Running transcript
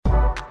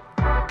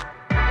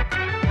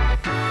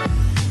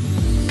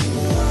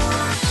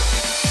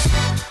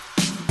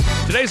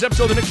Today's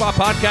episode of the Nick Bob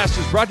Podcast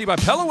is brought to you by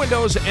Pella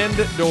Windows and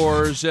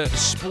Doors.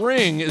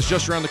 Spring is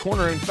just around the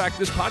corner. In fact,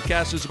 this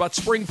podcast is about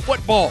spring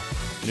football.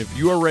 And if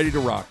you are ready to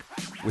rock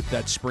with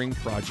that spring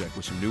project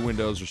with some new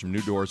windows or some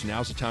new doors,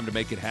 now's the time to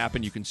make it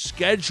happen. You can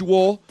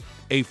schedule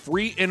a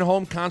free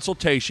in-home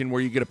consultation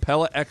where you get a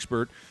Pella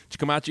expert to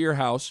come out to your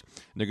house,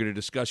 and they're going to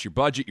discuss your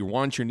budget, your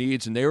wants, your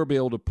needs, and they will be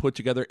able to put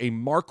together a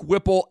Mark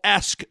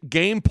Whipple-esque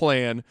game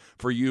plan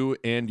for you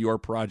and your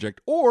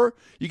project. Or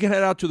you can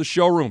head out to the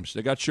showrooms.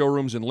 They got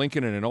showrooms in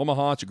Lincoln and in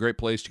Omaha. It's a great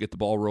place to get the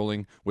ball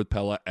rolling with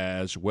Pella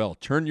as well.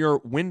 Turn your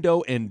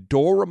window and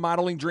door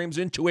remodeling dreams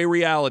into a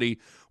reality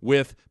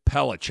with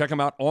Pella. Check them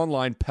out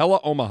online,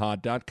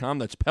 PellaOmaha.com.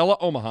 That's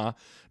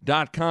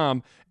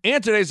PellaOmaha.com.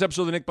 And today's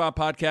episode of the Nick Bob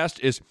Podcast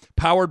is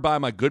powered by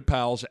my good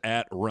pals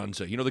at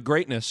Runza. You know, the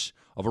greatness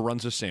of a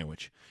Runza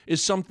sandwich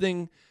is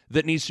something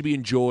that needs to be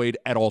enjoyed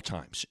at all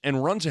times. And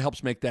Runza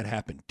helps make that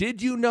happen.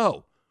 Did you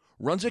know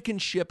Runza can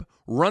ship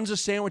Runza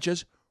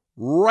sandwiches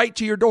right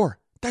to your door?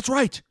 That's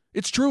right.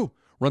 It's true.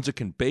 Runza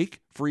can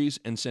bake, freeze,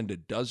 and send a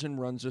dozen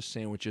Runza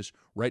sandwiches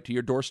right to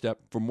your doorstep.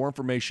 For more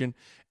information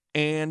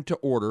and to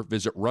order,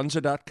 visit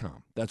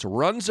Runza.com. That's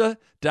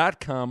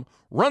Runza.com.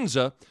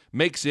 Runza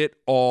makes it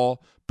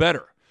all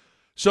better.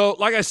 So,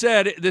 like I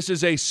said, this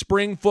is a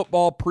spring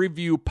football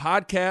preview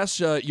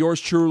podcast.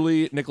 Yours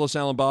truly, Nicholas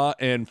Allenbaugh,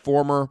 and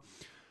former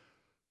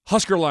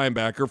Husker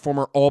linebacker,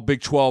 former All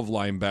Big 12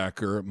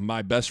 linebacker,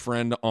 my best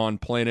friend on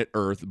planet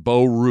Earth,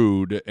 Bo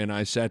Ruud, and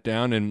I sat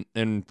down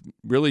and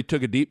really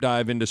took a deep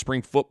dive into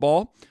spring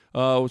football.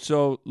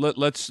 So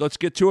let's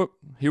get to it.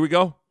 Here we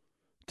go.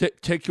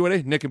 Take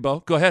Q&A, Nick and Bo.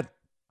 Go ahead.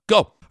 Go.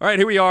 All right,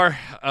 here we are.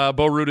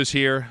 Bo Ruud is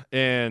here,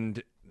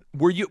 and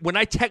when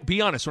I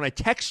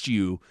text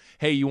you,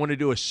 hey, you want to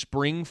do a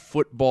spring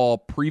football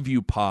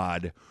preview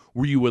pod,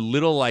 were you a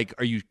little like,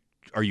 are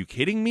you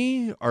kidding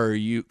me?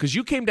 Because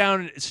you came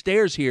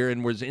downstairs here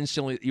and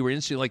you were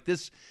instantly like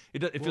this.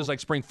 It feels like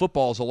spring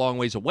football is a long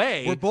ways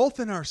away. We're both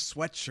in our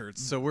sweatshirts,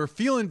 so we're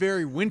feeling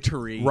very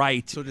wintry.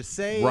 Right. So to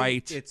say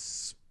it's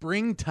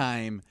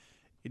springtime,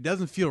 it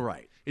doesn't feel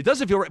right. It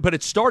doesn't feel right, but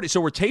it started. So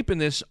we're taping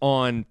this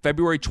on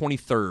February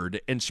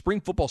 23rd, and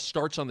spring football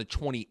starts on the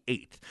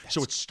 28th.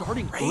 So it's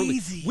starting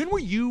crazy. Early. When were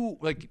you,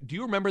 do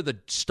you remember the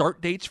start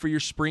dates for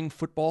your spring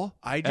football?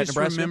 I just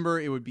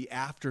remember it would be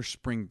after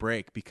spring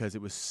break because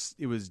it was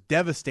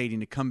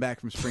devastating to come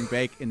back from spring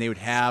break, and you'd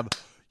have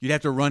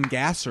to run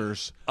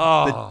gassers.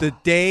 Oh. The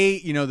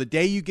day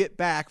you get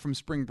back from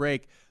spring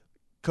break,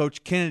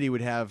 Coach Kennedy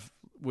would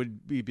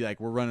be like,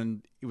 we're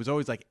running. It was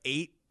always like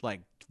 8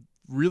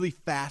 really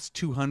fast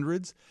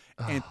 200s,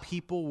 and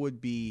people would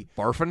be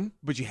barfing,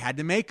 but you had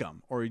to make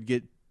them or you'd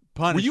get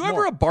punished. Were you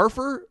ever a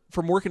barfer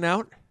from working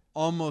out?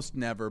 Almost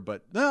never,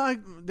 but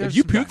Have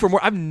you puked from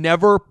work? I've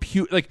never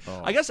puked.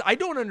 I guess I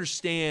don't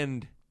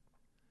understand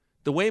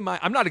the way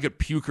I'm not a good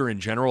puker in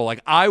general. Like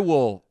I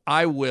will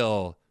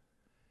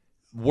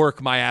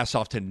work my ass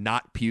off to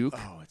not puke.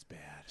 Oh, it's bad.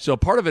 So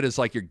part of it is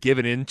like you're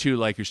giving into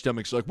like your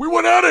stomach's like, we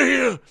went out of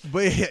here.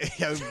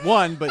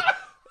 But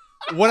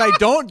what I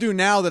don't do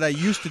now that I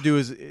used to do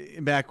is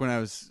back when I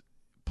was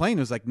playing,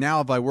 it was like now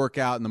if I work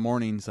out in the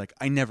mornings, like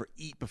I never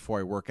eat before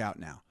I work out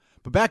now.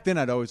 But back then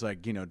I'd always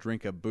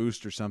drink a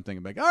Boost or something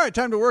and be like, all right,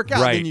 time to work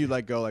out. Right. Then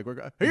you'd go here it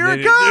comes. Here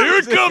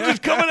it comes. It's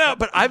coming out.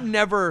 But I've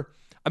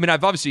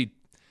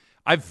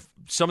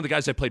some of the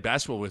guys I played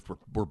basketball with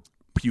were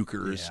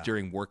pukers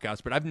during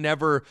workouts, but I've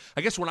never,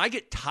 I guess when I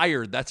get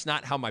tired, that's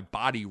not how my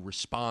body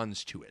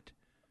responds to it.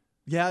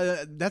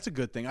 Yeah, that's a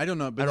good thing. I don't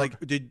know, but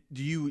did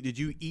you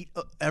eat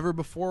ever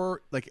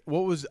before? Like,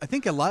 what was? I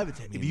think a lot of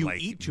it. If you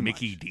eat too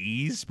Mickey much,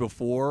 D's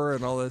before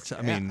and all that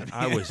stuff.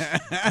 I was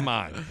come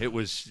on. It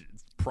was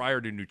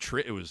prior to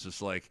nutrition. It was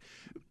just like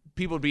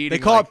people would be eating.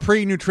 They call it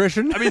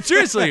pre-nutrition.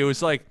 Seriously, it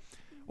was like.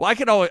 Well,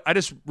 I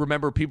just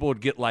remember people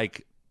would get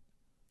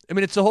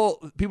it's the whole.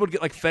 People would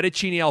get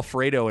fettuccine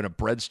Alfredo and a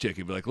breadstick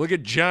and be like, "Look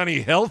at Johnny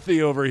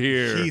Healthy over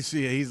here."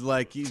 He's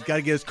like he's got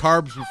to get his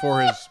carbs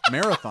before his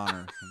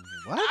marathoner.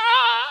 What?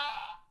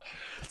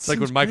 It's like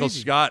when Michael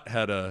Scott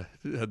had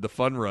the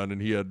fun run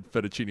and he had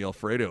fettuccine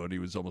Alfredo and he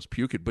was almost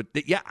puking. But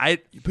But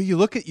you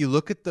look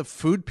at the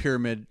food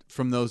pyramid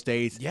from those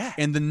days. Yeah.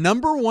 And the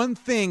number one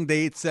thing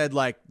they said,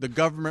 the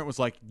government was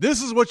like,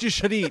 this is what you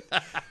should eat.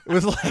 It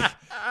was 8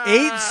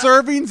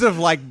 servings of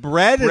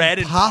bread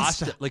and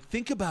pasta.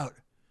 Think about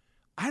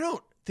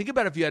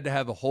if you had to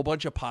have a whole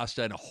bunch of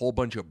pasta and a whole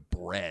bunch of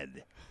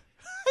bread.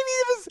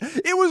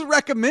 It was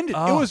recommended.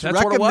 Oh, it was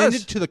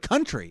recommended to the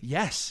country.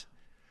 Yes.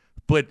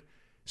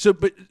 So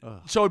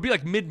it'd be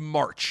like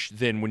mid-March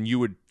then when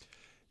you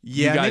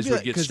guys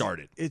would get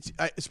started. It's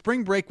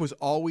spring break was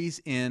always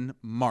in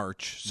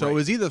March, so Right. It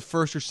was either the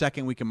first or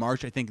second week of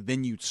March. I think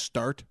then you'd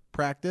start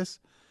practice,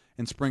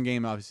 and spring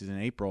game obviously is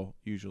in April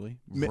usually.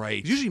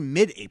 Right. Usually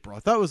mid-April. I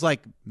thought it was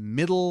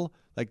middle,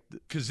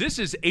 because this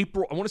is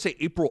April. I want to say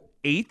April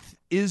 8th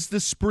is the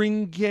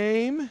spring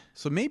game.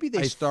 So maybe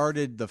they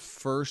started the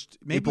first.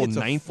 Maybe April it's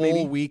a 9th,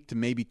 full week to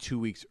maybe 2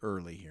 weeks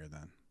early here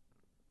then.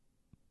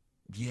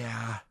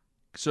 Yeah.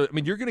 So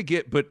you're going to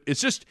get, but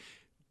it's just.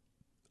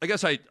 I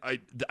guess I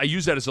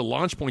use that as a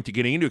launch point to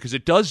getting into it because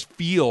it does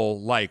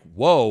feel like,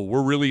 whoa,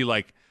 we're really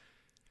like,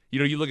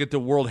 you look at the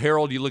World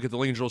Herald, you look at the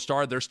Lincoln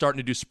Journal-Star, they're starting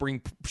to do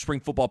spring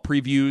football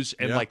previews,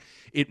 and like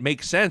it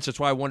makes sense. That's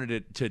why I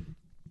wanted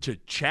to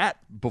chat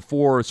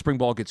before spring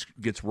ball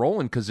gets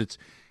rolling because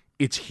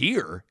it's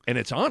here and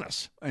it's on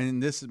us.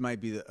 And this might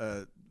be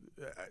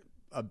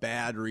a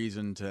bad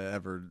reason to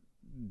ever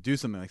do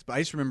something like this, but I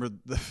just remember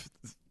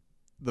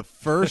the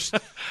first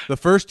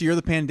year of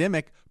the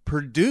pandemic,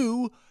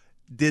 Purdue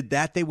did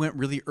that. They went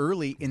really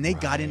early, and they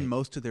got in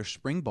most of their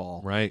spring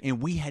ball. Right.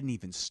 And we hadn't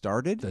even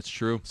started. That's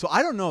true. So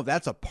I don't know if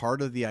that's a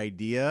part of the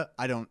idea.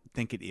 I don't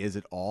think it is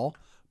at all.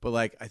 But,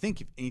 like, I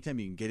think anytime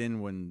you can get in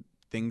when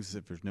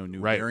if there's no new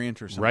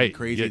variant or something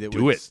crazy that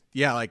do it.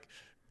 Yeah, like,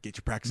 get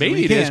your practice.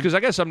 Maybe it is, because I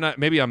guess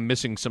maybe I'm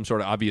missing some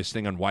sort of obvious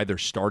thing on why they're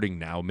starting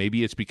now.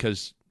 Maybe it's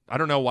because I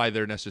don't know why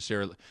they're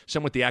necessarily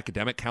some with the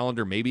academic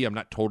calendar. Maybe I'm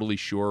not totally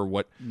sure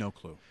what. No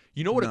clue.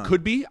 You know what it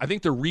could be? I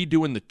think they're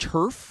redoing the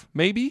turf.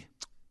 Maybe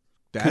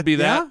could be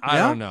that. I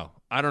don't know.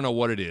 I don't know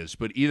what it is,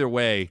 but either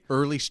way,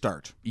 early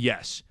start.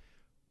 Yes,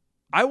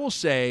 I will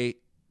say.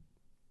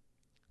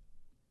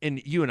 And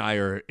you and I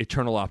are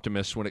eternal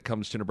optimists when it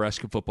comes to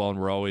Nebraska football, and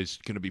we're always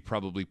going to be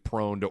probably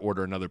prone to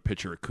order another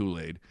pitcher of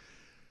Kool-Aid.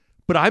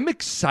 But I'm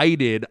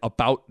excited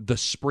about the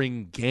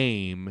spring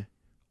game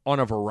on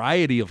a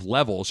variety of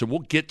levels, and we'll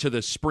get to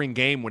the spring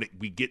game when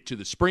we get to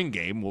the spring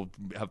game. We'll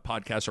have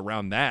podcasts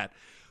around that.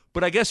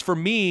 But I guess for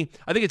me,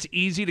 I think it's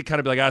easy to kind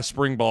of be like,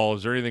 spring ball,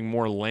 is there anything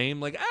more lame?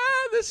 Like,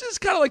 this is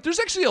kind of like, there's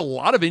actually a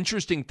lot of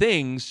interesting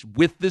things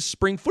with this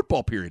spring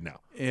football period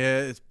now.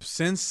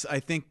 Since I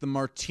think the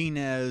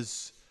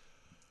Martinez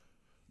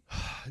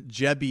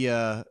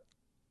Jebbia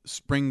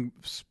spring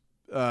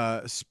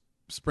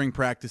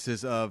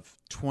practices of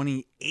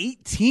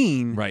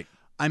 2018. Right.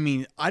 I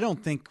mean, I don't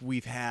think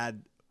we've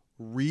had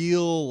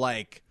real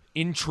like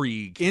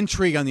intrigue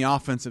on the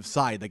offensive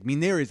side. Like, I mean,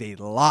 there is a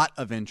lot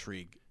of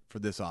intrigue for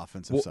this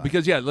offensive side.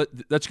 Because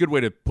that's a good way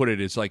to put it.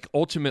 Is like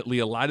ultimately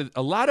a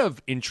lot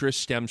of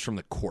interest stems from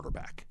the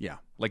quarterback. Yeah.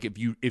 Like if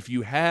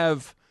you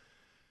have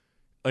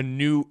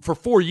for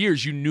 4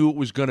 years, you knew it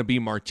was going to be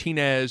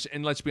Martinez.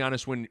 And let's be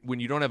honest, when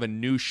you don't have a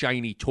new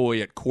shiny toy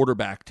at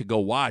quarterback to go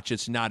watch,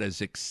 it's not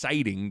as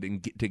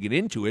exciting to get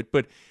into it.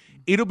 But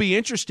it'll be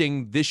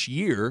interesting this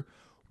year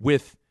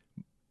with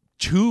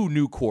 2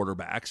 new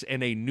quarterbacks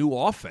and a new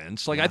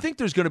offense. Like, I think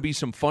there's going to be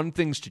some fun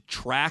things to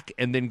track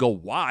and then go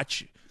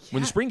watch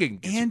when the spring game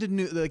gets and a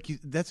new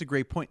that's a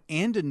great point.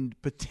 And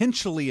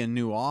potentially a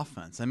new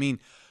offense. I mean,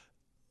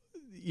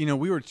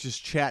 we were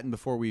just chatting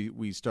before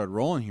we started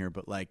rolling here,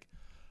 but like,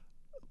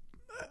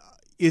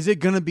 is it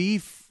going to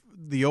be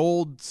the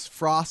old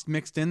Frost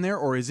mixed in there,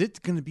 or is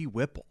it going to be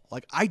Whipple?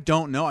 Like, I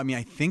don't know. I mean,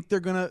 I think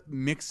they're going to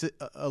mix it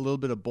a little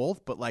bit of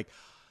both, but like,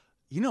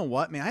 you know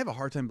what, man? I have a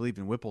hard time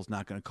believing Whipple's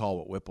not going to call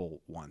what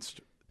Whipple wants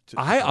to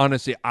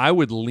honestly, I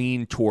would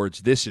lean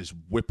towards this is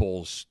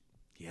Whipple's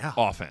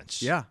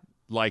offense. Yeah.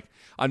 Like,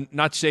 I'm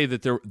not say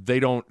that they're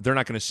not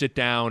going to sit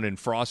down and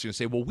Frost going to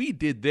say, well, we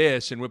did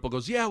this, and Whipple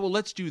goes, yeah, well,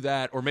 let's do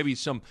that, or maybe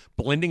some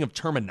blending of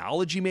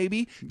terminology.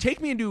 Maybe take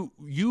me into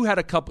you had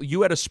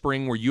a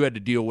spring where you had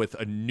to deal with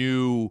a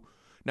new.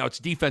 Now it's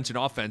defense and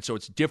offense, so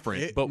it's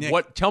different. But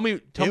Nick, tell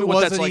me what that's like.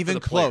 It wasn't even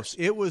close.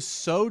 It was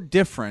so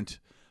different,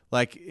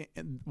 like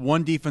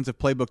one defensive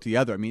playbook to the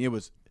other. I mean, it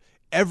was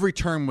every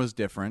term was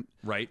different,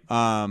 right?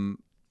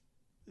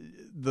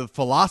 The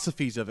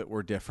philosophies of it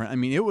were different. I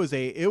mean, it was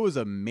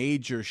a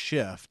major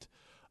shift,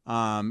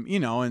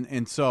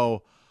 and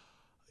so,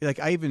 like,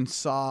 I even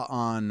saw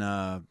on,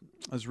 I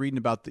was reading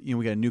about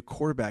we got a new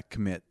quarterback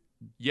commit.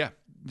 Yeah.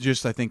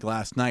 Just, I think,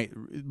 last night.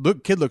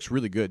 Kid looks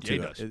really good, too.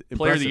 Yeah, he does.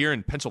 Player of the year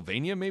in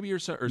Pennsylvania, maybe, or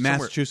Massachusetts,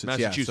 somewhere. Massachusetts,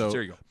 yeah. So,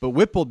 there you go. But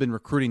Whipple had been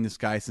recruiting this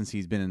guy since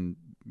he's been in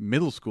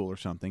middle school or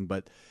something.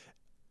 But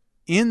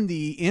in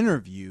the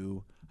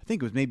interview, I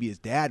think it was maybe his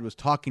dad was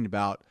talking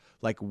about,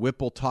 like,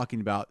 Whipple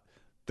talking about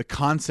the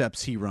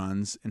concepts he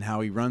runs and how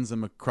he runs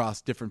them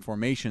across different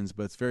formations,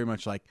 but it's very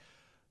much like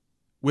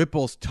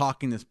Whipple's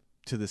talking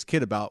to this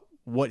kid about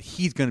what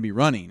he's going to be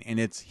running, and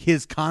it's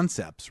his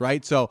concepts,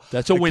 right? So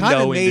that's a window. It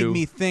kind of made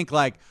me think,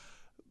 like,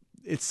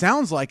 it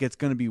sounds like it's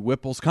going to be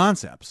Whipple's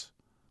concepts,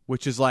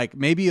 which is like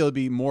maybe it'll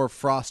be more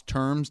Frost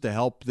terms to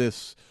help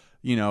this,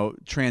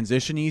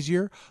 transition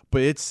easier.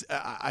 But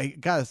I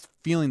got a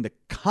feeling the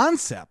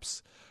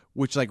concepts,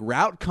 which like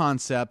route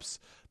concepts.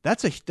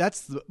 That's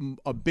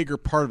a bigger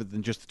part of it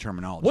than just the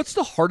terminology. What's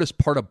the hardest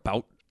part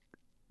about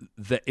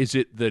that? Is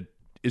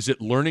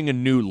it learning a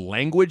new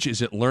language? Is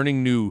it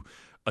learning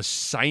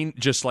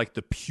just like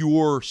the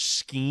pure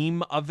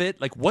scheme of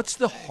it? Like, what's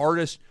the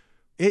hardest?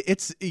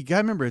 It's you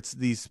gotta remember,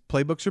 these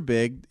playbooks are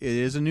big. It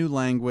is a new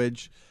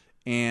language,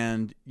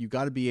 and you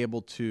got to be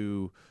able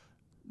to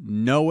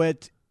know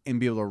it and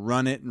be able to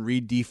run it and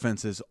read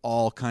defenses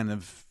all kind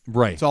of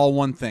right. It's all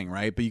one thing,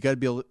 right? But you got to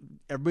be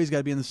everybody's got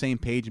to be on the same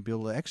page and be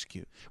able to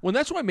execute. Well,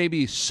 that's why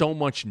maybe so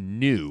much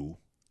new.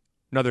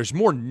 Now, there's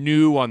more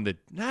new on the.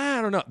 I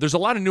don't know. There's a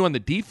lot of new on the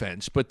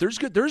defense, but there's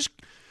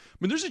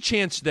a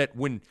chance that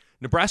when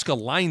Nebraska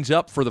lines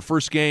up for the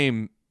first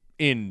game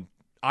in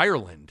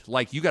Ireland.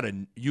 Like you're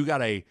gonna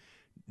have a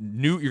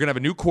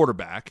new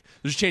quarterback.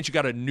 There's a chance you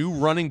got a new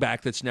running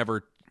back that's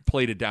never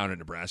played it down in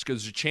Nebraska.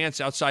 There's a chance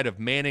outside of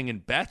Manning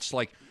and Betts,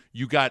 like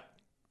you got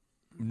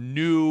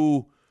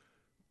new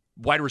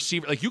wide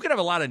receiver. Like you could have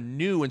a lot of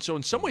new, and so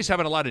in some ways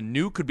having a lot of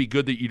new could be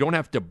good that you don't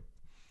have to.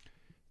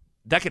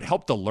 That could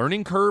help the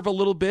learning curve a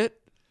little bit.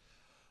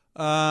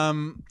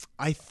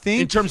 I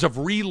think in terms of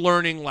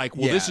relearning, like,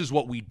 well, this is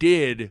what we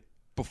did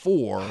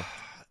before.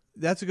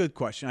 That's a good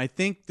question. I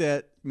think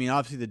that,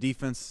 obviously the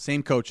defense,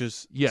 same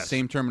coaches,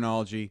 same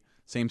terminology,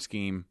 same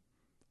scheme,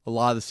 a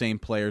lot of the same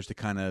players to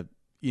kind of,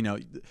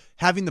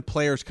 having the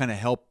players kind of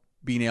help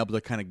being able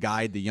to kind of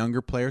guide the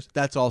younger players.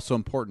 That's also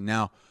important.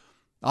 Now,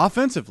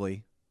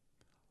 offensively,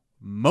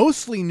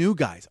 mostly new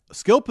guys,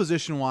 skill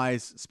position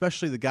wise,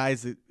 especially the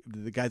guys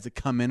that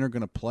come in are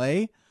going to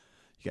play.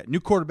 You got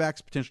new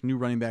quarterbacks, potentially new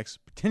running backs,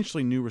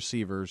 potentially new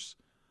receivers,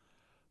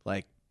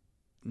 like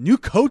new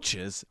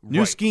coaches,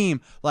 new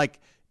scheme. Like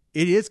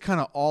it is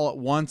kind of all at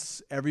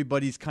once.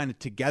 Everybody's kind of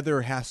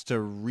together has to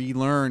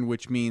relearn,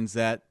 which means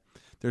that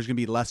there's going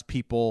to be less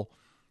people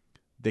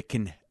that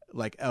can,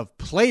 like, of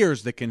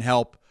players that can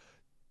help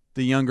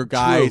the younger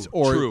guys.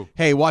 True.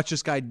 Hey, watch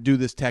this guy do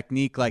this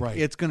technique. Like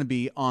it's going to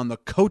be on the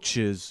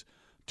coaches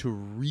to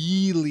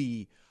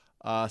really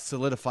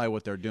solidify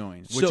what they're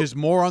doing, which is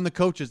more on the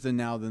coaches than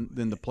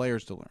the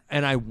players to learn.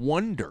 And I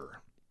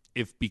wonder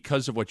if,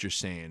 because of what you're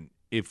saying,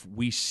 if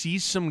we see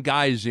some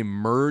guys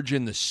emerge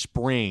in the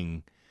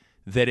spring,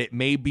 that it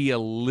may be a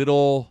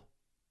little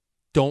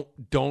don't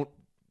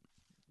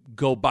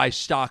go buy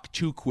stock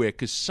too quick,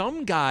 because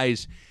some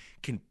guys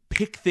can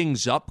pick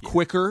things up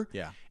quicker.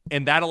 Yeah.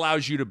 And that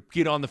allows you to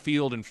get on the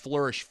field and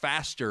flourish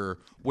faster,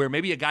 where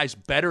maybe a guy's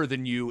better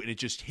than you and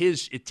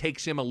it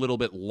takes him a little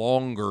bit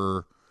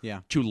longer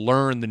to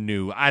learn the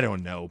new. I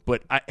don't know.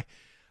 But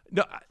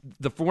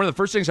one of the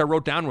first things I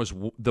wrote down was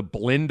the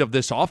blend of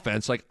this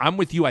offense. Like, I'm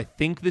with you. I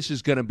think this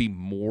is going to be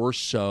more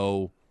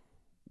so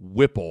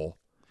Whipple.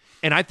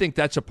 And I think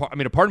that's a part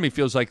of me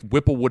feels like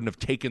Whipple wouldn't have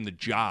taken the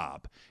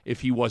job if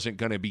he wasn't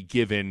going to be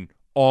given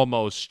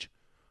almost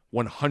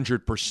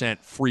 100%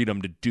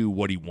 freedom to do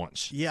what he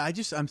wants. Yeah,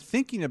 I'm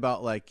thinking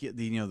about like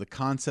the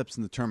concepts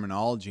and the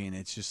terminology, and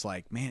it's just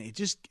like, man, it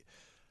just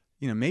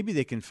maybe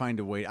they can find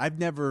a way. I've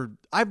never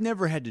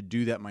had to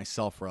do that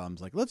myself, where I'm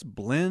like, let's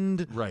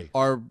blend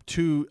our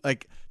two.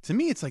 Like, to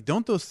me, it's like,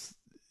 don't those?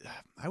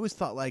 I always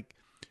thought like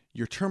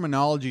your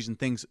terminologies and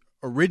things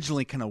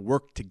originally kind of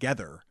work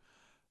together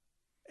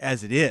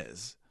as it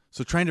is.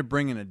 So trying to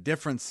bring in a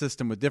different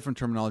system with different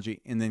terminology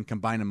and then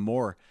combine them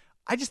more,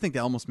 I just think that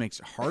almost makes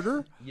it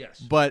harder. Yes.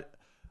 But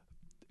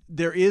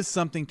there is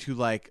something to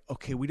like,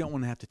 okay, we don't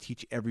want to have to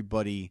teach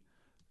everybody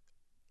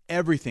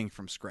everything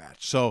from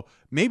scratch. So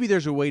maybe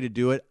there's a way to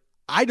do it.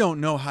 I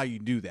don't know how you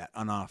do that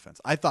on offense.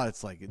 I thought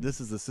it's like,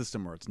 this is the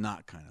system where it's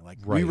not kind of like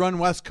we run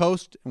West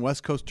Coast and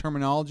West Coast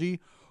terminology,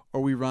 or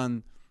we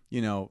run,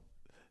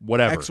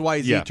 whatever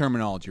XYZ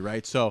terminology,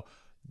 right? So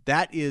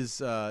that is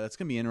that's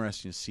going to be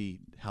interesting to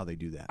see how they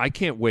do that. I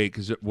can't wait,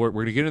 because we're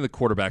going to get into the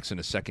quarterbacks in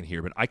a second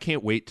here, but I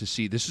can't wait to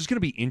see. This is going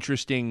to be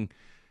interesting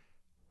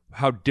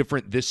how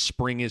different this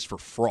spring is for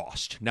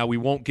Frost. Now, we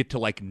won't get to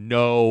like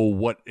know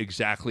what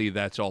exactly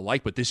that's all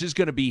like, but this is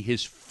going to be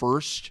his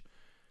first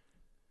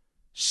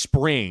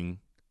spring,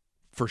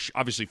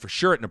 obviously for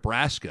sure at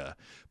Nebraska,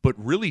 but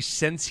really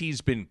since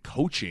he's been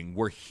coaching,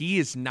 where he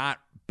is not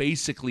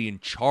basically in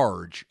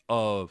charge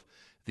of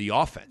the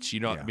offense.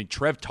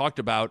 Trev talked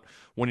about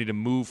wanting to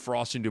move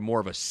Frost into more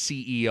of a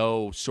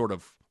CEO sort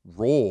of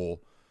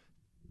role.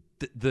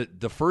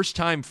 The first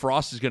time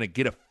Frost is going to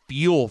get a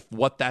feel of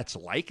what that's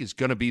like is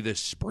going to be this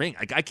spring.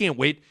 I can't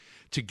wait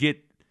to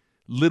get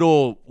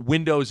little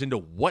windows into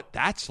what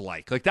that's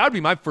like. Like, that would be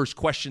my first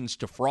questions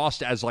to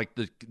Frost as like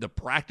the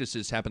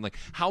practices happen. Like,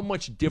 how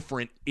much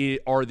different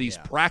are these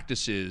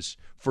practices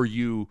for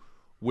you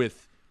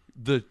with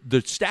the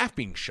staff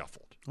being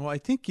shuffled? Well, I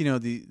think,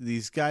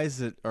 these guys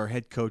that are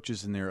head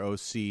coaches and their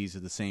OCs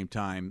at the same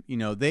time,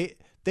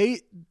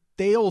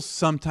 they'll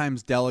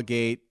sometimes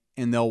delegate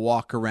and they'll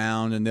walk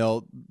around and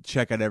they'll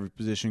check out every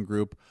position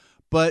group.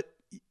 But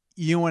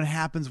you know what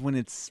happens when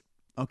it's,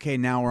 okay,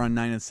 now we're on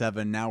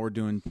 9-7, now we're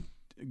doing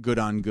good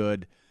on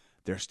good.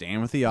 They're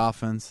staying with the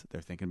offense.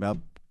 They're thinking about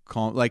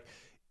calling. Like,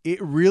 it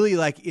really,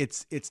 like,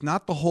 it's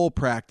not the whole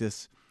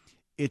practice.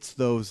 It's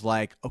those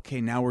like, okay,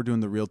 now we're doing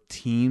the real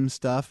team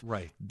stuff.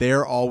 Right.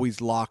 They're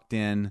always locked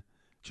in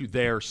to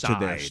their side.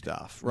 To their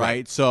stuff.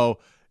 Right. So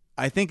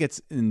I think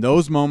it's in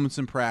those moments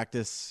in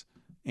practice,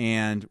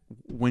 and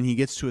when he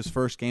gets to his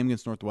first game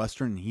against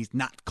Northwestern and he's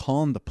not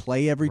calling the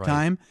play every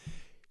time,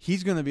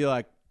 he's going to be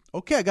like,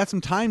 okay, I got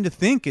some time to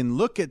think and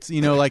look at,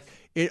 like,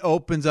 it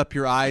opens up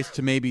your eyes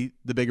to maybe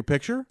the bigger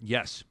picture.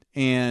 Yes.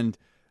 And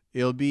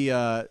it'll be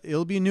a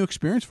new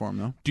experience for him,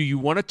 though. Do you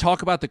want to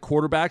talk about the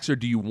quarterbacks, or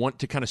do you want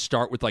to kind of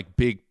start with like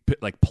big,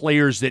 like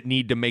players that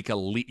need to make a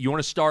leap? You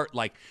want to start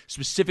like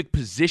specific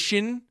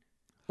position,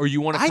 or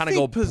you want to kind of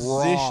go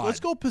broad?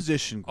 Let's go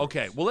position groups.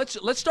 Okay, well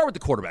let's start with the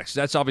quarterbacks.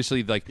 That's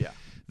obviously like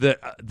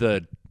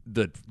the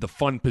the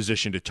fun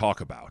position to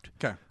talk about.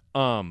 Okay.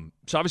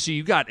 So obviously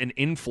you got an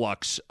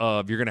influx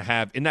of, you're going to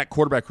have in that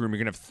quarterback room,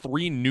 you're going to have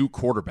 3 new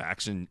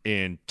quarterbacks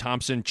in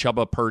Thompson,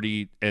 Chuba,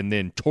 Purdy, and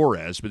then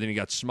Torres, but then you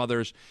got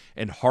Smothers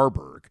and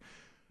Harburg.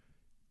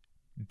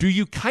 Do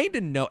you kind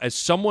of know, as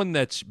someone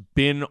that's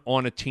been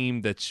on a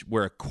team that's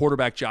where a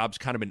quarterback job's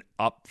kind of been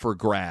up for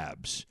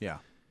grabs? Yeah.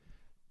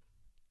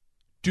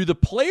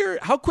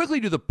 How quickly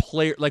do the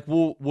player, like,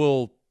 do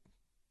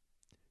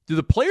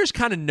the players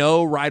kind of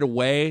know right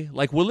away?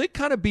 Like, will it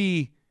kind of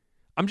be,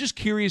 I'm just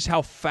curious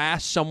how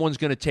fast someone's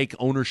going to take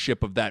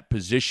ownership of that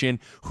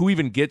position. Who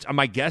even gets,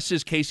 my guess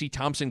is Casey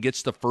Thompson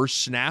gets the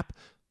first snap.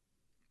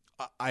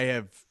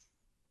 I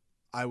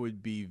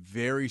would be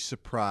very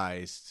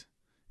surprised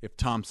if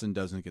Thompson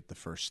doesn't get the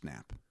first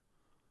snap.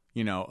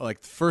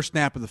 Like the first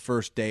snap of the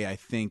first day,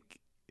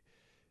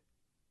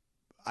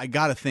 I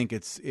got to think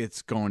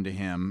it's going to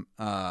him.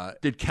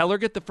 Did Keller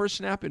get the first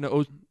snap?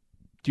 Do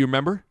you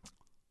remember?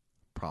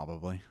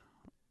 Probably.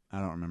 I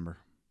don't remember.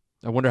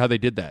 I wonder how they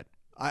did that.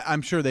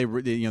 I'm sure they're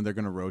going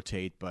to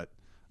rotate, but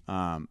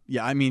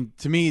yeah, I mean,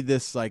 to me,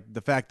 this, like,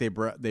 the fact they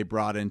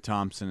brought in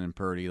Thompson and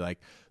Purdy, like,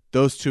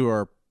 those two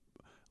are,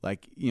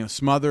 like,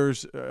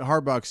 Smothers,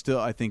 Harbaugh still,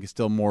 I think, is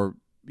still more.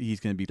 He's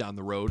going to be down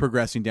the road,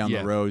 progressing down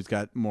the road. He's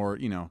got more,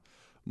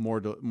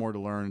 more to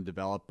learn and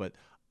develop. But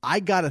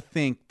I got to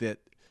think that,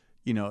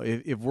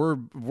 if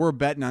we're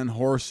betting on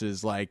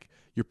horses, like,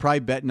 you're probably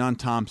betting on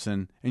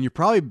Thompson, and you're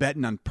probably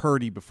betting on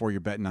Purdy before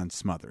you're betting on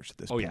Smothers at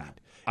this point. Yeah,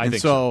 I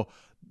think so.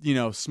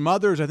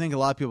 Smothers, I think a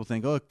lot of people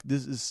think, oh,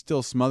 this is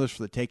still Smothers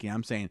for the taking.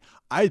 I'm saying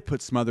I'd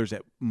put Smothers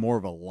at more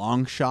of a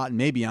long shot, and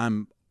maybe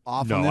I'm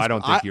off on this. No, I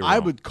don't think you're wrong. I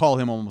would call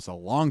him almost a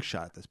long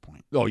shot at this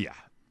point. Oh, yeah.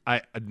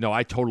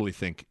 I totally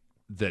think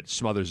that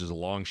Smothers is a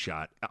long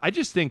shot. I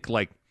just think,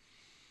 like,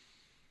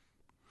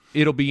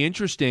 it'll be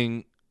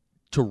interesting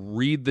to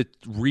read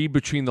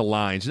between the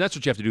lines, and that's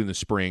what you have to do in the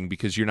spring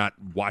because you're not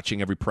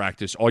watching every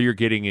practice. All you're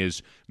getting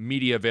is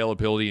media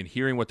availability and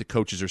hearing what the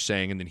coaches are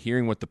saying and then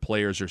hearing what the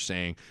players are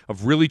saying,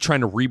 of really trying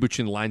to read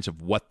between the lines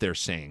of what they're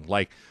saying,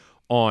 like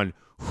on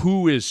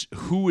who is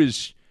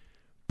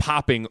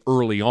popping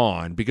early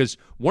on. Because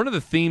one of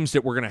the themes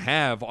that we're going to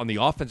have on the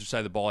offensive side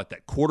of the ball at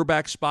that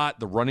quarterback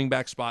spot, the running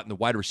back spot, and the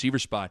wide receiver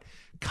spot,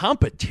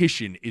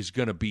 competition is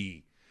going to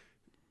be,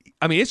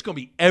 it's going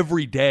to be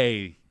every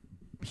day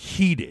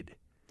heated.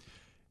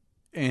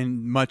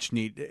 And much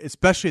need,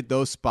 especially at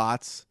those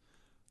spots,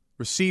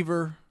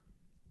 receiver,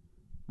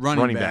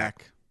 running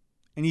back,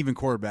 and even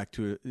quarterback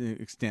to an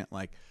extent.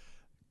 Like,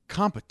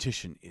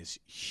 competition is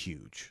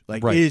huge.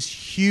 Like, right. It is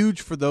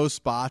huge for those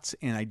spots,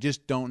 and I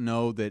just don't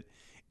know that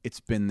it's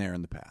been there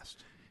in the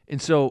past.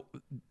 And so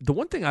the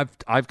one thing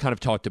I've kind of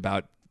talked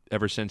about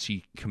ever since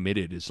he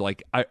committed is,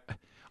 like,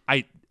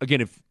 I again,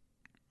 if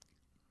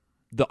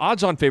the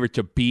odds-on favorite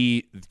to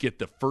get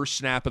the first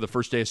snap of the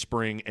first day of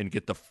spring and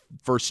get the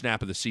first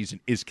snap of the season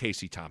is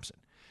Casey Thompson.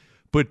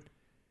 But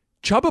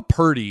Chuba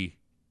Purdy,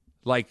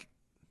 like,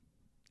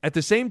 at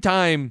the same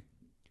time,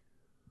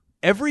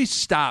 every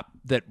stop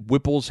that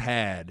Whipple's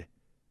had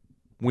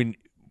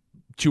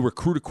to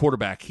recruit a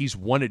quarterback, he's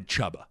wanted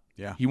Chuba.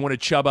 Yeah. He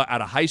wanted Chuba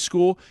out of high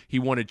school. He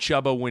wanted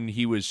Chuba when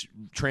he was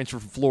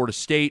transferred from Florida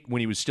State, when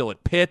he was still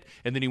at Pitt,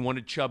 and then he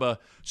wanted Chuba.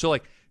 So,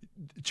 like,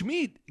 to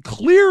me,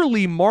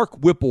 clearly Mark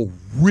Whipple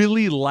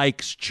really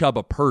likes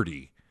Chuba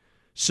Purdy.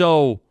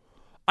 So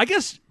I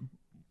guess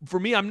for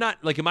me, I'm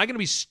not, like, am I going to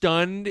be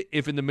stunned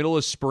if in the middle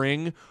of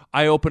spring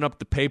I open up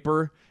the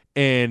paper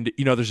and,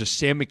 there's a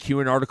Sam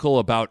McEwen article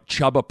about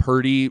Chuba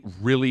Purdy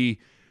really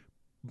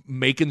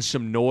making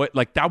some noise?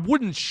 Like, that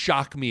wouldn't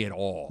shock me at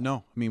all.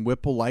 No,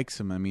 Whipple likes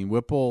him.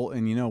 Whipple,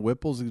 and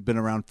Whipple's been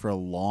around for a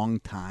long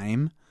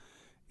time.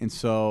 And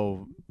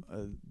so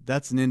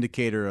that's an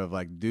indicator of,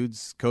 like,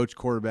 dude's coach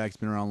quarterback's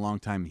been around a long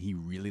time. He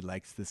really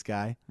likes this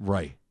guy.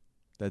 Right.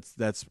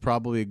 That's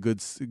probably a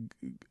good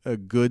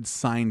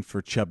sign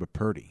for Chuba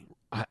Purdy.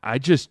 I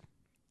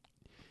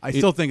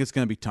still think it's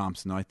going to be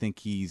Thompson, though. I think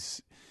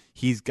he's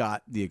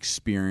got the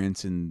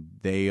experience, and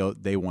they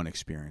want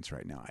experience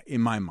right now,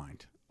 in my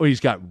mind. Well, he's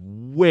got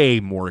way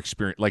more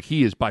experience. Like,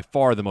 he is by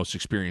far the most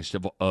experienced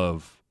of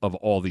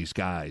all these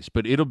guys.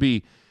 But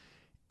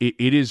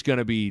it's going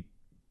to be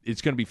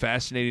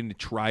fascinating to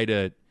try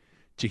to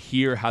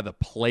hear how the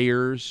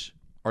players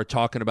are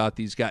talking about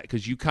these guys,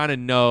 because you kind of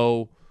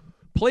know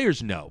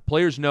players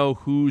know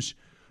who's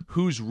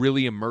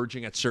really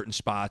emerging at certain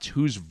spots,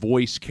 whose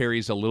voice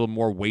carries a little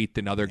more weight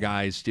than other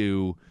guys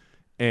do,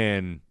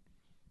 and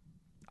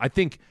I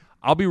think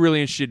I'll be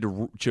really interested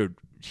to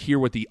hear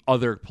what the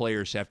other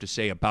players have to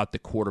say about the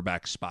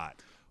quarterback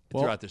spot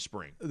throughout the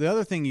spring. The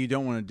other thing you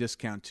don't want to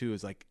discount too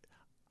is, like,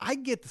 I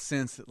get the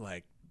sense that,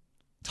 like,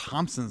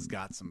 Thompson's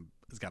got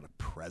a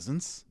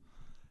presence.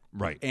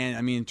 Right.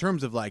 And in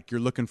terms of, like, you're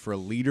looking for a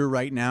leader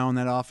right now in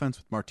that offense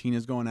with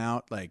Martinez going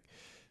out, like,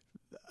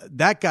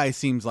 that guy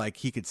seems like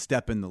he could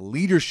step in the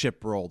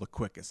leadership role the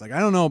quickest. Like, I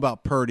don't know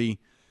about Purdy.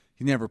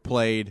 He never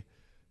played.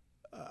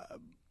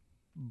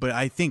 But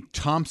I think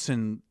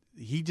Thompson,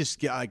 he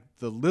just, like,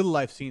 the little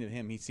I've seen of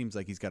him, he seems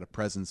like he's got a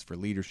presence for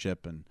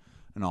leadership. And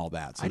and all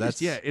that. So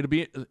it'll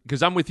be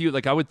because I'm with you.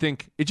 Like I would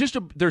think it's just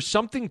there's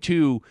something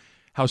to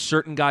how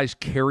certain guys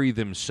carry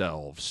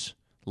themselves.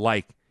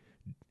 Like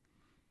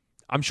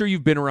I'm sure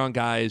you've been around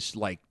guys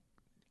like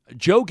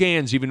Joe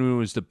Gans, even when he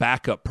was the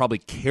backup, probably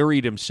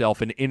carried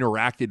himself and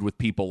interacted with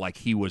people like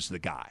he was the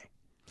guy.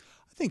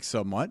 I think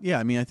somewhat. Yeah,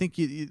 I mean, I think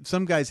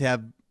some guys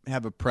have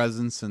a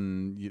presence,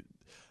 and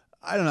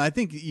I don't know. I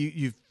think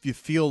you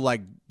feel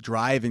like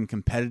drive and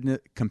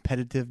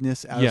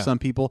competitiveness out of some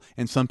people,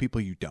 and some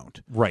people you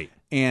don't. Right.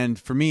 And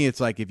for me,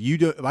 it's like if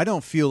I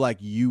don't feel like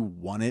you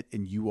want it,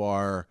 and you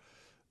are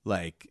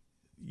like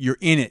you're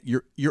in it,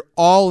 you're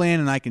all in,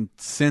 and I can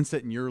sense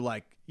it, and you're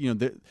like.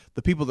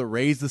 The people that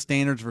raise the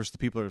standards versus the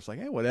people that are just like,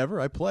 hey,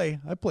 whatever, I play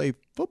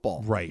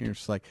football. Right. And you're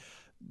just like,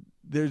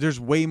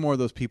 there's way more of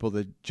those people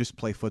that just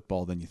play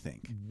football than you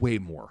think. Way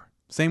more.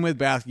 Same with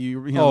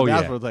basketball.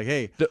 Basketball, it's like,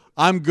 hey,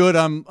 I'm good.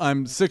 I'm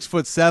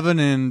 6'7",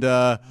 and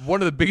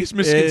one of the biggest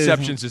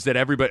misconceptions is that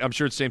everybody. I'm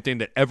sure it's the same thing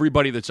that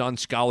everybody that's on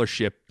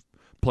scholarship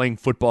playing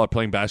football or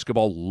playing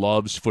basketball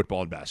loves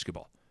football and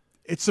basketball.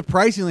 It's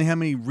surprisingly how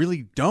many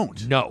really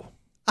don't. No.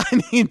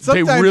 I mean,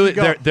 sometimes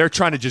they're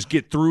trying to just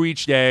get through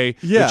each day.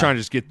 Yeah. They're trying to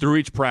just get through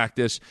each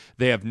practice.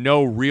 They have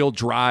no real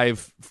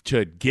drive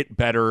to get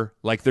better.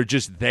 Like they're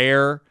just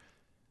there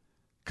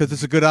because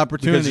it's a good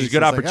opportunity. Because it's a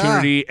good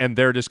opportunity, and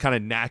they're just kind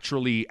of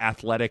naturally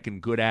athletic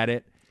and good at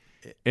it.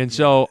 And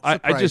so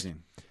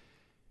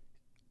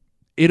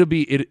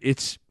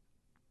it's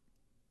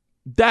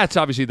that's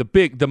obviously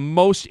the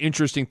most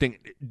interesting thing.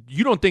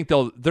 You don't think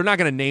they're not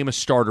going to name a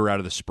starter out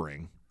of the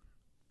spring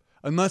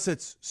unless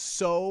it's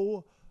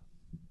so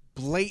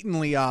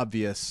blatantly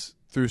obvious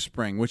through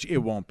spring, which it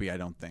won't be. I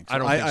don't think.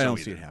 So. I don't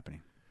see it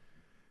happening.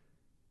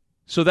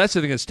 So that's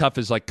the thing that's tough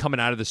is like coming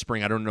out of the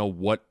spring. I don't know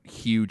what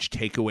huge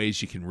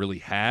takeaways you can really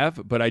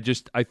have, but I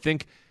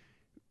think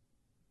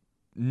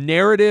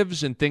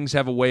narratives and things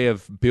have a way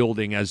of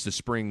building as the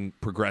spring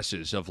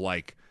progresses of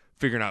like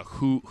figuring out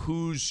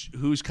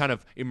who's kind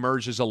of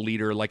emerged as a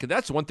leader. Like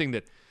that's one thing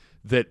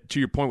that to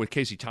your point with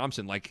Casey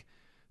Thompson, like.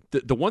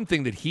 The one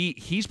thing that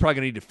he's probably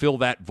going to need to fill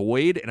that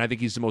void, and I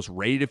think he's the most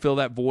ready to fill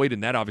that void,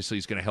 and that obviously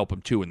is going to help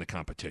him too in the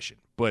competition.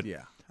 But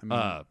yeah, I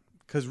mean,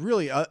 because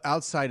really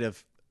outside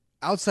of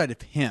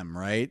him,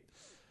 right?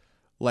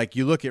 Like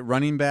you look at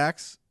running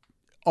backs,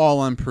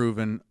 all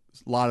unproven,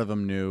 a lot of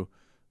them new.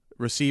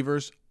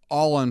 Receivers,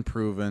 all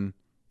unproven,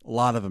 a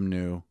lot of them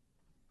new.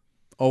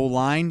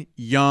 O-line,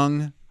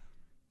 young,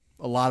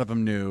 a lot of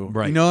them new.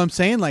 Right. You know what I'm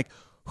saying? Like,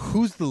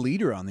 who's the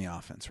leader on the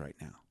offense right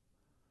now?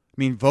 I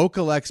mean,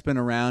 Vokalek's been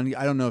around.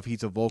 I don't know if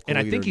he's a vocal leader.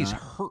 And I think he's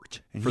not.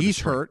 hurt. And he's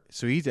hurt,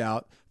 so he's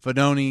out.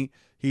 Fedoni,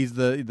 he's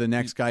the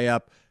next guy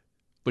up.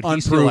 But unproven,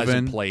 he still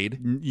hasn't played.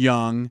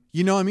 Young.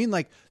 You know what I mean?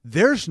 Like,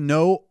 there's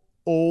no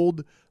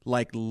old,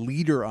 like,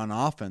 leader on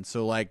offense.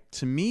 So, like,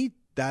 to me,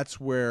 that's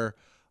where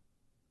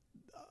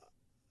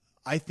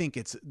I think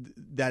it's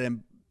that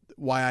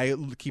why I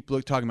keep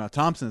talking about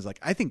Thompson is like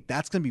I think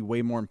that's going to be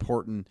way more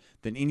important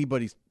than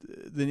anybody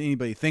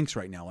thinks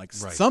right now. Like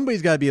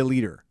somebody's got to be a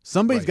leader.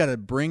 Somebody's got to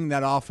bring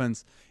that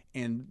offense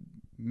and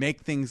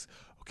make things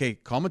okay.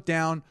 Calm it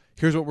down.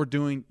 Here's what we're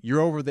doing.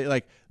 You're over there.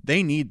 Like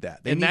they need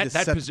that. They need to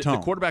set the tone.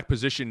 The quarterback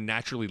position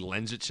naturally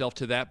lends itself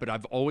to that. But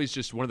I've always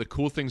just one of the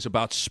cool things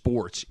about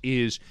sports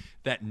is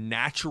that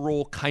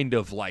natural kind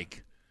of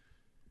like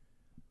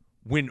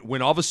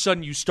when all of a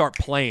sudden you start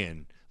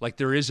playing. Like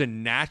there is a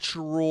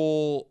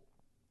natural,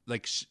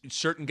 like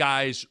certain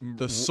guys,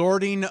 the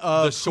sorting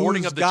of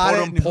the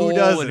totem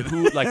pole, and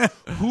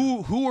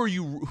who are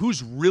you?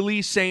 Who's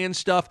really saying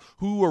stuff?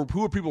 Who are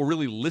people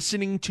really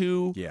listening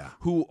to? Yeah,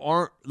 who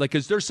aren't like?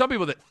 Because there's some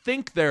people that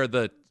think they're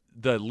the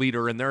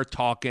leader and they're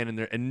talking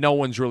and no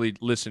one's really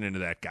listening to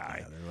that guy.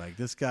 Yeah, they're like,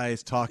 this guy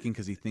is talking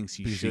because he thinks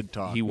he should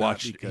talk. He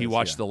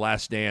watched The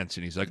Last Dance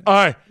and he's like,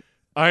 I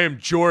am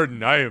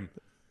Jordan.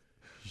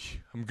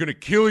 I'm going to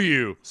kill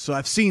you. So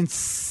I've seen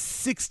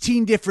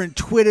 16 different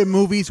Twitter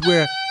movies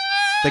where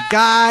the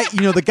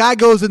guy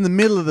goes in the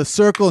middle of the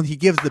circle and he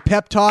gives the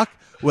pep talk.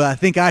 Well, I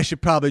think I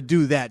should probably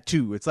do that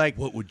too. It's like,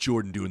 what would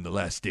Jordan do in The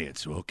Last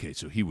Dance? Okay,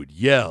 so he would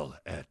yell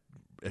at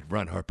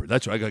Ron Harper.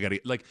 That's what I got to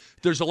like.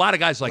 There's a lot of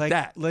guys like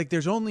that. Like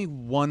there's only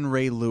one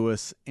Ray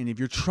Lewis, and if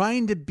you're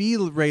trying to be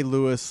Ray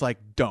Lewis, like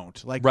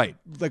don't. Like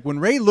when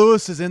Ray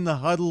Lewis is in the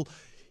huddle,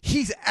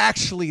 he's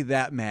actually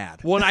that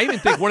mad. Well, and I even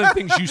think one of the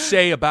things you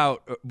say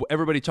about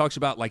everybody talks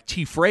about like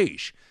T.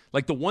 Frage.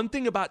 Like the one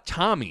thing about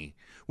Tommy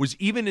was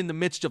even in the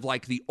midst of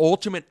like the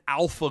ultimate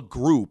alpha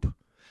group,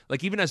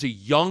 like even as a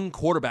young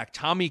quarterback,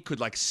 Tommy could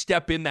like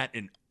step in that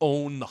and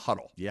own the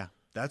huddle. Yeah,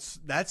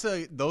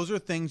 those are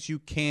things you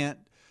can't.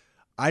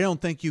 I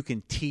don't think you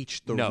can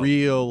teach the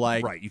real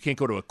like. Right, you can't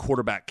go to a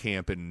quarterback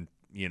camp and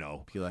be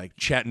like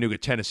Chattanooga,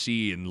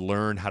 Tennessee, and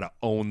learn how to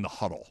own the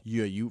huddle.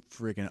 Yeah, you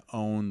freaking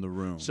own the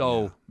room.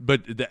 So,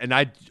 and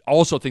I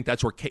also think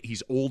that's where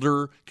he's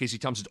older. Casey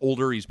Thompson's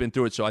older. He's been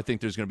through it, so I think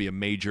there's going to be a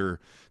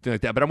major thing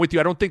like that. But I'm with you.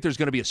 I don't think there's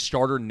going to be a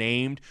starter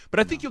named, but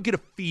I think you'll get a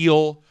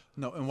feel.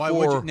 No, and why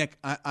would you, Nick?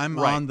 I'm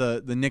on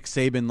the Nick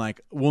Saban,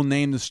 like, we'll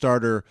name the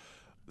starter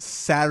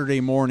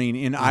Saturday morning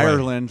in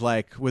Ireland,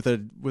 like with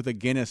a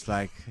Guinness,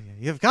 like,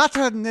 you've got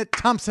to admit,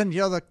 Thompson,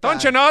 you're the guy.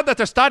 Don't you know that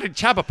they're starting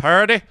Chubba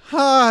Purdy?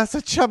 Ah, it's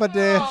a Chubba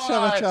day.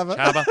 Chubba.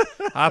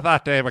 Chubba. I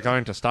thought they were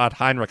going to start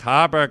Heinrich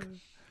Harburg.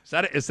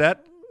 Is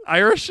that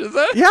Irish? Is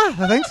that? Yeah,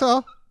 I think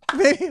so.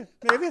 Maybe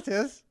it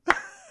is.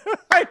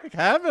 Heinrich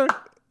Harburg.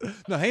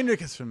 No,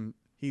 Heinrich is from.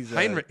 He's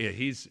Heinrich. Yeah,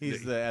 he's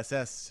the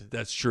SS.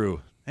 That's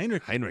true.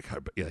 Heinrich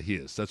Harburg. Yeah, he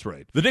is. That's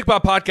right. The Nick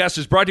Bob Podcast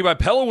is brought to you by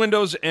Pella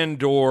Windows and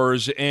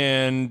Doors,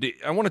 and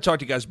I want to talk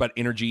to you guys about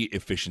energy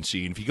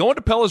efficiency. And if you go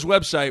onto Pella's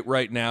website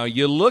right now,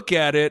 you look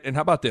at it, and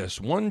how about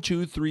this? 1,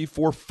 2, 3,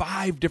 4,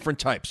 5 different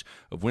types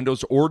of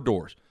windows or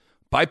doors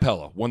by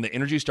Pella won the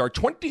Energy Star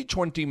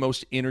 2020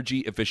 Most Energy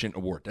Efficient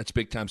Award. That's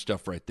big-time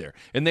stuff right there.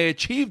 And they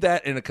achieved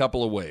that in a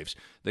couple of ways.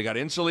 They got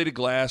insulated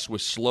glass,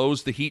 which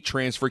slows the heat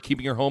transfer,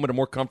 keeping your home at a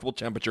more comfortable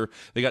temperature.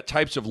 They got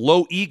types of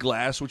low-E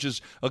glass, which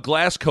is a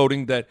glass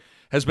coating that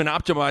has been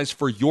optimized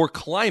for your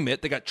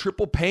climate. They got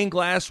triple pane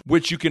glass,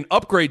 which you can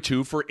upgrade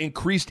to for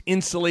increased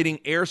insulating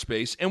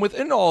airspace. And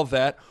within all of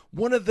that,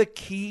 one of the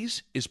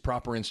keys is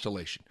proper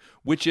installation,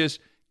 which is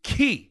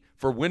key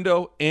for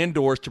window and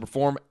doors to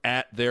perform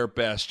at their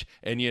best.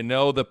 And you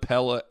know the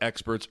Pella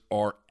experts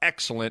are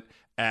excellent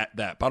at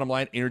that. Bottom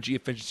line, energy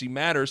efficiency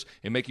matters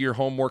in making your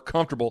home more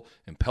comfortable,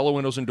 and Pella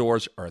windows and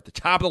doors are at the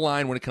top of the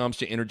line when it comes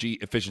to energy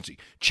efficiency.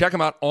 Check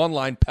them out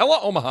online,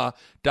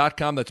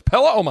 PellaOmaha.com. That's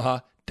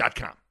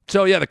PellaOmaha.com.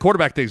 So, yeah, the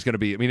quarterback thing is going to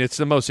be, I mean, it's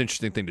the most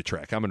interesting thing to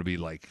track. I'm going to be,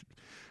 like,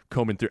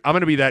 combing through. I'm going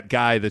to be that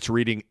guy that's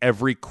reading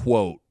every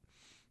quote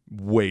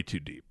way too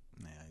deep.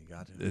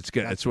 It's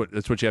good. That's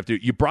what you have to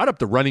do. You brought up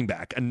the running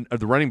back and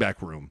the running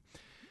back room.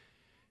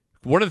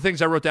 One of the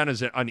things I wrote down is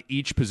that on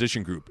each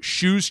position group,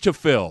 shoes to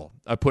fill.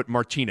 I put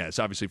Martinez,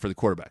 obviously, for the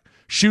quarterback.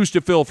 Shoes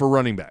to fill for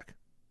running back.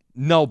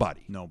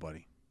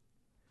 Nobody.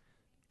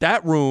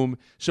 That room.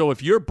 So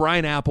if you're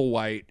Brian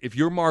Applewhite, if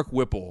you're Mark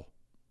Whipple,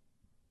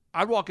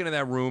 I'd walk into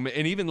that room,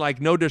 and even like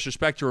no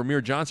disrespect to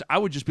Ramir Johnson, I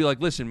would just be like,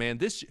 listen,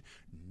 man,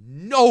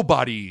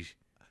 nobody.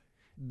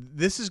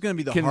 This is going to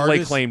be the can hardest.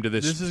 lay claim to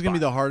this. This is going to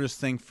be the hardest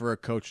thing for a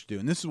coach to do,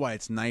 and this is why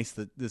it's nice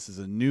that this is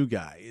a new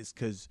guy. Is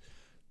because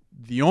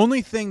the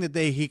only thing that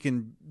he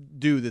can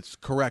do that's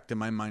correct in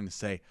my mind is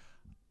say,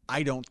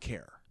 "I don't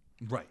care."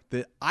 Right.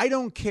 That I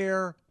don't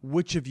care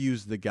which of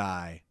you's the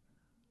guy,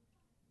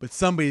 but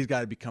somebody's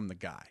got to become the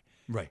guy.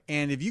 Right.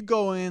 And if you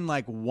go in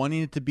like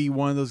wanting it to be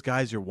one of those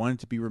guys or wanting it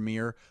to be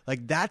Ramir,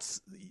 like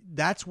that's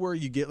where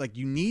you get like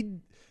you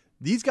need.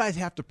 These guys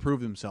have to prove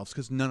themselves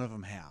because none of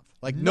them have.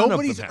 Like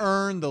nobody's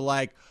earned the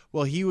like.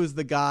 Well, he was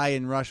the guy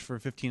in rush for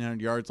 1,500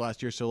 yards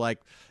last year, so like,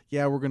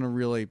 yeah, we're gonna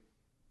really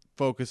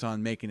focus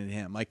on making it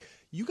him. Like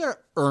you got to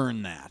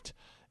earn that,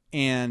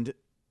 and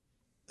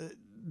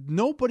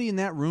nobody in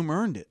that room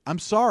earned it. I'm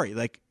sorry.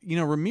 Like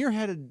Ramir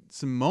had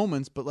some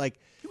moments, but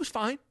like he was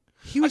fine.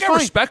 He was I got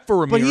fine. respect for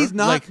Ramir, but he's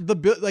not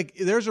like.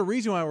 There's a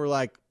reason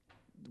why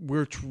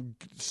we're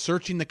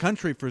searching the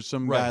country for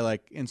some guy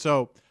like, and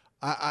so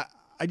I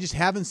just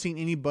haven't seen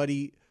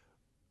anybody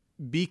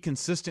be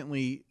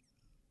consistently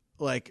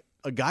like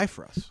a guy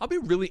for us. I'll be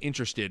really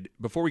interested,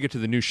 before we get to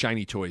the new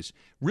shiny toys,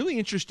 really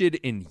interested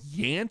in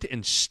Yant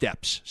and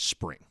Steps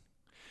spring.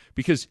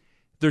 Because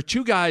they're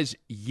two guys,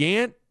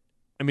 Yant,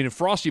 I mean, and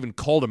Frost even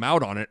called him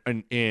out on it,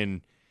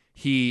 and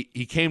he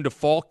came to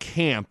fall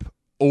camp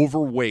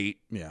overweight.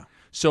 Yeah.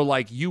 So,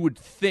 like, you would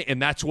think,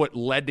 and that's what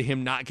led to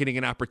him not getting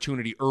an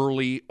opportunity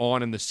early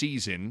on in the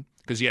season,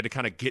 because he had to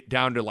kind of get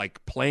down to,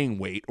 like, playing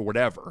weight or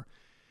whatever.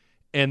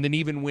 And then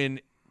even when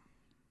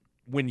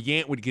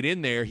Yant would get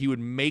in there, he would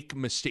make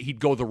mistake. He'd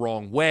go the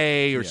wrong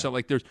way or something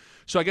like there's.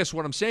 So I guess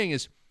what I'm saying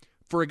is,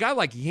 for a guy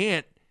like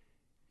Yant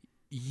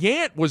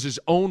was his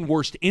own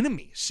worst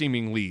enemy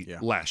seemingly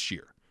last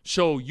year.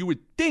 So you would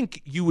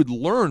think you would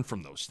learn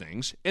from those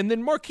things. And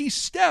then Marquise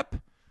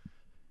Stepp,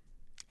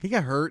 he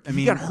got hurt.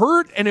 He got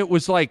hurt, and it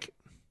was like,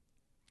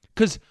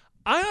 because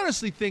I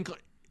honestly think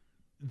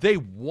they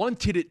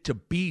wanted it to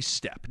be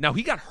Stepp. Now,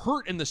 he got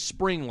hurt in the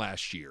spring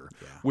last year,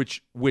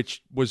 which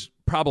was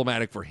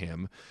problematic for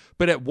him.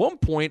 But at one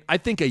point, I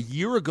think a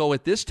year ago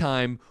at this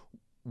time,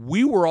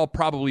 we were all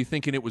probably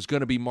thinking it was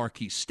going to be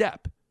Marquise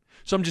Stepp.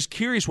 So I'm just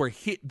curious where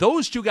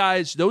those two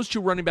guys, those two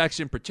running backs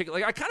in particular,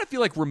 like I kind of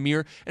feel like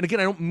Ramir, and again,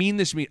 I don't mean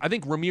this to mean, I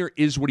think Ramir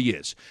is what he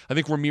is. I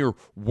think Ramir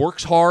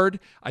works hard.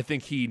 I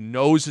think he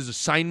knows his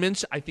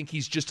assignments. I think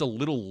he's just a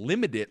little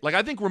limited. Like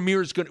I think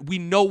Ramir is we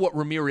know what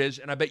Ramir is,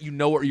 and I bet you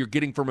know what you're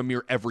getting from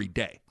Ramir every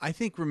day. I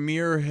think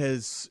Ramir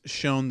has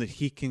shown that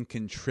he can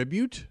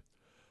contribute.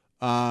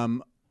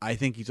 I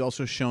think he's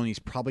also shown he's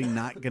probably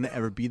not going to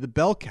ever be the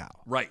bell cow.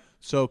 Right.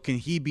 So can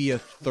he be a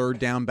third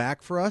down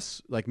back for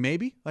us? Like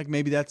maybe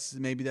that's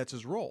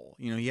his role.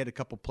 He had a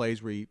couple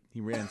plays where he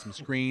ran some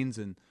screens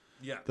and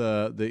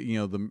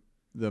the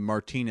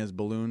Martinez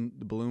balloon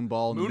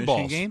ball in the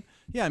Michigan game.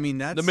 Yeah, I mean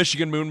that's the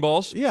Michigan moon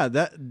balls. Yeah,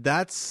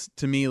 that's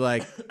to me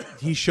like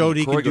he showed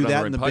he could do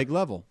that in the big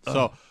level.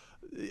 So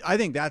I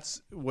think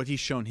that's what he's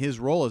shown his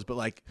role is. But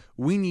like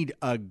we need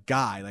a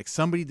guy like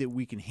somebody that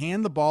we can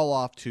hand the ball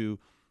off to,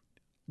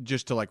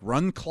 just to like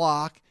run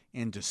clock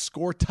and to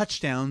score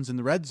touchdowns in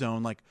the red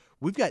zone. Like,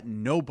 we've got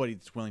nobody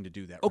that's willing to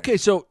do that. Okay,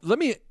 so let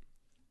me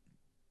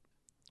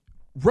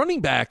 –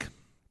 running back,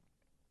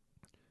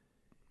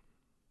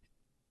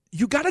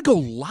 you got to go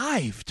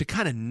live to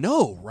kind of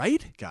know,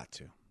 right? Got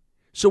to.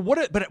 So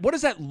what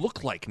does that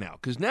look like now?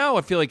 Because now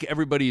I feel like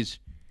everybody's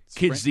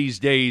kids these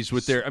days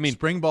with their – I mean –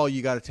 spring ball,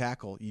 you got to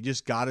tackle. You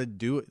just got to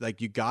do it. Like,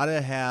 you got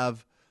to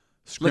have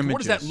scrimmages. Like, what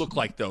does that look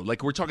like, though?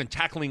 Like, we're talking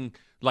tackling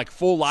 – like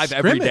full live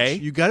every day?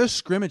 You got to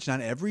scrimmage,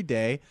 not every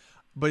day.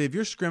 But if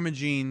you're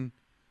scrimmaging,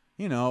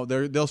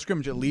 they'll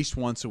scrimmage at least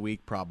once a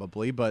week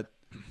probably. But,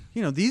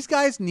 these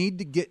guys need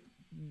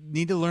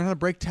to learn how to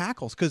break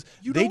tackles because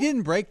they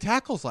didn't break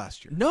tackles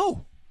last year.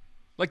 No.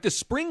 Like the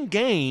spring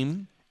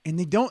game. And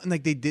they don't, and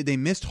like they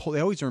missed,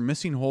 they always are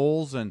missing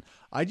holes. And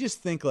I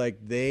just think like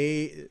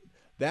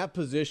that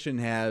position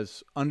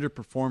has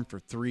underperformed for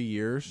 3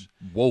 years.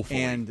 Woefully.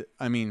 And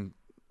I mean,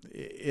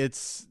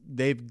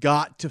 they've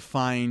got to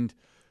find,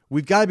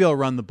 we've got to be able to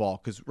run the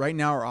ball because right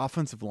now our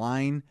offensive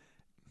line,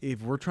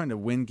 if we're trying to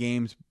win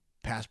games,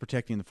 pass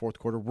protecting in the fourth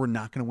quarter, we're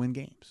not going to win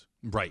games.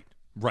 Right.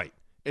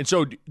 And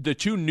so the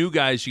two new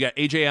guys, you got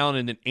A.J. Allen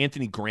and then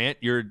Anthony Grant.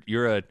 You're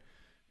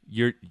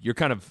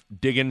kind of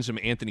digging some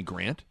Anthony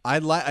Grant.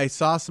 I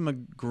saw some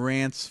of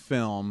Grant's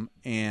film,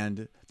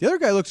 and the other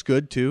guy looks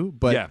good too.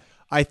 But yeah.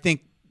 I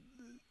think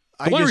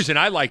the only reason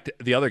I liked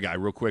the other guy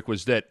real quick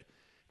was that,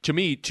 to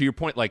me, to your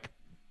point, like,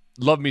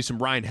 love me some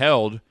Ryan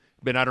Held.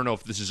 But I don't know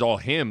if this is all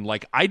him.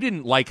 Like, I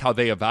didn't like how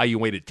they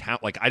evaluated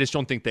talent. Like, I just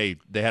don't think they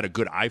had a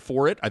good eye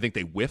for it. I think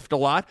they whiffed a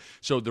lot.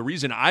 So the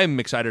reason I'm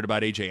excited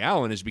about A.J.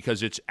 Allen is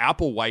because it's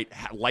Applewhite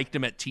liked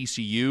him at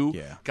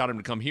TCU, got him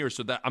to come here.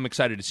 So that I'm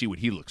excited to see what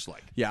he looks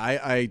like. Yeah,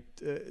 I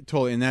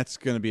totally. And that's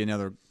going to be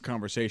another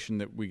conversation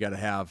that we got to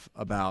have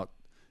about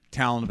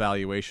talent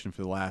evaluation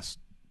for the last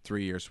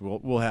 3 years.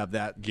 We'll have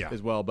that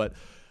as well. But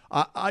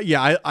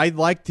I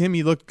liked him.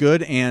 He looked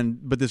good.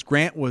 But this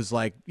Grant was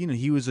like,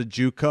 he was a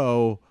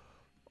JUCO.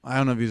 I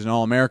don't know if he's an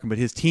All-American, but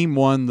his team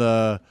won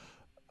the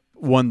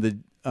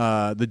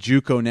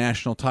JUCO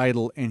national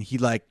title, and he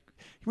ran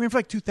for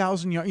like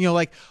 2,000 yards.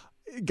 Like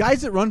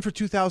guys that run for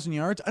 2,000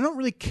 yards, I don't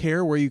really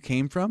care where you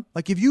came from.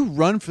 Like if you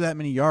run for that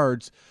many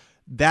yards,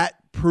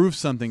 that proves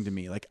something to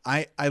me. Like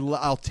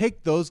I'll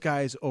take those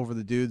guys over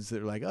the dudes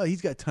that are like, oh,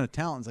 he's got a ton of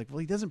talent. It's like, well,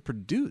 he doesn't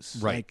produce.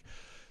 Right. Like,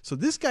 so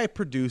this guy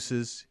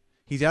produces.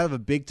 He's out of a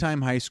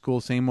big-time high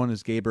school, same one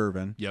as Gabe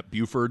Irvin. Yep,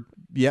 Buford.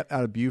 Yep,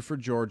 out of Buford,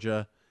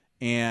 Georgia,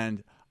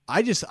 and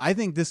I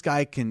think this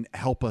guy can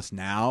help us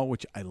now,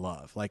 which I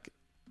love. Like,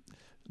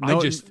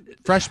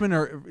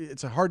 freshmen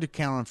it's hard to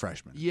count on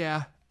freshmen.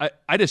 Yeah,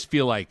 I just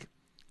feel like,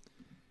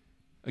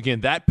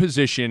 again, that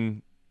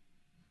position,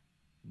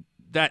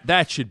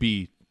 that should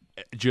be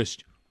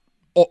just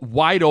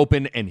wide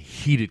open and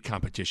heated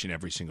competition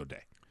every single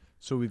day.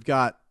 So we've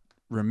got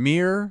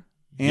Ramir,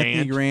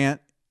 Anthony Grant,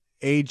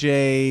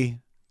 A.J.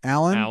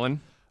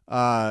 Allen,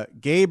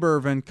 Gabe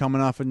Irvin coming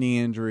off a knee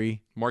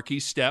injury,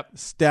 Marquise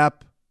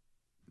Stepp.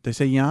 Did they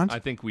say Jans? I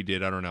think we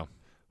did. I don't know.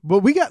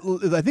 But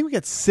I think we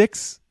got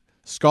 6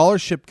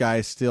 scholarship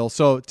guys still.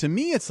 So to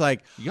me, it's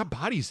like you got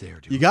bodies there,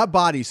 dude. You got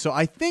bodies. So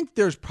I think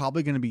there's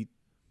probably going to be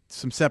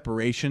some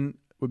separation.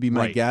 Would be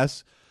my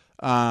guess.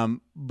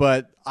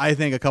 But I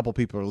think a couple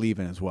people are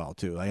leaving as well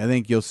too. Like I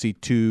think you'll see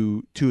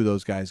two of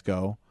those guys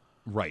go.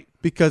 Right.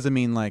 Because I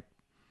mean, like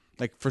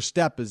for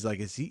Stepp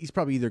he's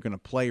probably either going to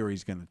play or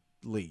he's going to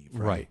leave.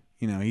 Right.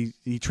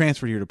 He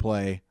transferred here to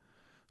play,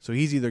 so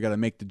he's either got to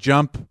make the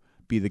jump,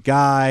 be the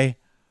guy,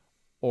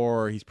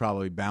 or he's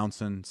probably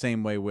bouncing.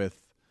 Same way with,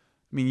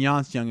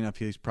 Jan's young enough,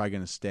 he's probably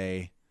going to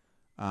stay.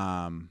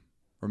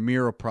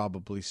 Ramiro will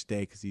probably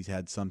stay because he's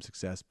had some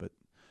success. But,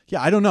 yeah,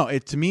 I don't know.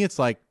 To me, it's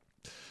like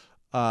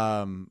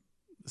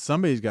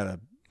somebody's got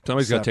to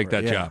take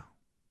that job,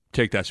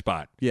 take that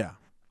spot. Yeah.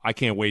 I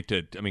can't wait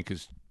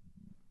because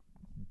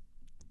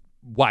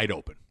wide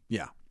open.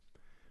 Yeah.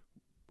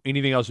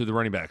 Anything else with the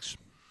running backs?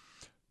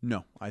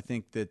 No, I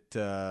think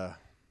that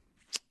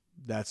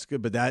that's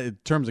good, but that in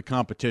terms of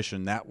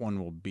competition, that one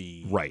will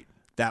be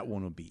That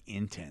one will be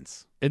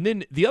intense. And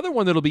then the other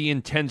one that'll be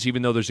intense,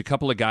 even though there's a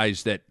couple of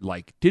guys that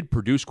did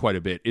produce quite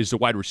a bit, is the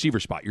wide receiver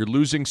spot. You're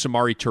losing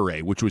Samari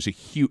Toure, which was a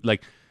huge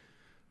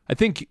I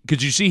think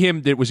because you see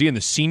him was he in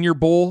the Senior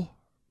Bowl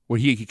where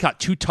he caught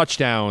 2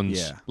 touchdowns.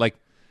 Yeah.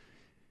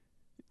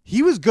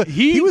 He was good.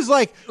 He was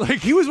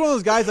he was one of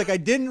those guys. I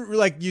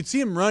didn't you'd see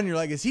him run. You're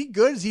like, is he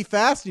good? Is he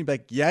fast? And you'd be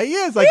like, yeah, he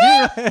is.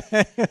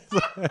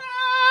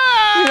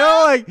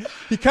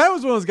 He kind of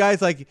was one of those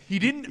guys. He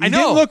didn't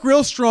look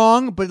real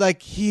strong,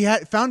 but he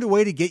had found a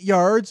way to get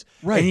yards.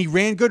 Right. And he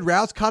ran good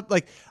routes. Caught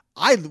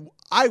I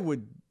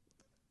would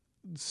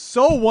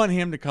so want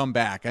him to come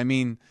back.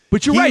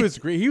 But you're right. He was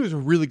great. He was a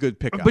really good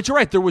pickup. But you're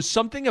right. There was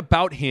something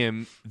about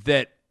him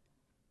that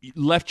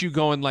left you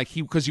going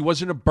because he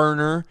wasn't a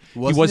burner. He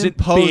wasn't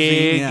imposing,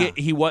 big. Yeah.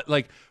 He was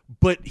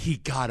but he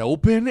got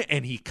open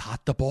and he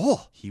caught the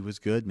ball. He was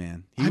good,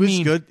 man. He was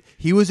good.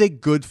 He was a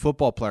good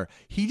football player.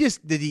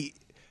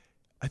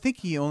 I think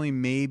he only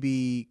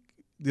maybe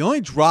The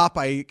only drop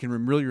I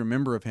can really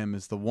remember of him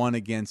is the one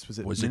against, was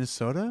it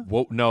Minnesota?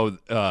 What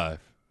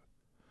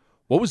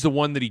was the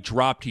one that he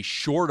dropped? He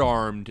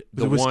short-armed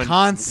the one.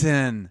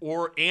 Wisconsin.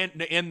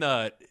 And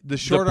the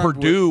short the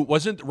Purdue,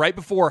 wasn't right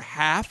before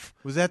half?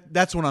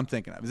 That's what I'm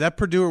thinking of. Is that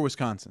Purdue or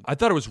Wisconsin? I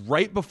thought it was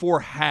right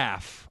before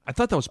half. I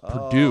thought that was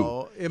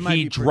Purdue. It might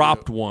be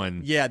dropped Purdue.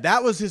 one. Yeah,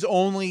 that was the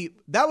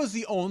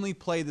only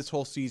play this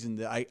whole season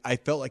that I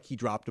felt like he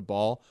dropped a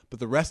ball, but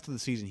the rest of the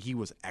season he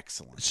was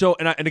excellent. So,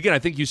 and again, I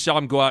think you saw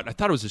him go out, I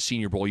thought it was a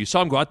Senior Bowl. You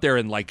saw him go out there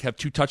and like have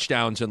 2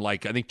 touchdowns and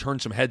like I think turn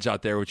some heads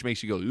out there, which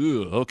makes you go,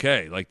 ooh,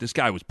 okay, like this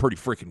guy was pretty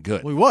freaking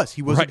good. Well,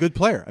 he was a good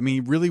player. I mean, he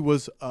really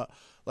was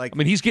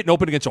he's getting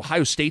open against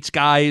Ohio State's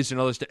guys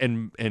and all this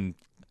and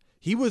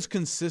he was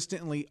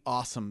consistently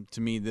awesome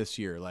to me this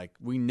year. Like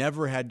we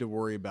never had to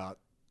worry about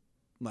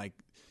like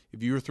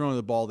if you were throwing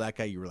the ball that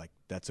guy, you were like,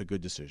 that's a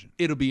good decision.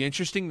 It'll be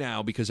interesting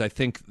now because I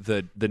think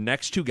the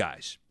next 2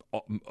 guys,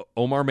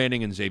 Omar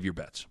Manning and Xavier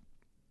Betts,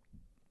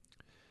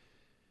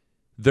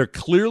 they're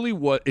clearly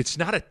it's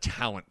not a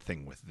talent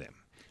thing with them.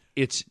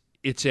 It's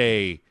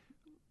a,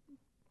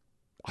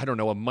 I don't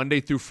know, a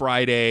Monday through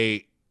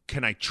Friday,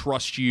 can I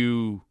trust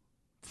you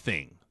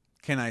thing.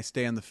 Can I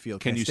stay on the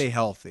field? Can I stay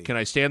healthy? Can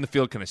I stay on the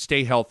field? Can I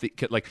stay healthy?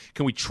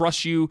 Can we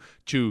trust you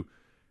to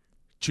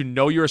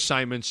know your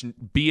assignments and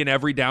be an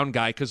every down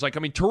guy? Because,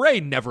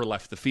 Toure never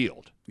left the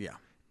field. Yeah.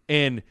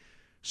 And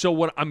so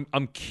what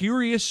I'm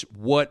curious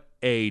what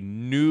a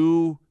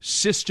new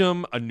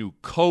system, a new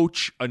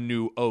coach, a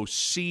new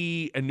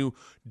OC,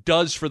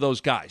 does for those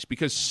guys.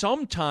 Because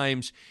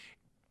sometimes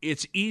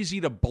it's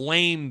easy to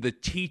blame the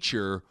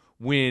teacher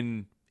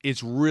when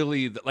it's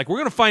really we're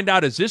going to find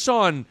out, is this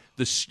on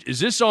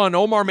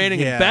Omar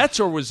Manning and Betts,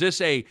 or was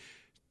this a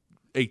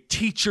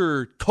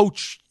teacher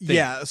coach thing?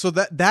 Yeah, so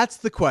that's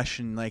the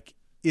question. Like,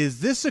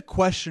 is this a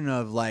question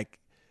of like,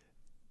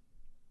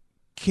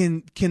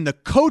 can the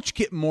coach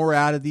get more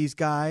out of these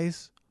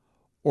guys,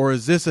 or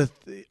is this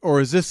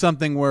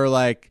something where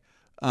like,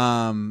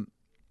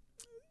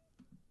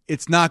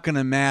 it's not going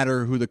to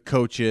matter who the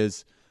coach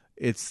is,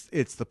 it's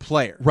the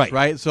player,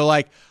 right? So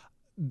like.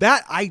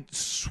 That I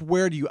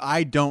swear to you,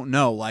 I don't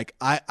know. Like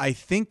I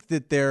think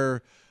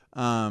that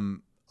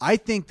I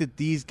think that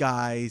these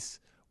guys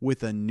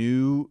with a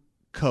new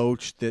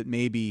coach that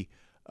maybe,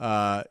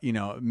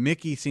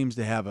 Mickey seems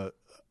to have a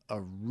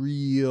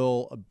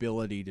real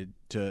ability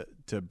to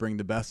bring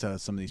the best out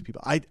of some of these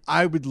people.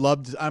 I would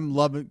love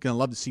to. Gonna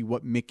love to see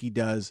what Mickey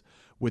does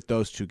with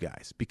those 2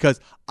 guys,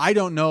 because I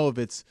don't know if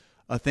it's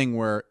a thing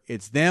where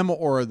it's them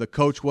or the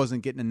coach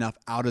wasn't getting enough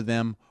out of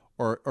them.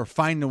 Or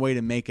find a way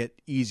to make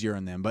it easier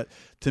on them. But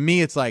to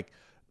me, it's like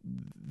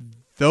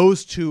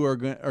those 2 are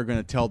going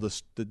to tell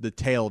the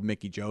tale of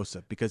Mickey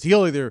Joseph, because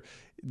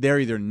they're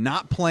either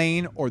not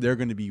playing or they're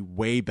going to be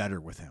way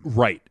better with him.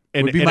 Right.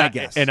 Would be my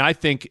guess. And I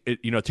think,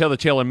 tell the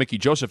tale on Mickey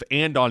Joseph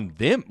and on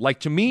them.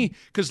 Like, to me,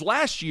 because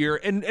last year,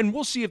 and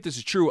we'll see if this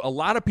is true, a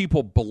lot of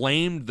people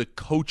blamed the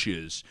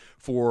coaches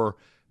for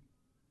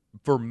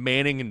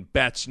Manning and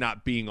Betts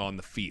not being on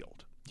the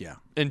field. Yeah.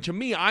 And to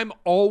me, I'm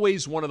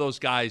always one of those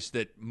guys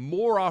that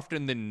more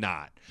often than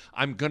not,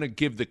 I'm going to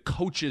give the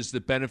coaches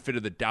the benefit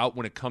of the doubt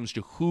when it comes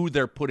to who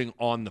they're putting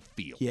on the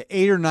field. Yeah,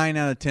 8 or 9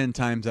 out of 10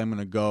 times I'm going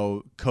to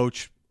go,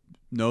 coach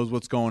knows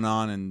what's going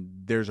on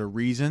and there's a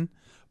reason.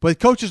 But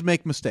coaches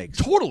make mistakes.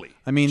 Totally.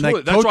 I mean,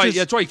 totally. Like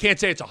that's why you can't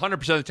say it's 100%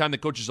 of the time the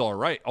coaches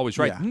are always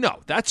right. Yeah. No,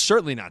 that's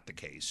certainly not the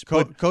case.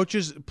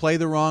 Coaches play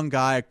the wrong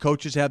guy.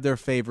 Coaches have their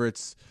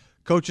favorites.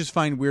 Coaches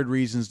find weird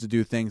reasons to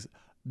do things.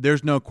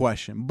 There's no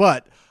question.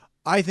 But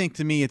I think,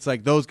 to me, it's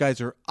like those guys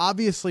are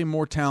obviously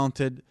more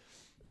talented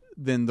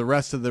than the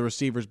rest of the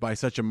receivers by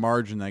such a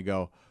margin. I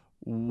go,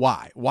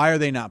 why? Why are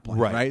they not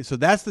playing? Right. So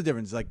that's the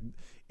difference. Like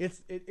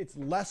it's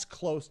less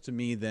close to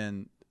me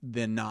than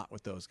not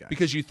with those guys.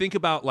 Because you think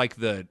about like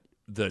the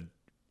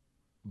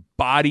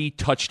body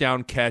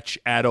touchdown catch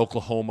at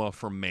Oklahoma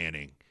from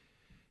Manning.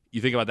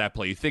 You think about that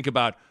play. You think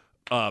about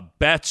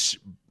Betts'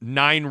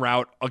 9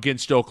 route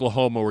against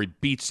Oklahoma where he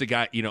beats the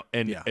guy,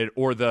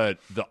 or the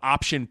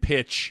option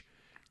pitch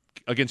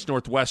against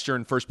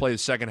Northwestern, first play of the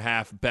second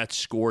half, Betts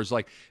scores.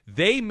 Like,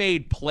 they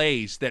made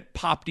plays that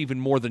popped even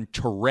more than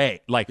Toure.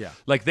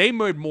 Like they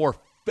made more.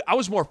 I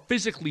was more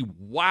physically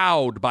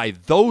wowed by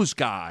those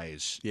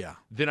guys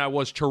than I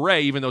was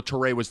Toure, even though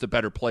Toure was the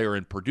better player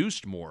and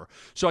produced more.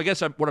 So I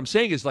guess what I'm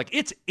saying is, like,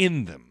 it's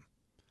in them.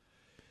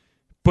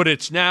 But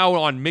it's now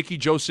on Mickey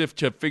Joseph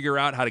to figure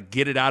out how to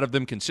get it out of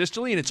them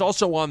consistently, and it's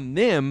also on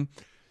them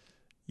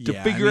to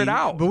figure it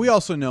out. But we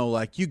also know,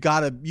 like, you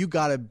gotta.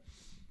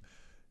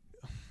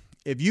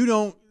 If you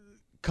don't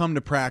come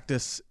to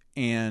practice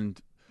and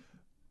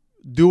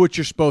do what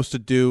you're supposed to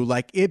do,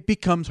 like, it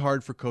becomes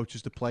hard for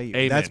coaches to play you.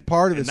 Amen. That's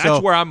part of it. And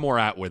that's where I'm more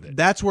at with it.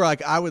 That's where,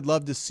 like, I would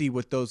love to see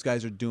what those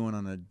guys are doing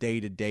on a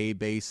day-to-day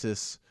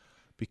basis,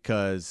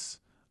 because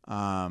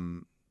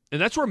and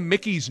that's where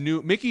because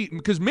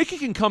Mickey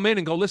can come in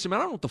and go, listen,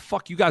 man, I don't know what the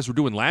fuck you guys were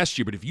doing last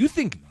year, but if you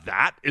think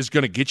that is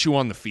going to get you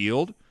on the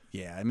field,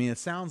 Yeah, I mean, it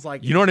sounds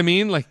like You know what I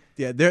mean? Like,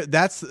 yeah,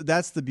 that's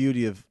the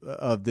beauty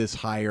of this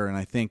hire, and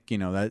I think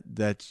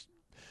that's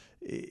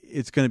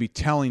it's going to be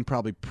telling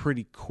probably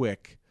pretty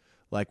quick,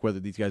 like whether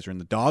these guys are in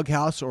the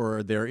doghouse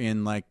or they're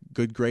in like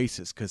good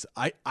graces. Because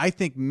I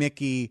think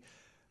Mickey,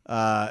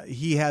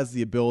 he has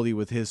the ability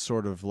with his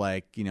sort of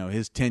like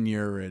his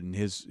tenure and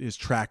his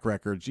track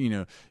records.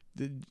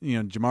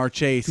 Jamar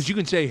Chase. because you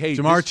can say, hey,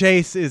 Jamar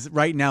Chase is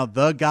right now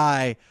the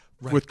guy.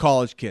 Right. With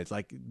college kids,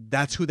 like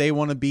that's who they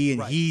want to be, and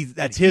right.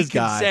 that's and his he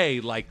can guy.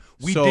 Say like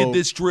we did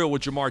this drill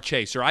with Jamar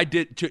Chase, or I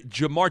did.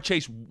 Jamar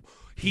Chase,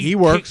 he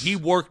works. He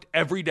worked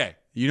every day.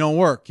 You don't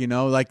work,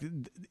 like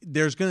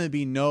there's going to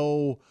be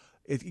no.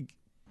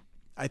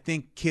 I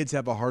think kids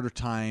have a harder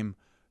time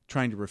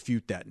trying to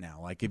refute that now.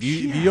 Like if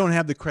you don't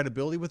have the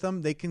credibility with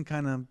them, they can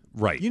kind of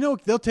right.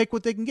 They'll take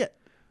what they can get.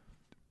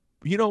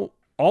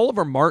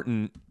 Oliver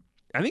Martin,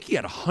 I think he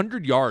had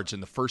 100 yards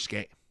in the first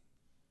game.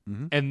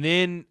 Mm-hmm. And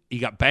then he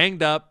got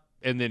banged up,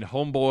 and then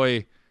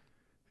homeboy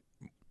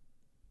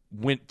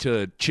went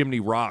to Chimney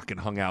Rock and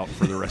hung out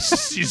for the rest of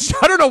the season.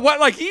 I don't know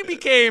what, like he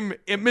became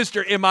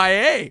Mr.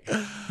 MIA.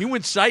 He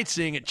went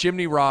sightseeing at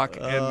Chimney Rock,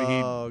 and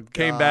he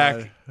came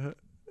back at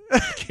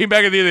the end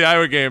of the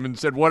Iowa game and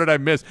said, "What did I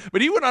miss?"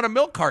 But he went on a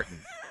milk carton.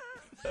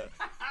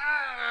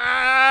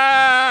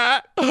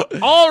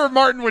 Oliver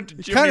Martin went to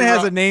Chimney Rock. Kind of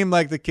has a name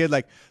like the kid,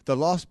 like the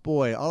Lost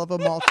Boy, Oliver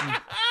Martin.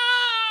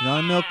 On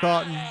a milk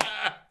carton.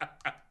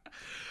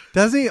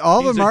 Does he?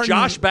 Oliver Martin?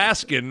 Josh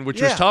Baskin,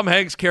 which was Tom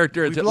Hanks'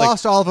 character. We've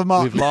lost Oliver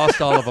Martin. We've lost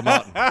Oliver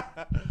Martin.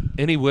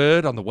 Any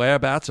word on the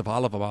whereabouts of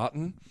Oliver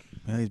Martin?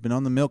 Well, he's been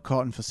on the milk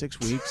carton for 6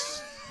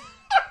 weeks.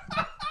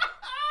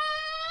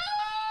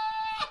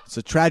 It's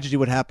a tragedy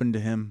what happened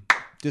to him.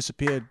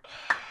 Disappeared.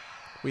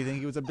 We think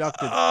he was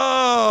abducted.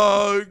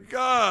 Oh,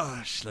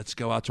 gosh. Let's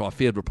go out to our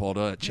field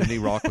reporter at Chimney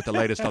Rock with the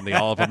latest on the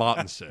Oliver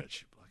Martin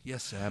search.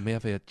 Yes, sir. I'm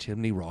here at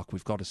Chimney Rock.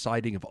 We've got a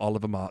sighting of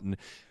Oliver Martin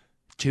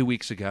 2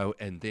 weeks ago,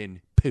 and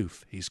then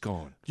poof, he's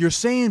gone. You're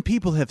saying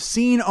people have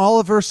seen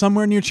Oliver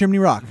somewhere near Chimney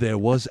Rock? There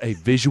was a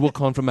visual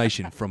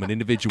confirmation from an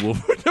individual.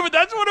 But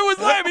that's what it was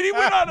like. I mean, he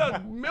went on a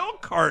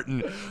milk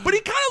carton. But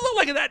he kind of looked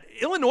like in that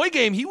Illinois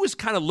game, he was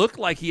kind of looked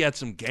like he had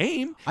some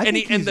game.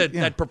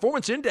 That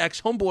performance index,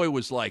 homeboy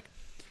was like,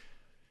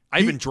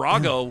 Ivan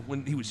Drago,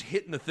 when he was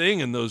hitting the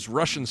thing, and those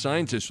Russian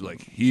scientists were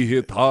like, he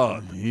hit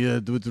hard. He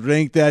would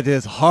rank that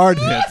as hard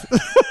hit.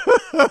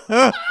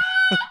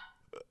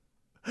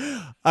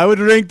 I would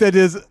rank that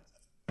as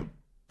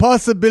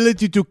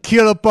possibility to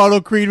kill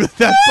Apollo Creed with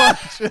that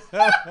punch.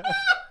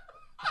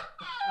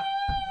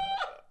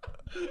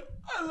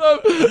 I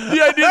love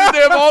the idea that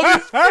they have all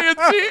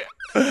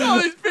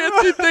these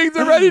fancy things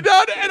already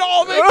done, and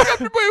all they come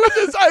to play with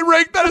this. I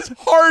rank that as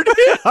hard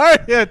hit.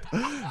 Hard hit.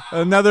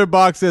 Another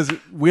box says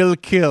will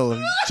kill.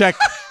 Check.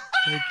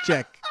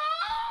 Check.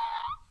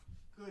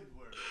 Good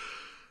work.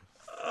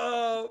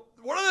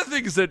 One of the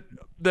things that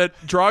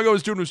Drago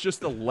was doing was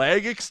just the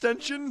leg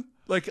extension.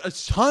 Like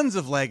tons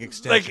of leg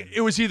extension. Like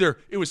it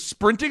was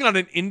sprinting on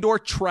an indoor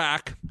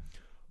track,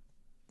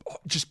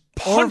 just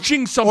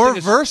punching something. Or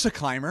Versa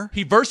climber.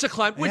 He Versa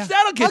climbed, which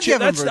that'll get you.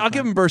 I'll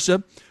give him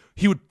Versa.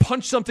 He would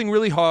punch something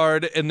really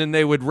hard, and then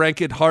they would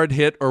rank it hard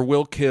hit or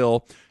will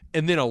kill,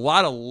 and then a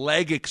lot of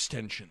leg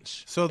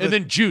extensions. And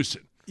then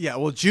juicing. Yeah,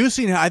 well,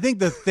 juicing. I think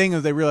the thing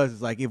is they realize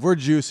is like if we're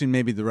juicing,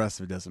 maybe the rest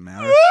of it doesn't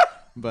matter.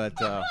 But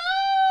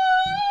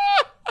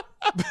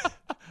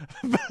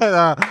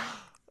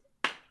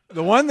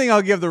the one thing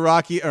I'll give the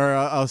Rocky, or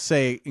I'll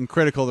say in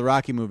critical of the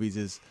Rocky movies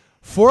is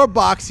for a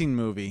boxing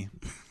movie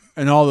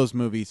and all those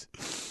movies,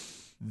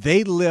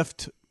 they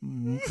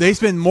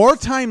spend more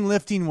time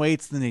lifting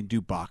weights than they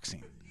do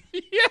boxing.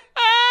 Yeah.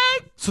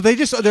 So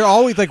they're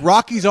always like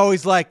Rocky's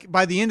always like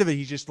by the end of it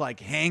he's just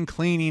like hang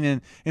cleaning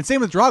and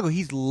same with Drago,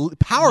 he's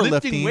powerlifting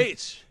lifting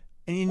weights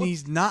and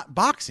he's not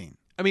boxing.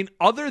 I mean,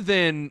 other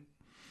than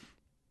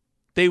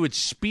they would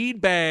speed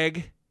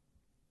bag.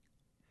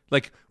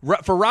 Like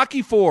for Rocky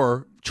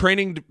IV,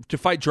 training to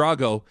fight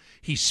Drago,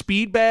 he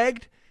speed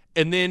bagged,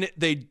 and then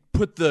they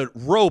put the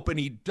rope and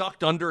he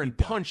ducked under and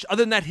punched.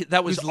 Other than that,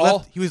 that was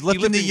all. He was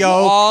lifting the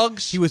yoke.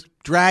 Logs. He was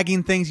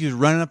dragging things. He was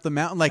running up the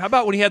mountain. Like how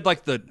about when he had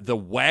like the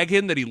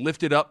wagon that he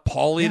lifted up,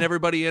 Paulie and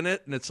everybody in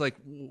it, and it's like,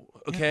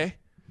 okay,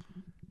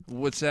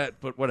 what's that?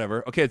 But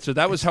whatever. Okay, so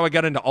that was how I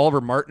got into Oliver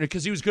Martin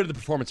because he was good at the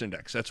performance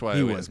index. That's why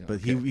he was.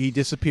 But he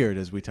disappeared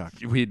as we talked.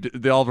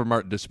 The Oliver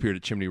Martin disappeared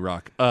at Chimney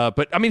Rock.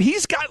 But I mean,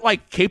 he's got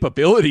like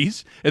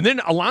capabilities, and then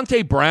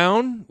Alante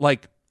Brown,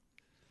 like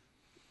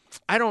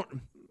I don't.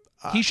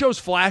 He shows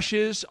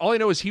flashes. All I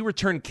know is he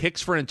returned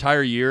kicks for an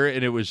entire year,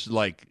 and it was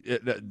like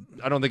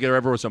I don't think there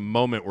ever was a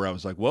moment where I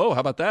was like, "Whoa, how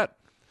about that?"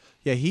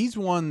 Yeah, he's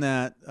one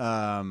that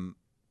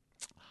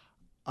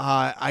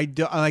I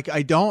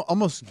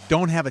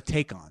don't have a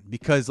take on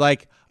because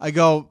like I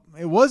go,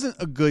 it wasn't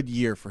a good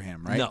year for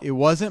him, right? No. It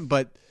wasn't,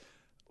 but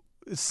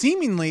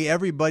seemingly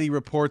everybody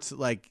reports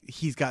like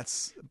he's got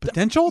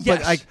potential. Yes.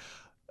 But like,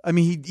 I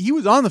mean, he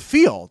was on the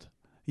field.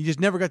 He just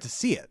never got to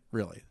see it,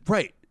 really.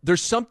 Right.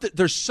 There's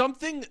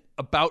something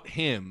about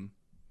him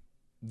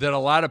that a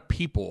lot of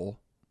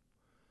people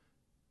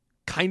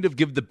kind of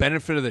give the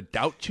benefit of the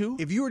doubt to.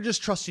 If you were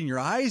just trusting your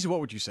eyes, what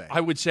would you say?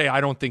 I would say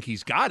I don't think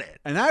he's got it.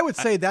 And I would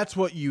say that's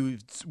what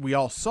we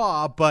all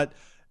saw. But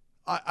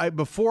I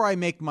before I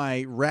make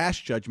my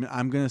rash judgment,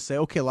 I'm going to say,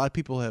 okay, a lot of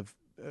people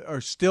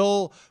are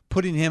still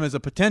putting him as a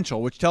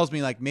potential, which tells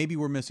me like maybe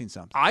we're missing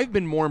something. I've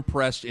been more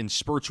impressed in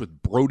spurts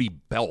with Brody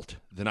Belt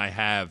than I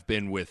have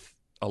been with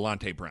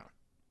Alante Brown.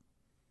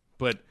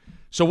 But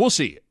so we'll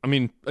see. I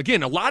mean,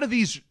 again, a lot of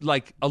these,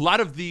 well,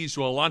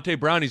 Alante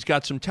Brown, he's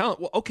got some talent.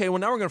 Well, okay, well,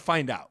 now we're going to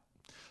find out.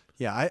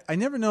 Yeah, I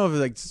never know if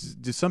like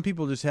do some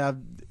people just have,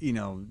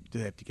 do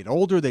they have to get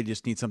older? They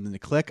just need something to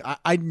click.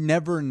 I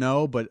never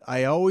know, but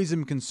I always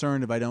am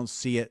concerned if I don't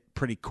see it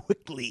pretty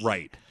quickly.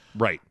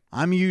 Right.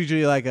 I'm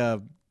usually like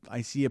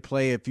I see a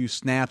play, a few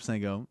snaps, and I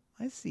go,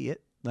 I see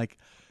it. Like,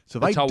 so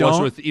if That's I how don't,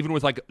 it was even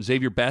with like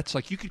Xavier Betts.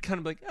 Like you could kind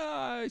of be like,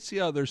 I see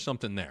how there's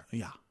something there.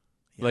 Yeah.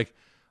 Like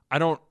I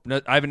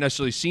haven't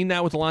necessarily seen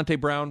that with Alante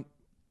Brown,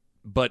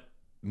 but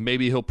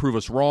maybe he'll prove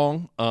us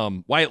wrong.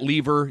 Wyatt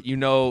Lever,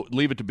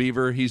 leave it to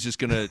Beaver. He's just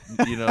gonna,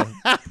 a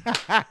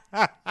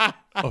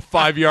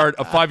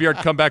 5-yard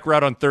comeback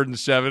route on 3rd and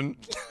 7. Leave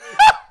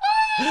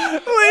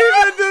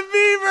it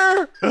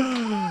to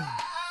Beaver.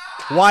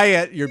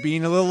 Wyatt, you're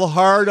being a little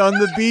hard on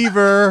the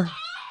Beaver.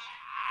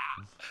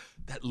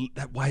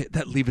 That Wyatt,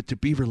 that leave it to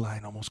Beaver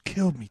line almost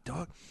killed me,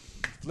 dog.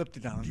 Flipped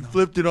it on him. You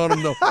flipped it on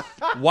him though.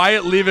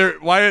 Wyatt, leave it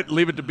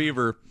to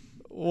Beaver.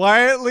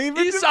 Wyatt, leave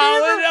it He's to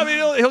solid. Beaver. I mean,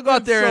 he'll go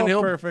out there and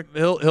perfect.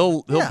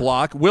 he'll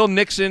block. Will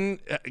Nixon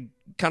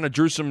kind of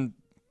drew some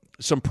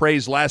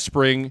praise last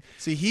spring.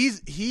 See,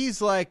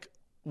 he's like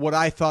what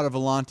I thought of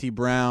Alante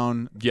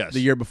Brown Yes. the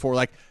year before.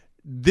 Like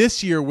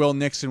this year, Will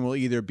Nixon will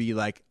either be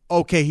like,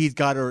 okay, he's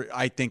got her.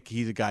 I think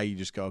he's a guy you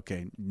just go,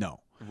 okay,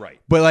 no.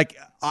 Right. But like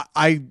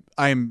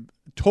I'm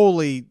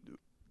totally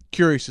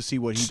curious to see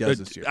what he does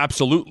this year.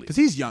 Absolutely. Because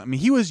he's young. I mean,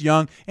 he was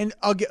young, and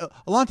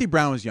Alante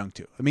Brown was young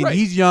too. I mean, Right.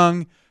 he's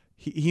young.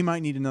 He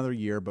might need another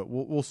year, but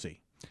we'll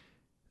see.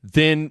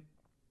 Then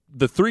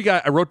the 3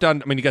 guys I wrote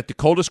down, you got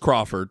Dakotas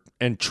Crawford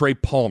and Trey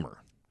Palmer.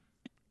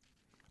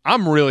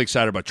 I'm really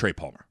excited about Trey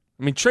Palmer.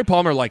 Trey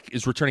Palmer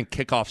is returning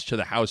kickoffs to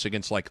the house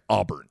against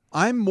Auburn.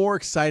 I'm more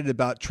excited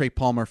about Trey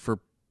Palmer for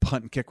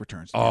punt and kick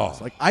returns. Oh.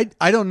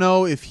 I don't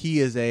know if he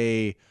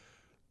is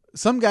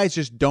some guys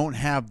just don't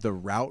have the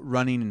route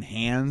running in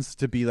hands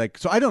to be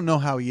so I don't know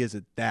how he is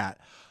at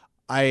that.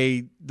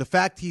 The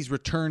fact he's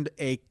returned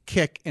a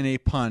kick and a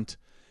punt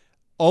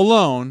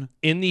alone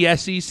in the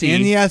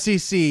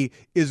SEC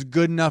is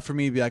good enough for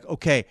me to be like,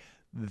 okay,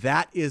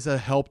 that is a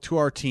help to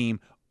our team.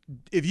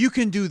 If you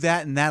can do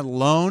that and that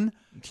alone,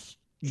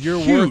 you're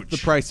worth the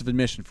price of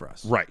admission for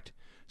us. Right.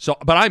 So,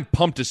 but I'm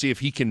pumped to see if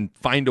he can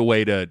find a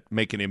way to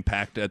make an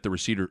impact at the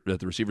receiver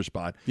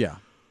spot. Yeah.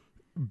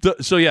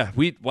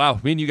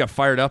 Me and you got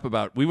fired up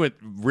we went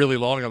really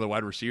long on the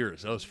wide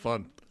receivers. That was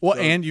fun. Well,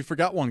 and you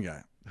forgot one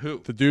guy. Who?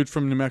 The dude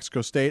from New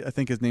Mexico State. I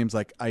think his name's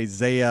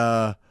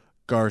Isaiah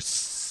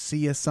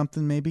Garcia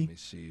something maybe. Let me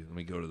see. Let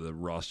me go to the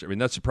roster.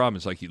 That's the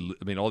problem.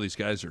 It's all these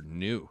guys are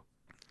new.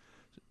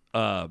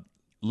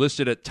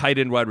 Listed at tight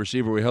end wide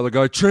receiver, we have the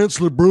guy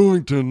Chancellor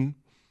Brewington.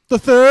 The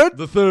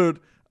third.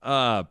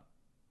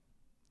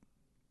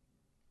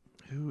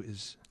 Who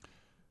is?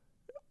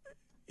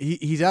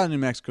 He's out in New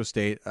Mexico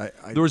State.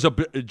 There was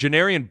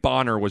Janarian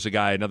Bonner was a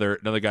guy,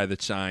 another guy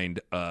that signed.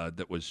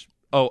 That was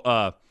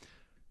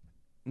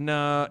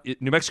New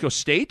Mexico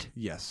State.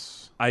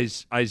 Yes.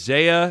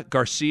 Isaiah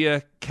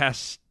Garcia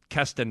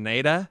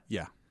Castaneda.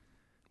 Yeah.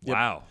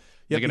 Wow. Yep.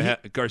 They're gonna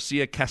have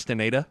Garcia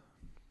Castaneda.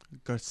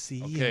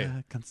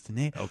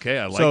 Castaneda. Okay,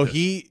 I like. So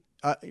this.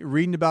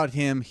 reading about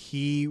him,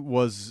 he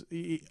was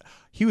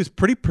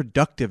pretty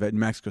productive at New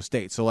Mexico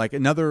State. So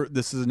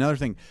this is another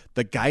thing.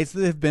 The guys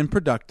that have been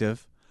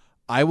productive,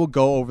 I will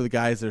go over the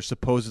guys that are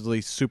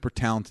supposedly super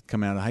talented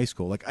coming out of high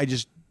school. I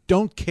just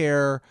don't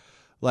care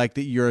that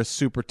you're a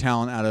super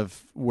talent out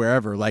of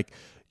wherever.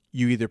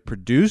 You either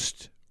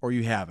produced or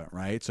you haven't,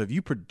 right? So if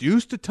you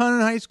produced a ton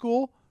in high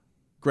school,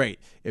 great.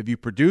 If you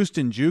produced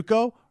in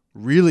JUCO,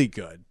 really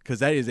good, because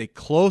that is a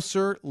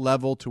closer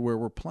level to where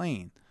we're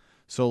playing.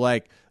 So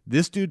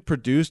this dude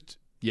produced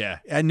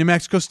at New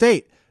Mexico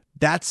State.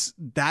 That's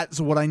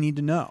what I need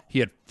to know. He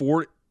had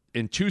 4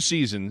 in 2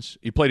 seasons.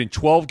 He played in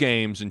 12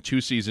 games in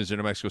 2 seasons in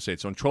New Mexico State.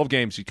 So in 12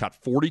 games, he caught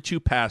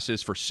 42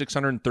 passes for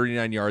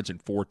 639 yards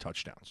and 4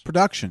 touchdowns.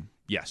 Production.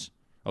 Yes.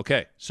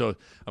 Okay. So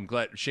I'm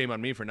glad. Shame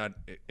on me for not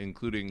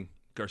including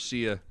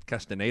Garcia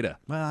Castaneda.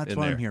 Well, that's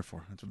what I'm here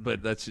for.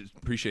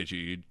 Appreciate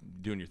you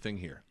doing your thing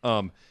here.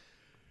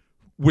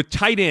 With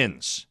tight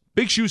ends,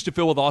 big shoes to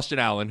fill with Austin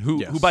Allen,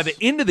 who by the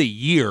end of the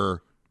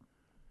year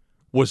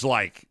was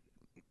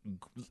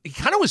he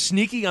kind of was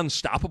sneaky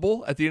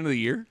unstoppable at the end of the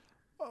year.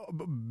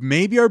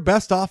 Maybe our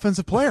best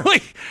offensive player.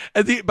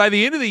 By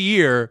the end of the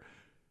year,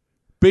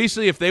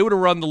 basically, if they would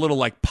have run the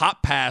little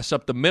pop pass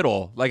up the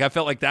middle, I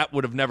felt like that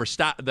would have never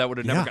stopped. That would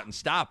have never gotten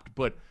stopped.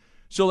 But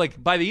so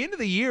by the end of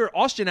the year,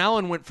 Austin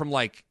Allen went from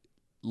not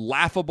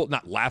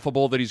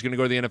laughable that he's going to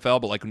go to the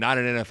NFL, but not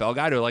an NFL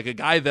guy to a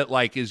guy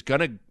that is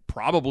going to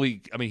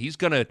probably. He's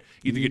going to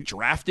either get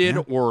drafted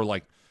or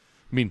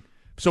I mean,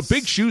 so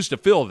big shoes to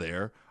fill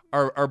there.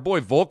 Our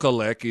boy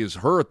Vokalek is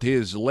hurt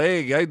his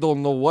leg. I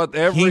don't know what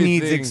everything. He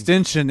needs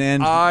extension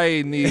and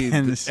I need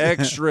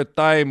extra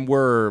time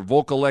where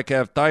Vokalek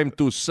have time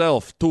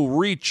to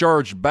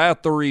recharge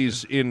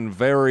batteries in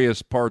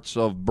various parts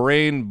of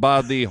brain,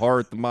 body,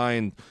 heart,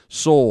 mind,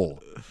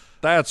 soul.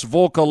 That's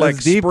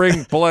Vokalek's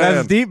spring plan.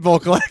 That's deep,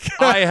 Vokalek.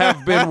 I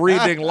have been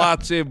reading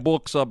lots of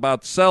books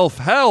about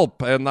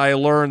self-help, and I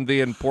learned the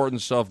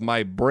importance of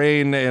my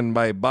brain and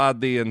my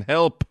body and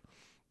help.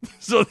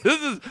 So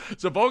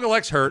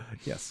Vokalek's hurt.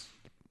 Yes.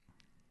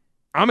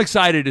 I'm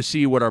excited to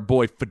see what our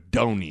boy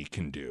Fedoni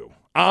can do.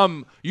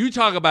 You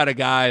talk about a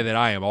guy that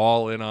I am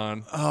all in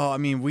on. Oh, I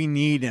mean, we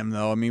need him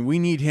though. I mean, we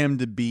need him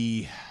to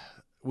be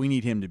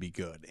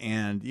good.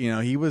 And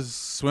he was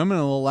swimming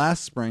a little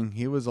last spring.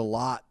 It was a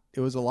lot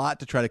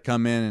to try to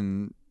come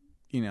in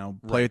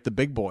and play with the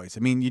big boys. I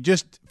mean, you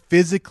just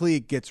physically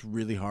it gets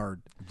really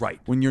hard.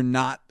 Right. When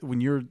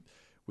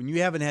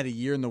you haven't had a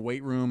year in the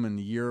weight room and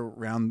a year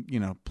around,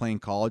 playing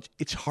college,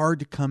 it's hard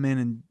to come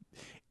in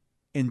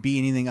and be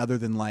anything other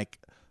than like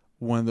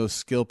one of those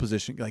skill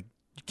positions. Like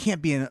you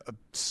can't be a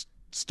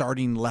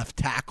starting left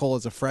tackle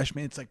as a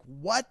freshman. It's like,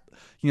 what?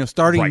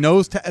 Starting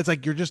nose tackle. It's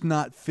like you're just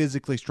not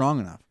physically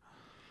strong enough.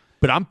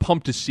 But I'm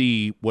pumped to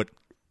see what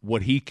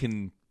he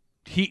can.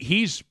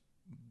 He's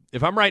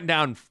if I'm writing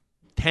down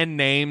 10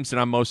 names that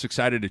I'm most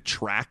excited to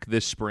track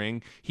this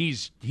spring,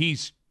 he's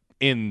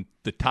in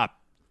the top.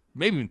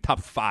 Maybe even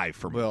top 5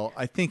 for me. Well,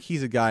 I think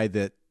he's a guy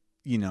that,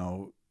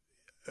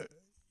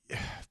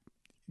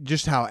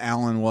 just how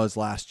Allen was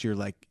last year.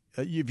 Like,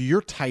 if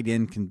your tight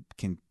end can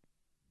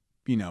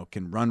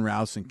run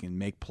routes and can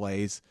make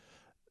plays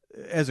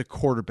as a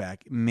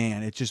quarterback,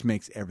 man, it just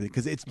makes everything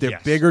because they're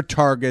bigger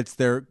targets.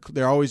 They're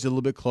always a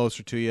little bit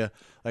closer to you.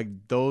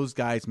 Like those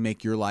guys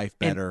make your life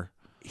better.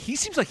 And he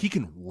seems like he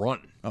can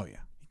run. Oh yeah,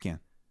 he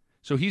can.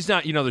 So he's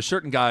not, there's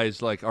certain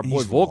guys like our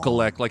boy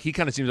Vokalek, like he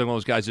kind of seems like one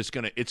of those guys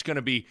it's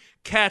gonna be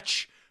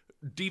catch,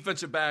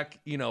 defensive back,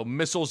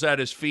 missiles at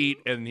his feet,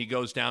 and he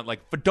goes down.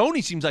 Like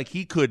Fedoni seems like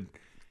he could.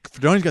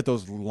 Fedoni's got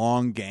those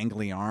long,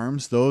 gangly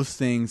arms. Those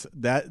things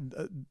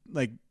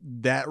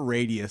that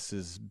radius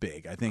is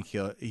big. I think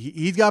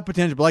he's got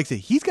potential, but like I said,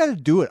 he's got to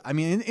do it. I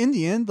mean, in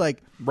the end,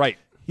 like right,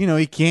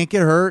 he can't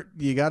get hurt.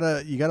 You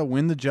gotta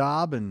win the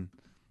job, and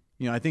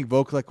I think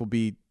Vokalek will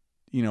be.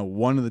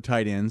 One of the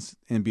tight ends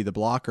and be the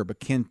blocker, but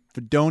can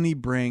Fedoni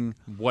bring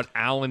what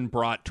Allen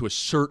brought to a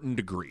certain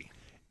degree?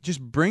 Just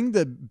bring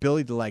the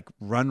ability to like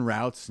run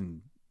routes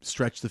and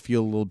stretch the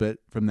field a little bit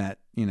from that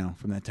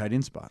tight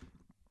end spot.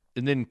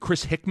 And then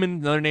Chris Hickman,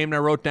 another name that I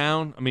wrote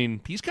down. I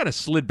mean, he's kind of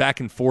slid back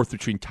and forth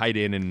between tight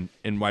end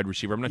and wide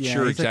receiver. I'm not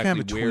sure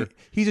exactly where.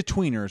 He's a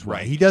tweener as well.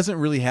 Right. He doesn't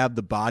really have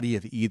the body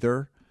of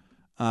either.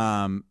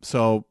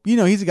 So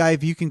he's a guy,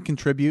 if you can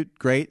contribute,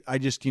 great. I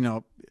just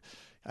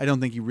I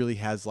don't think he really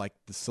has like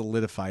the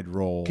solidified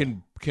role.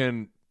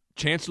 Can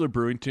Chancellor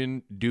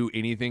Brewington do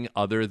anything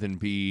other than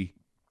be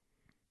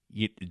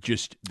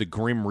just the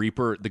Grim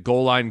Reaper, the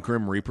goal line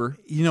Grim Reaper?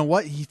 You know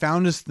what? He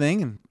found his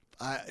thing, and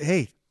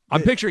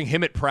I'm picturing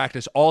him at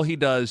practice. All he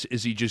does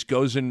is he just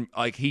goes in,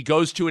 like he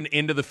goes to an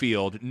end of the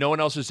field. No one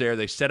else is there.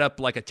 They set up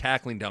like a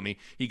tackling dummy.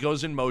 He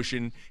goes in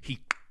motion.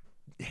 He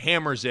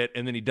hammers it,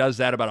 and then he does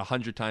that about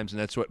 100 times, and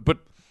that's what. But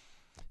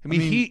I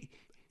mean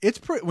it's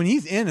when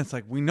he's in, it's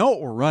like we know what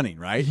we're running,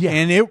 right? Yeah.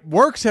 And it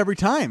works every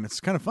time. It's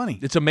kind of funny.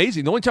 It's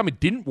amazing. The only time it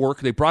didn't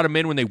work, they brought him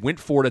in when they went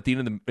for it at the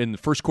end of in the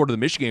first quarter of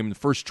the Michigan game, in the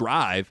first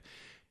drive,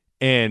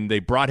 and they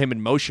brought him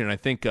in motion. I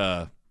think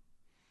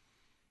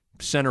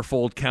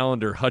centerfold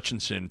calendar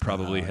Hutchinson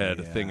probably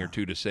had a thing or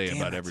two to say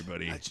about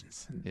everybody.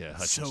 Hutchinson. Yeah,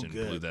 Hutchinson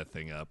blew that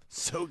thing up.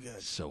 So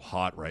good. So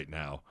hot right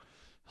now.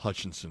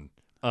 Hutchinson.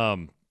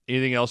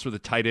 Anything else with the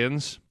tight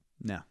ends?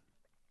 No.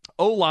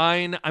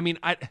 O-line, I mean,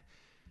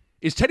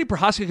 is Teddy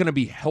Prohaska going to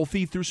be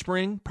healthy through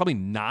spring? Probably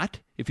not.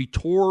 If he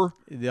tore,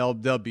 they'll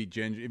be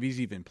ginger. If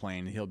he's even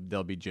playing,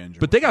 they'll be ginger.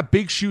 But they got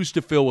big shoes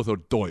to fill with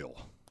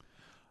O'Doyle.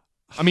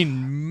 I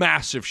mean,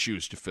 massive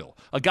shoes to fill.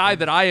 A guy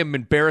that I am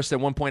embarrassed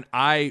at one point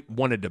I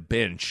wanted to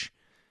bench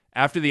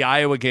after the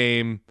Iowa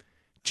game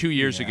 2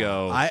 years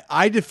ago.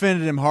 I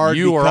defended him hard.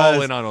 You are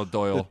all in on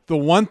O'Doyle. The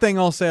one thing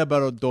I'll say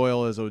about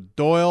O'Doyle is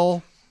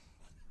O'Doyle.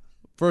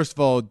 First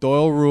of all,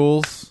 O'Doyle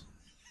rules.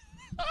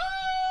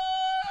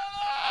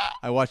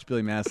 I watched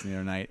Billy Madison the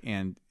other night,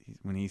 and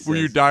when he says, "Were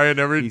you dying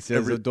he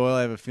says, O'Doyle,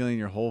 I have a feeling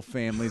your whole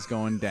family's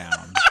going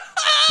down."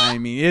 I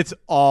mean, it's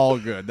all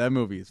good. That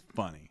movie is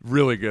funny.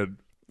 Really good.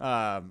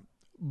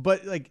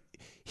 But like,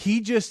 he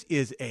just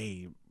is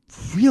a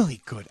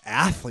really good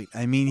athlete.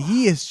 I mean,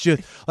 he is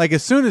just like,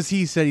 as soon as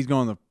he said he's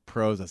going to the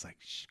pros, I was like,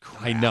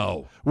 crap, I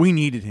know. We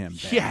needed him.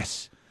 Bad.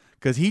 Yes.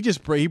 Because he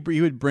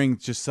would bring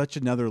just such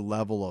another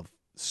level of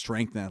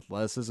strength and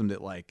athleticism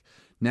that like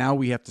now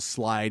we have to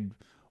slide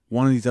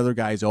one of these other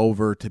guys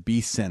over to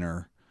be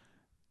center,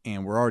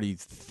 and we're already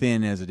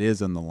thin as it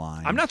is on the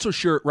line. I'm not so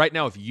sure right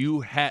now if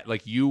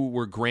you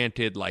were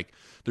granted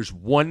there's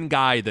one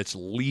guy that's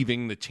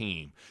leaving the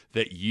team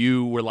that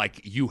you were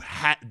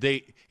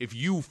if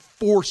you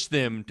forced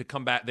them to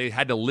come back, they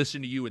had to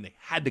listen to you and they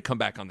had to come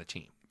back on the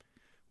team.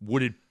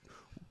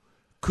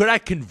 Could I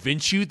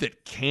convince you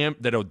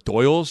that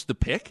O'Doyle's the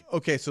pick?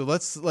 Okay, so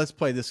let's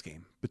play this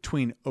game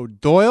between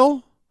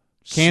O'Doyle,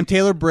 Cam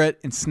Taylor-Britt,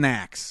 and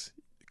Snacks,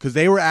 because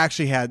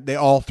they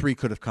all three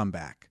could have come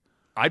back.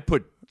 I'd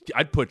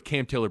put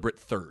Cam Taylor-Britt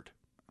third.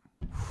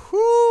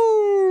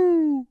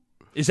 Whew.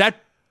 Is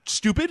that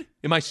stupid?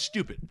 Am I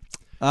stupid?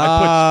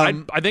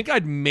 I think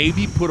I'd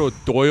maybe put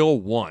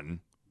O'Doyle one.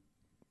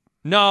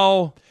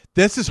 No.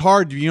 This is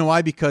hard. You know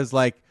why? Because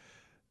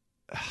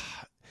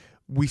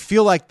we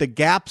feel like the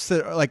gaps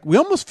that are we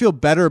almost feel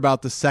better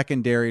about the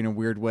secondary in a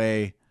weird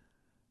way.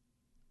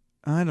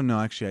 I don't know.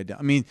 Actually, I don't.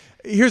 I mean,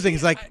 here's the thing.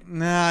 It's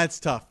nah, it's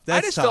tough.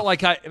 I just felt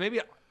like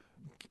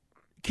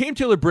Cam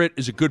Taylor-Britt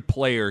is a good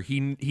player.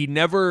 He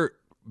never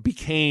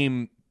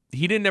became.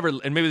 He didn't never,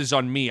 and maybe this is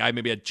on me. I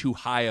maybe had too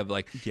high of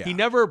He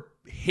never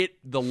hit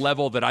the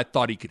level that I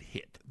thought he could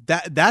hit.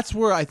 That's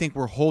where I think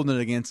we're holding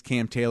it against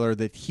Cam Taylor,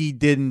 that he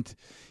didn't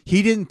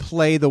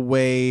play the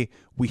way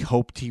we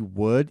hoped he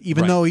would,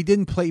 even though he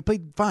didn't play. He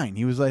played fine.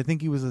 I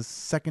think he was a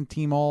second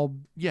team all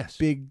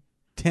Big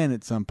Ten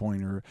at some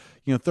point, or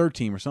third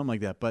team or something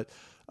like that. But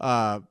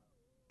well,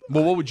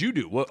 what would you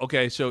do? Well,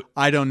 okay, so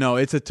I don't know.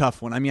 It's a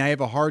tough one. I mean, I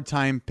have a hard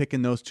time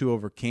picking those two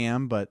over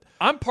Cam, but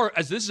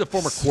as this is a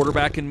former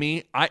quarterback in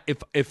me.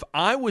 If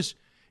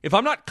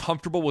I'm not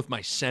comfortable with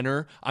my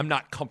center, I'm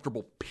not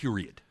comfortable.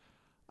 Period.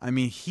 I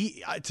mean,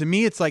 to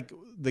me, it's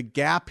the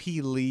gap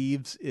he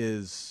leaves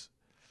is.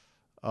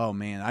 Oh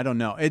man, I don't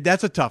know.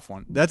 That's a tough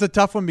one. That's a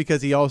tough one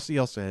because he also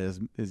has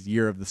his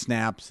year of the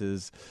snaps.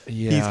 He's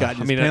got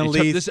his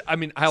penalties.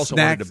 I also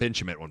wanted to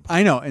bench him at one point.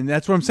 I know, and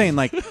that's what I'm saying.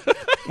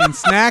 And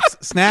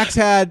Snacks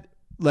had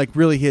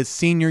really his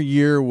senior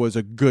year was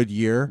a good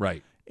year,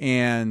 right?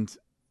 And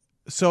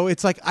so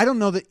it's I don't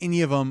know that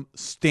any of them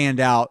stand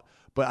out,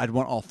 but I'd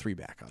want all three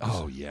back.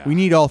 Oh yeah, we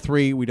need all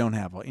three. We don't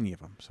have any of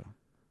them. So,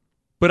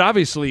 but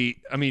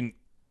obviously, I mean,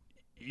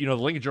 the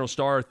Lincoln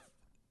Journal-Star.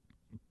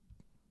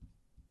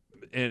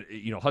 And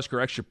Husker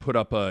Extra put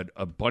up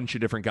a bunch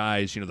of different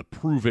guys, the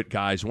prove it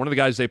guys. One of the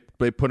guys they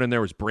put in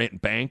there was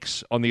Brant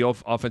Banks on the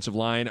offensive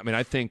line. I mean,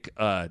 I think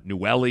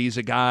Newelli's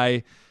a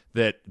guy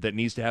that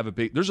needs to have a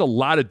big. There's a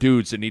lot of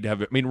dudes that need to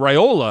have. I mean,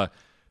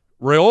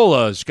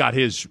 Raiola's got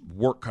his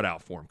work cut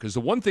out for him, because the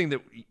one thing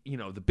that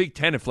the Big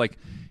Ten,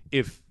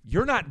 if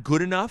you're not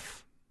good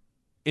enough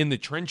in the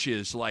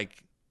trenches,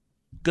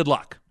 good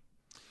luck.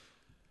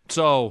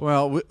 So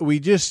well, we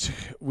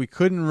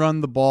couldn't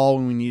run the ball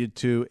when we needed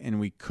to, and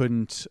we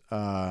couldn't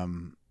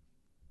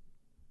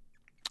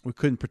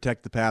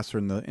protect the passer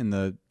in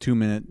the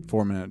 2-minute,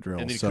 4-minute drill.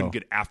 And then you couldn't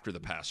get after the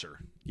passer.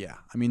 Yeah,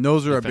 I mean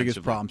those are our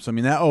biggest problems. So I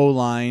mean that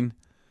O-line,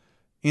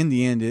 in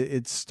the end,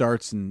 it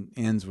starts and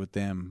ends with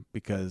them,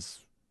 because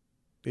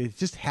it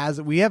just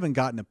hasn't. We haven't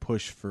gotten a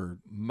push for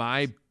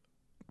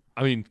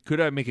could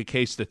I make a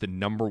case that the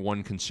number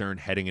one concern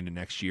heading into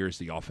next year is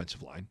the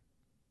offensive line?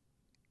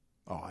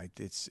 Oh,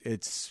 it's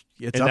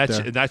and up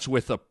there. And that's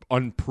with a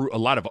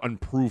lot of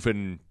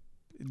unproven.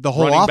 The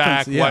whole running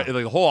offense, back,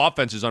 the whole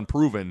offense is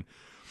unproven,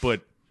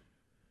 but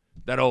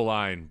that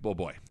O-line, oh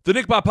boy. The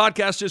Nick Bob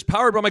Podcast is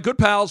powered by my good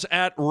pals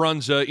at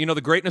Runza.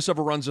 The greatness of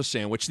a Runza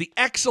sandwich, the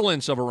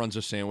excellence of a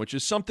Runza sandwich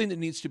is something that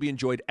needs to be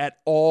enjoyed at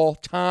all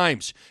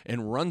times,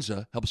 and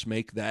Runza helps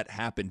make that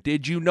happen.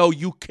 Did you know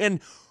you can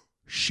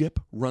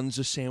ship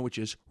Runza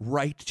sandwiches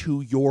right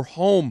to your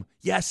home?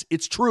 Yes,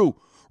 it's true.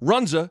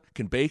 Runza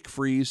can bake,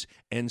 freeze,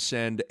 and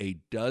send a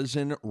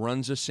dozen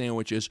Runza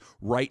sandwiches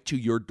right to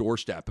your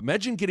doorstep.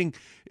 Imagine getting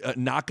a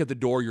knock at the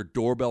door, your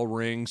doorbell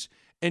rings,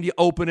 and you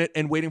open it,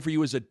 and waiting for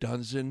you is a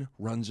dozen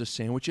Runza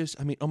sandwiches.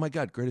 I mean, oh my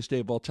God, greatest day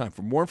of all time.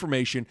 For more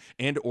information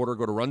and to order,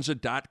 go to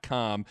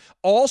runza.com.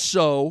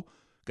 Also,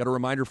 got a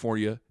reminder for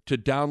you to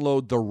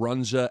download the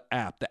Runza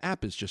app. The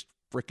app is just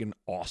freaking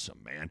awesome,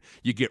 man.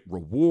 You get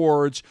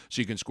rewards,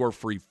 so you can score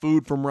free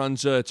food from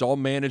Runza. It's all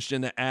managed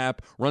in the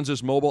app.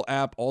 Runza's mobile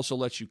app also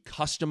lets you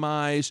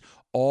customize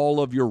all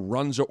of your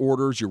Runza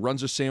orders, your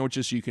Runza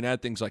sandwiches, so you can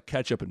add things like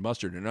ketchup and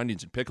mustard and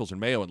onions and pickles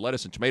and mayo and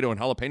lettuce and tomato and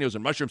jalapenos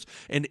and mushrooms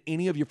and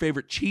any of your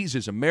favorite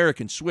cheeses,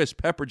 American, Swiss,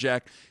 pepper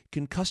jack. You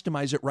can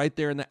customize it right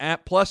there in the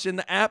app. Plus, in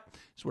the app,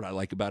 that's what I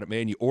like about it,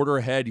 man. You order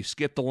ahead, you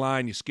skip the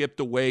line, you skip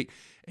the wait,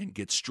 and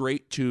get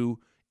straight to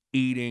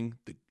eating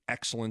the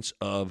excellence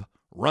of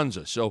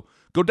Runza. So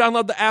go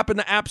download the app in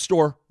the App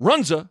Store.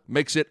 Runza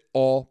makes it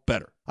all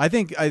better. I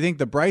think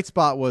the bright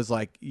spot was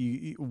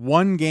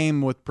one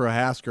game with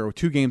Prohaska, or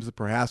 2 games with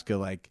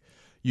Prohaska.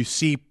 You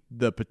see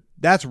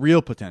that's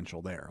real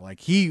potential there.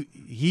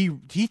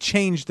 He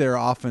changed their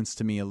offense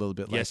to me a little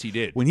bit. Yes, he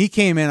did. When he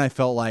came in, I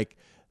felt like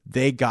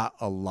they got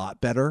a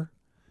lot better,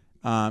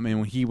 and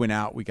when he went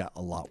out, we got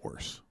a lot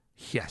worse.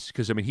 Yes,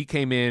 because he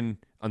came in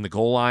on the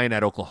goal line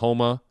at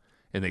Oklahoma,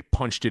 and they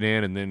punched it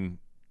in, and then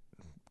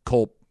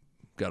Culp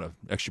got an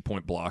extra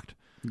point blocked.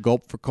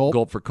 Gulp for Culp.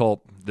 Gulp for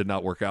Culp did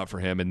not work out for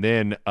him. And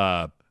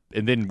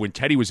then when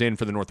Teddy was in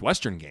for the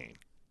Northwestern game,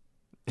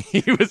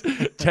 Teddy was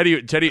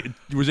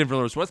in for the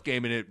Northwest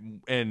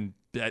game, and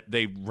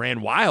they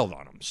ran wild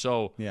on him.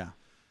 So yeah.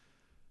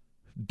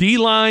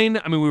 D-line,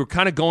 I mean, we were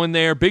kind of going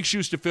there. Big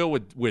shoes to fill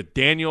with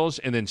Daniels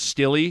and then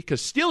Stilley,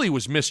 because Stilley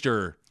was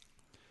Mr.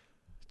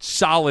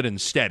 Solid and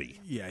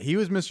steady. Yeah, he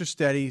was Mr.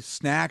 Steady.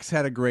 Snacks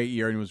had a great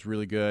year and was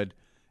really good.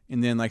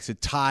 And then, like I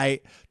said,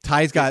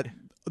 Ty's got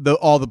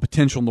all the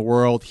potential in the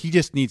world. He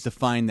just needs to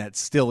find that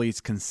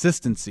Stilley's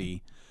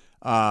consistency.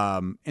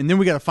 And then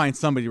we got to find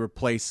somebody to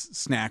replace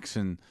Snacks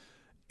and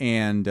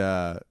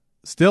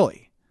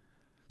Stilley.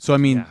 So, I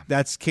mean,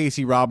 that's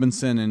Casey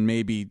Robinson and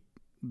maybe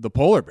the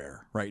Polar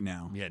Bear right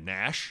now. Yeah,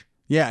 Nash.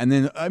 Yeah, and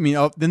then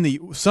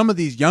some of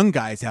these young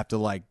guys have to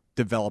like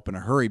develop in a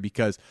hurry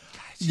because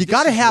you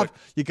got to have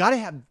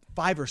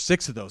 5 or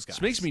 6 of those guys.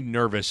 This makes me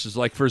nervous. Is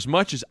like, for as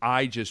much as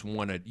I just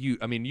want to, you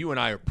and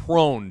I are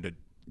prone to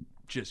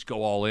just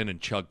go all in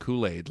and chug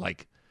Kool-Aid.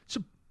 Like,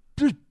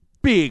 there's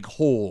big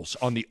holes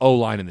on the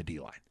O-line and the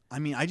D-line. I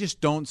mean, I just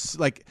don't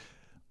like.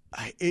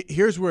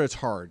 Here's where it's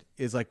hard: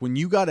 is like when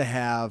you got to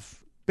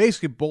have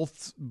basically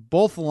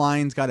both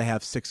lines got to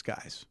have 6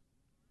 guys.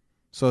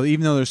 So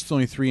even though there's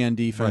only 3 on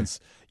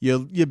defense,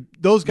 right.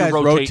 Those guys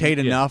rotate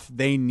enough. Yeah.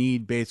 They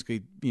need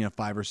basically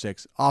 5 or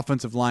 6.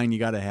 Offensive line, you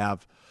got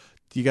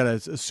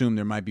to assume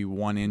there might be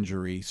 1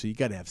 injury, so you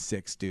got to have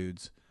 6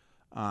 dudes.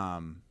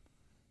 Man,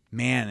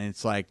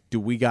 it's like, do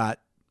we got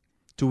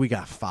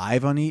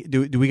 5 on each?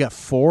 Do we got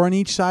 4 on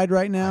each side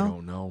right now? I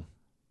don't know.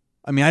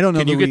 I mean, I don't know.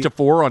 Can you get to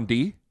 4 on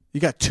D? You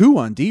got 2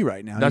 on D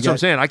right now. That's what I'm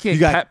saying. I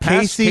can't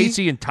pass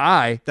Casey and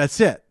Ty. That's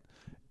it.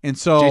 And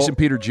so Jason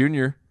Peter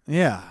Jr.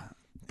 Yeah.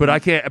 But I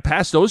can't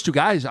pass those 2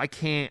 guys. I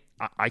can't.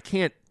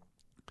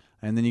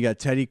 And then you got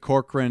Teddy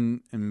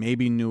Corcoran and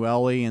maybe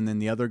Newelly, and then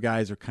the other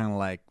guys are kind of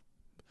like,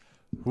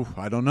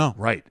 I don't know.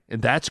 Right. And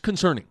that's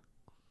concerning.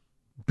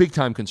 Big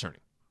time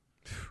concerning.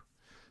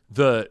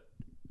 The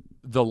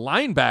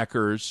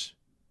linebackers,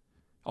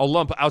 I'll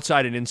lump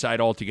outside and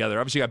inside all together.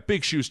 Obviously, you got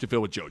big shoes to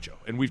fill with JoJo,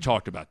 and we've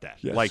talked about that.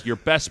 Yes. Like, your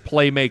best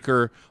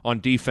playmaker on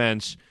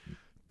defense,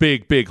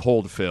 big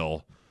hole to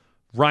fill.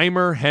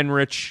 Reimer,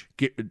 Henrich,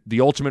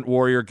 the Ultimate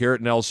Warrior,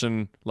 Garrett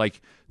Nelson,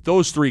 like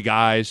those 3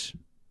 guys,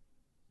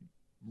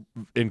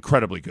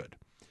 incredibly good.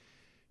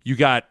 You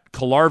got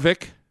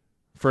Kolarvik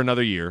for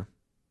another year,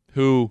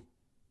 who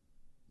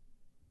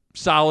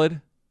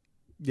solid.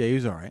 Yeah, he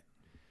was all right.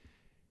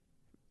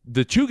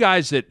 The 2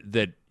 guys that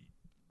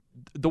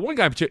the one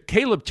guy,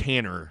 Caleb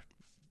Tanner,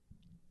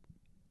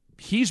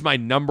 he's my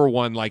number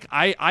one. Like,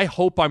 I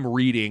hope I'm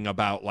reading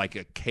about like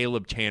a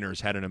Caleb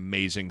Tanner's had an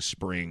amazing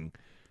spring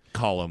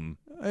column.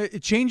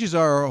 It changes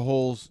our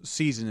whole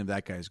season if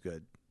that guy's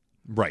good.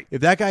 Right.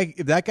 If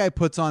that guy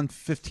puts on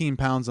 15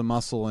 pounds of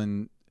muscle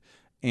and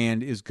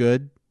is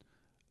good,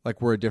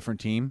 like, we're a different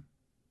team.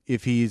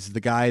 If he's the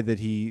guy that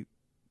he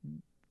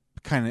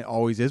kind of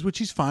always is, which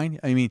he's fine.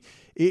 I mean,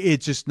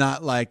 it's just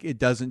not like it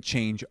doesn't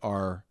change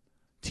our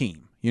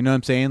team. You know what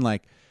I'm saying?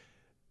 Like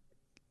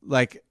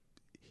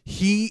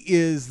he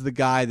is the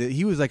guy that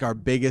he was like our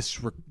biggest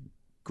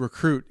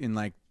recruit in,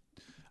 like,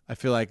 I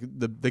feel like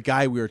the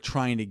guy we were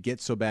trying to get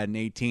so bad in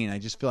 18. I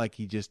just feel like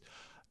he just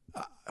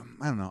I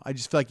don't know. I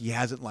just feel like he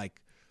hasn't like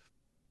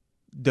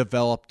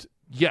developed.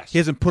 Yes. He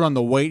hasn't put on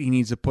the weight he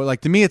needs to put.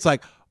 Like, to me, it's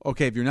like,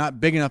 okay, if you're not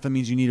big enough, it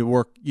means you need to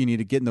work. You need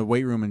to get in the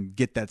weight room and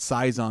get that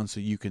size on so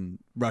you can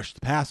rush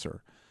the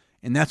passer.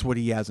 And that's what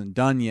he hasn't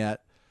done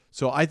yet.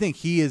 So I think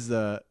he is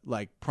the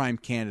like prime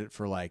candidate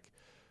for like,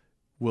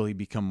 will he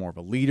become more of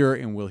a leader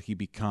and will he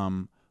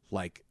become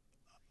like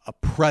a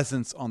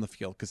presence on the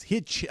field? Because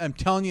I'm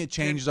telling you, it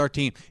changes our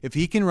team. If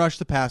he can rush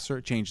the passer,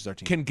 it changes our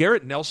team. Can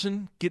Garrett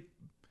Nelson get,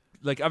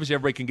 like, obviously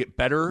everybody can get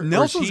better?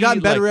 Nelson's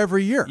gotten better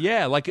every year.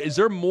 Yeah, like, is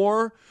there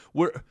more?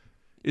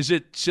 Is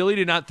it silly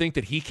to not think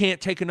that he can't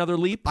take another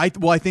leap? I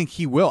think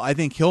he will. I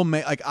think he'll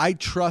make, like, I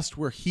trust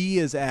where he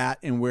is at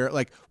and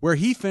where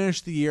he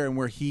finished the year and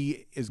where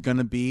he is going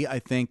to be, I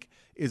think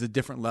is a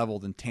different level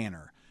than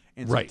Tanner.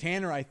 And so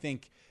Tanner, I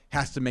think,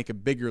 has to make a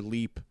bigger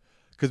leap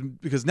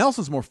because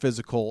Nelson's more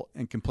physical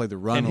and can play the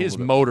run. And his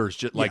motor's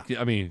just like,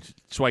 I mean,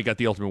 that's why he got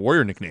the Ultimate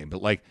Warrior nickname.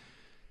 But like,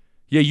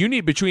 yeah, you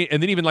need between,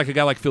 and then even like a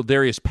guy like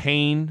Phildarius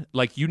Payne,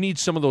 like you need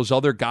some of those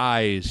other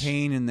guys.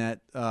 Payne and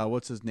that,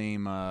 what's his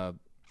name?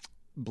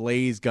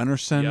 Blaze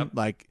Gunnarsson. Yep.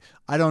 Like,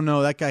 I don't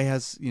know. That guy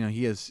has,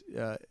 he has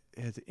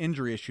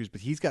injury issues,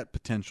 but he's got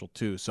potential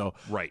too. So,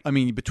 right. I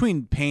mean,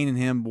 between Payne and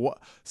him,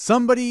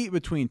 somebody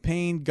between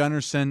Payne,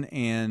 Gunnarsson,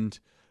 and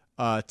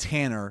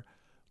Tanner,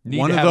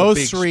 one of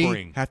those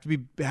 3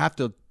 have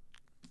to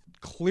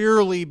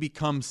clearly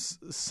become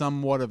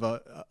somewhat of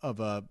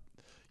a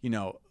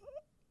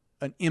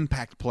an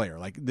impact player,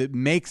 like that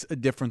makes a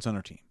difference on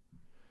our team.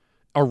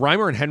 Are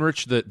Reimer and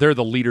Henrich they're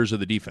the leaders of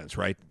the defense,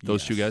 right?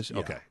 Those 2 guys. Yeah.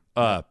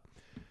 Okay.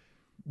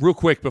 Real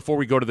quick before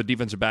we go to the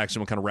defensive backs,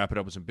 and we'll kind of wrap it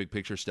up with some big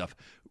picture stuff.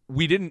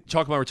 We're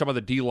talking about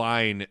the D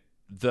line,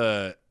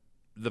 the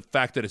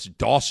fact that it's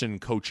Dawson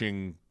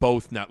coaching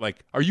both. Not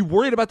like, are you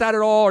worried about that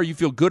at all? Or you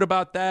feel good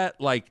about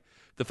that? Like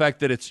The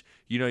fact that it's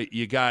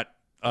you got.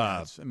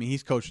 I mean,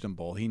 he's coached them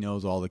both. He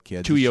knows all the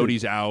kids.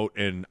 Tuiotti's out,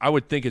 and I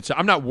would think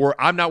I'm not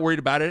worried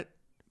about it.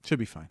 Should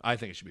be fine. I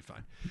think it should be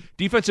fine.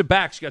 Defensive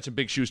backs got some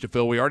big shoes to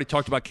fill. We already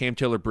talked about Cam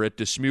Taylor-Britt,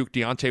 Dismuke,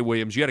 Deontay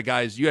Williams. You had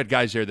guys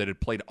there that had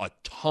played a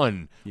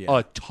ton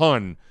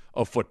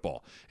of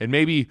football, and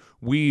maybe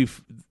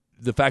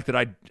the fact that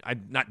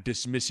I'm not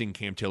dismissing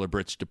Cam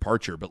Taylor-Britt's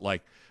departure, but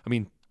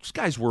those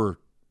guys were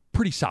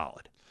pretty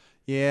solid.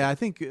 Yeah, I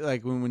think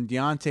when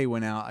Deontay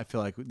went out, I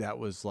feel like that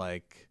was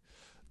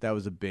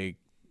a big.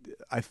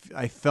 I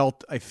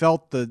felt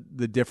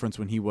the difference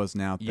when he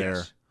wasn't out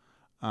there.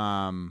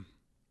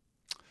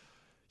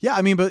 Yeah,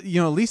 I mean, but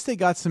at least they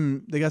got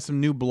some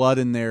new blood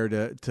in there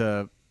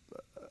to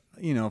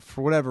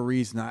for whatever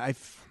reason. I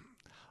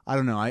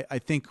don't know. I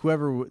think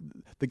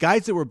the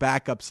guys that were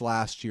backups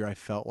last year, I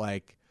felt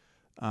like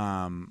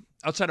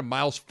outside of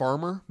Miles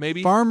Farmer,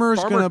 maybe Farmer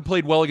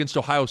played well against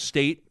Ohio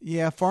State.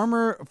 Yeah,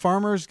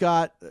 Farmer's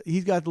got a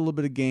little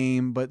bit of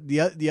game, but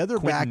the other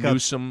Quentin backups,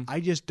 Newsome. I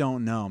just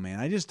don't know,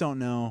 man. I just don't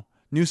know.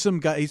 Newsome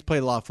he's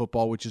played a lot of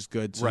football, which is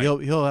good, so right.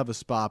 he'll have a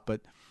spot,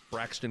 but.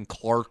 Braxton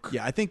Clark.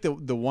 Yeah, I think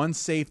the one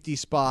safety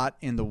spot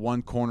and the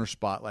one corner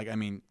spot, like I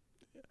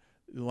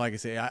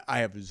say, I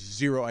have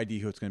zero idea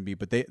who it's going to be,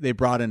 but they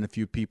brought in a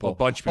few people. A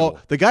bunch of people.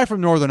 Oh, the guy from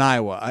Northern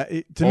Iowa.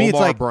 To me, it's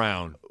like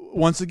Brown.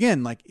 Once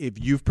again, like if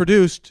you've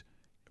produced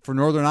for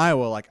Northern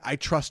Iowa, like I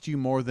trust you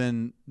more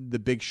than the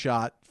big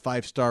shot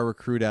 5-star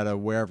recruit out of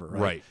wherever.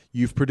 Right.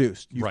 You've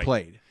produced. You've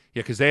played.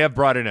 Yeah, because they have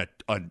brought in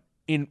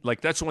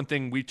that's one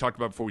thing we talked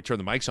about before we turned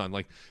the mics on.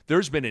 Like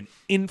there's been an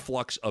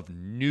influx of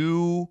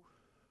new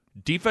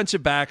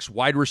defensive backs,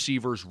 wide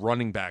receivers,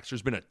 running backs.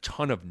 There's been a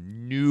ton of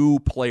new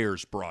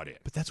players brought in.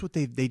 But that's what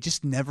they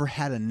just never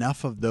had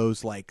enough of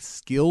those like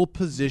skill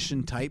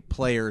position type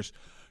players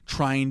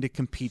trying to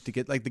compete to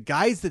get like the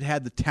guys that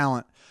had the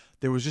talent.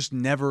 There was just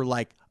never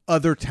like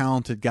other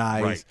talented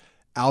guys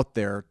out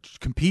there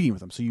competing with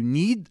them. So you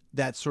need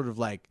that sort of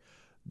like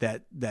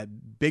that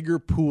bigger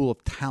pool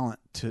of talent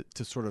to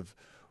sort of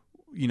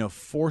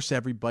force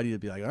everybody to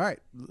be like, all right,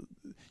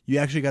 you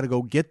actually got to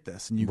go get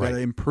this, and you got to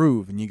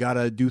improve, and you got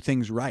to do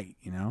things right.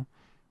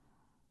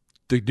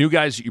 The new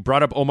guys you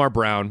brought up, Omar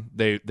Brown.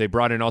 They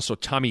brought in also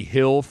Tommy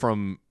Hill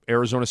from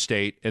Arizona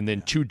State, and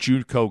then two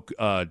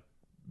JUCO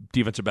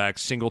defensive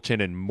backs,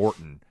 Singleton and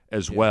Morton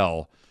as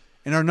well.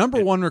 And our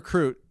number one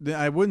recruit,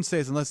 I wouldn't say,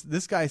 unless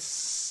this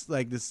guy's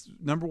like this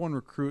number one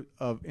recruit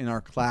in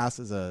our class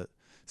is a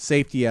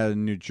safety out of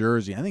New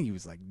Jersey. I think he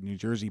was like New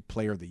Jersey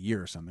Player of the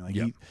Year or something. Like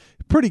he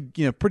pretty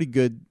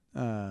good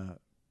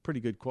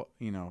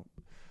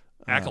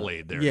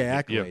accolade there. Yeah,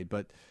 accolade. Yep.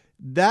 But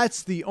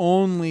that's the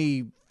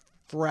only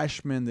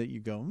freshman that you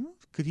go,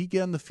 could he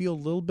get on the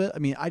field a little bit? I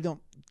mean, I don't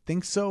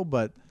think so,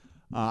 but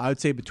I would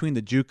say between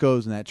the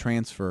JUCOs and that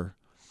transfer,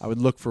 I would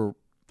look for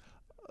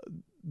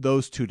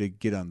those two to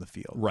get on the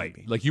field. Right.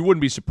 Maybe. Like you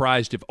wouldn't be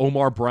surprised if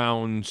Omar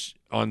Brown's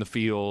on the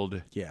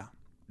field. Yeah.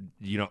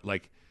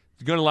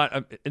 Going a lot,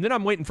 and then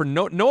I'm waiting for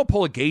Noah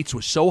Pola-Gates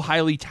was so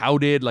highly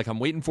touted. Like I'm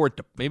waiting for it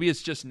to. Maybe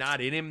it's just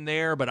not in him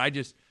there, but I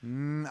just.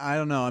 I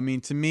don't know. I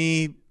mean, to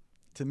me,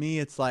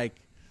 it's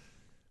like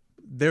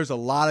there's a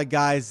lot of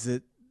guys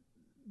that,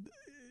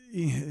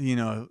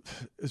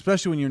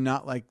 especially when you're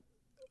not like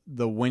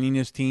the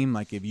winningest team.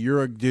 Like if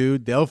you're a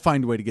dude, they'll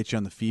find a way to get you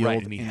on the field.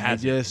 Right,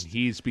 and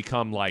he's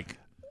become like.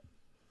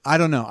 I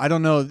don't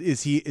know.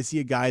 Is he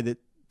a guy that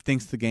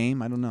thinks the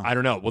game? I don't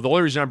know. Well, the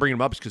only reason I'm bringing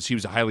him up is because he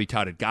was a highly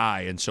touted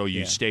guy, and so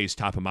stays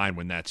top of mind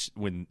when that's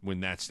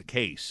the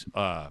case.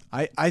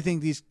 I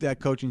think that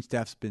coaching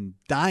staff's been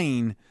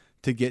dying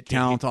to get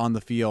talent on the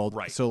field.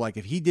 Right. So like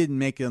if he didn't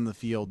make it on the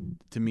field,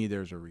 to me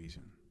there's a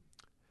reason.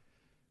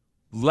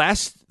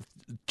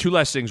 Two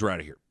last things, we're out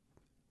of here.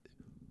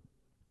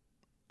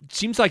 It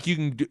seems like you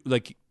can do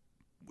like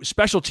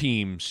special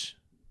teams.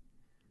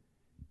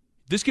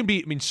 This can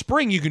be. I mean,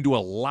 spring you can do a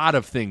lot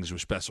of things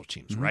with special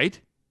teams, right?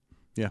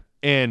 Yeah.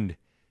 And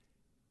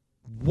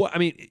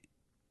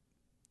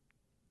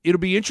it'll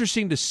be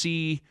interesting to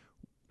see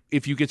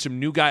if you get some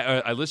new guy.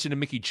 I listened to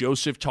Mickey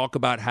Joseph talk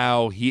about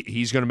how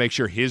he's going to make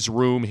sure his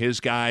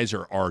guys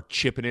are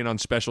chipping in on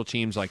special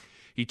teams. Like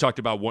he talked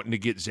about wanting to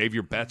get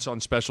Xavier Betts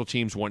on special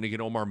teams, wanting to get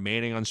Omar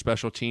Manning on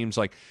special teams.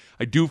 Like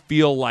I do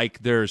feel like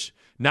there's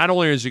not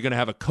only is you're going to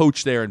have a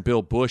coach there and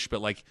Bill Bush, but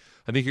like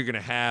I think you're going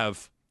to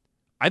have.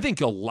 I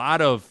think a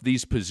lot of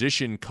these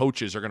position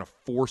coaches are going to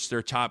force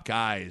their top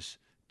guys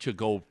to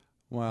go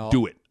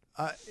do it.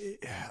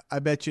 I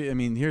bet you. I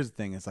mean, here's the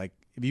thing: it's like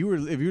if you were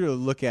to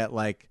look at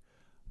like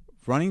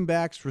running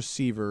backs,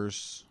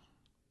 receivers,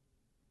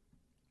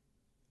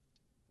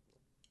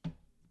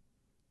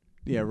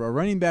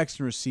 running backs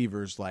and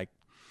receivers, like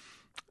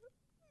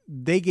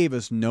they gave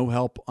us no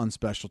help on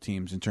special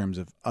teams in terms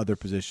of other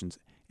positions,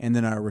 and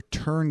then our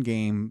return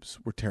games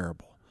were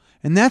terrible,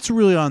 and that's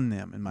really on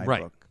them in my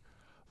book.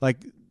 Like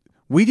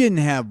we didn't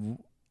have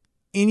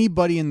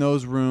anybody in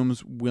those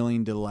rooms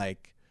willing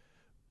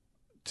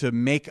to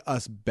make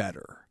us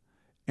better.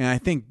 And I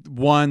think,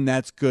 one,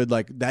 that's good.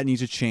 Like, that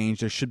needs to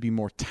change. There should be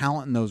more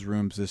talent in those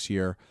rooms this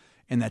year.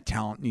 and that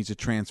talent needs to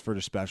transfer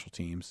to special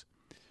teams.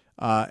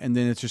 And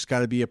then it's just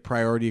got to be a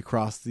priority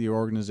across the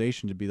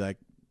organization to be like,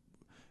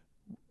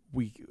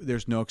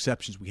 there's no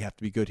exceptions. We have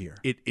to be good here.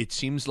 It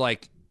seems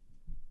like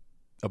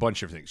a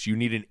bunch of things. You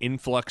need an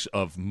influx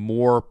of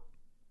more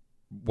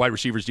wide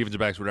receivers, defensive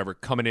backs, whatever,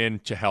 coming in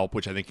to help,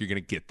 which I think you're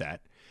going to get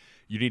that.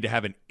 You need to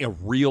have a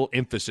real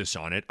emphasis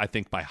on it. I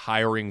think by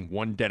hiring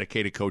one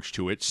dedicated coach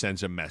to it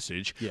sends a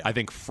message. Yeah. I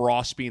think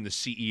Frost being the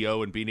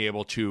CEO and being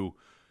able to,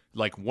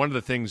 like, one of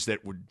the things that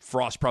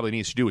Frost probably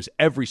needs to do is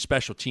every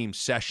special team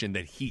session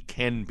that he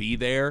can be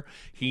there,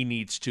 he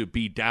needs to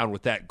be down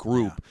with that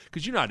group.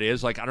 Because you know how it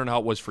is. Like, I don't know how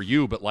it was for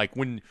you, but like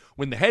when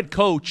the head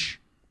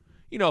coach,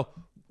 you know,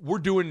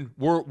 we're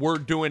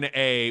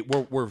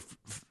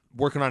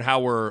working on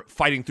how we're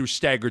fighting through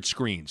staggered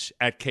screens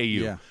at KU.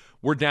 Yeah.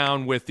 We're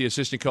down with the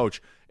assistant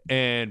coach,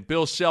 and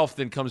Bill Self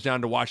then comes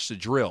down to watch the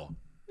drill.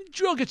 The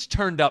drill gets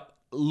turned up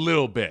a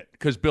little bit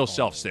because Bill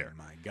Self's there.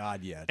 My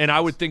God, yeah. And I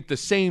would think the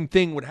same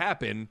thing would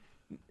happen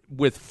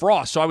with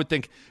Frost. So I would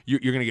think you're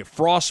going to get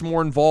Frost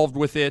more involved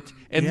with it.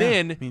 And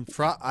then... I mean,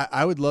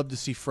 I would love to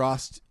see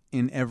Frost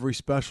in every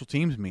special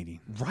teams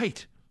meeting.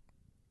 Right.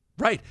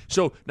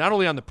 So not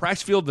only on the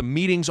practice field, the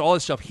meetings, all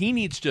this stuff, he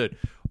needs to,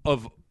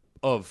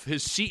 of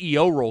his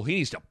CEO role, he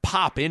needs to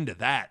pop into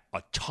that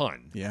a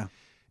ton. Yeah.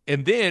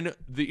 And then,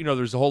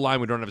 there's the whole line,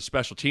 we don't have a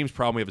special teams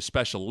problem, we have a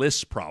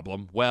specialists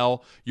problem.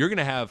 Well, you're going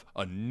to have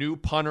a new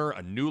punter,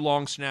 a new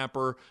long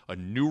snapper, a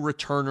new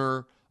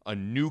returner, a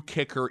new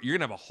kicker. You're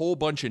going to have a whole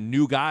bunch of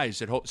new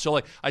guys. So,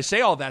 like, I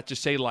say all that to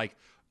say, like,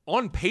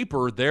 on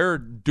paper, they're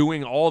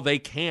doing all they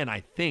can, I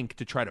think,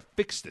 to try to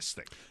fix this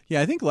thing.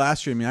 Yeah, I think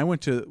last year, I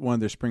went to one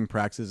of their spring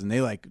practices, and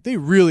they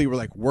really were,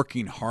 like,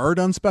 working hard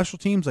on special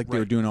teams. Like, they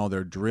were doing all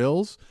their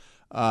drills.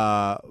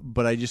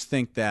 But I just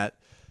think that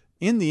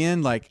in the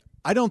end, like,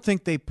 I don't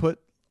think they put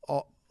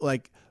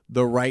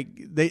the right.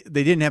 They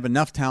didn't have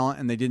enough talent,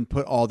 and they didn't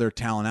put all their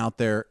talent out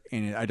there.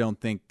 And I don't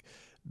think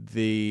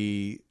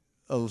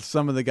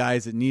some of the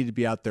guys that needed to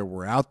be out there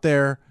were out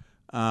there.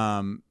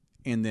 And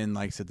then,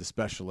 like I said, the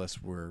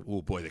specialists were.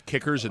 Oh boy, the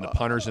kickers and the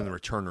punters and the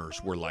returners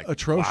were like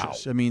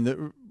atrocious. Wow. I mean,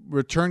 the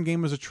return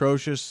game was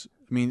atrocious.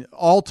 I mean,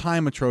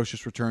 all-time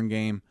atrocious return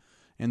game.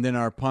 And then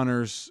our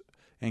punters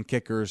and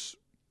kickers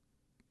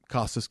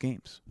cost us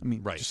games. I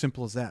mean, just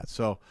simple as that.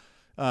 So.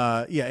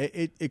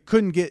 It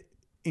couldn't get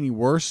any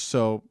worse.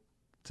 So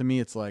to me,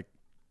 it's like,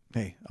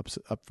 hey,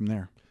 up from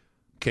there.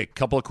 Okay,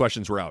 couple of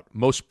questions were out.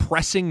 Most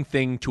pressing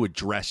thing to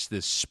address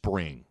this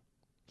spring?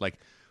 Like,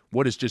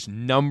 what is just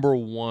number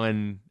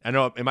one? I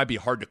know it might be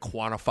hard to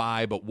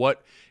quantify, but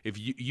what, if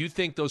you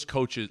think those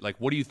coaches, like,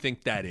 what do you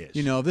think that is?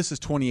 This is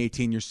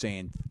 2018. You're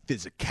saying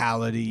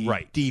physicality,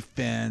 right?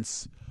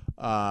 Defense.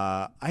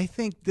 I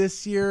think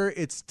this year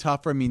it's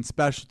tougher. I mean,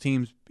 special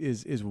teams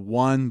is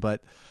one,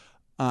 but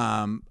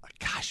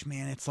gosh,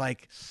 man, it's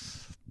like,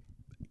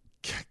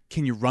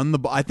 can you run the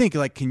ball? I think,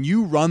 like, can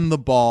you run the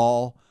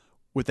ball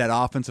with that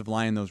offensive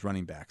line and those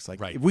running backs?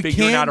 Like, if we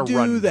can't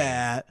do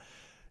that,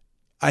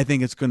 I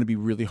think it's going to be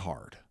really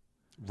hard.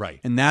 Right.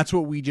 And that's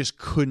what we just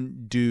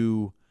couldn't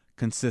do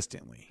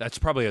consistently. That's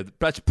probably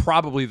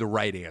the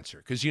right answer,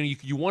 because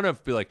you want to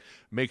be like,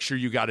 make sure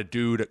you got a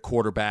dude at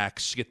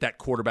quarterbacks, get that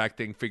quarterback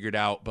thing figured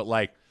out, but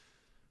like,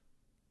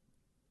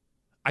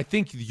 I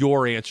think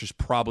your answer is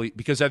probably,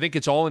 because I think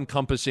it's all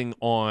encompassing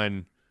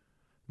on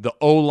the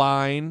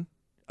O-line,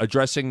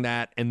 addressing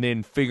that, and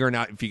then figuring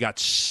out if you got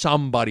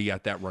somebody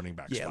at that running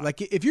back spot.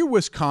 Like if you're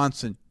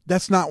Wisconsin,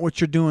 that's not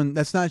what you're doing.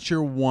 That's not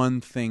your one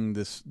thing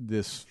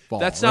this fall.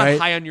 That's not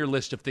high on your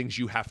list of things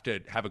you have to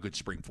have a good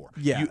spring for.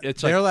 Yeah,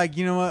 they're like,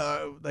 you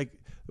know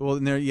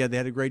what, they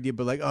had a great deal,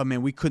 but like, oh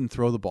man, we couldn't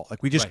throw the ball.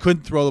 Like, we just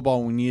couldn't throw the ball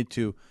when we needed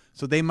to.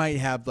 So they might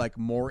have like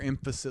more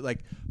emphasis.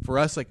 Like for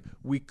us, like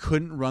we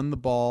couldn't run the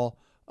ball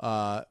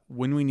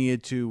when we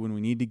needed to, when we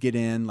need to get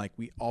in. Like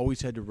we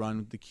always had to run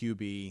with the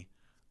QB.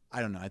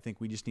 I don't know. I think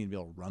we just need to be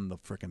able to run the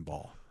freaking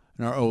ball,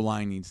 and our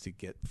O-line needs to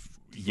get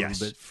a little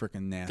bit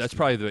freaking nasty. That's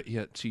probably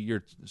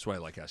that's why I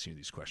like asking you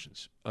these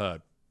questions.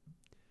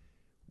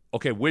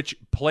 Okay, which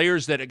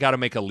players that got to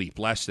make a leap?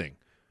 Last thing,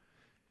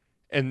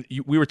 and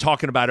we were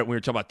talking about it when we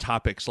were talking about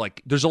topics.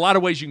 Like, there's a lot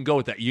of ways you can go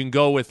with that. You can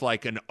go with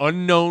like an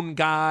unknown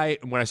guy.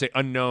 And when I say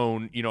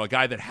unknown, a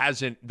guy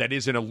that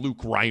isn't a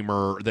Luke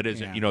Reimer, that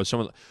isn't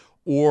someone.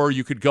 Or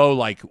you could go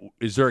like,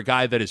 is there a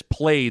guy that has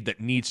played that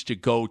needs to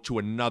go to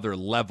another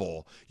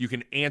level? You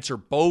can answer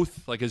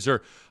both. Like, is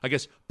there, I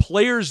guess,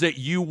 players that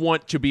you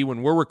want to be,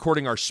 when we're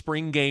recording our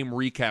spring game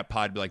recap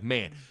pod, be like,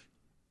 man,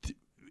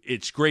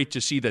 it's great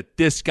to see that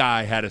this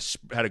guy had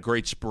a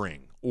great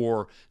spring.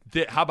 Or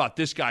how about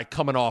this guy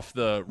coming off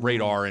the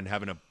radar and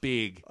having a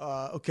big.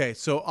 Okay,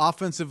 so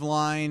offensive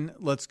line,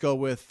 let's go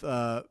with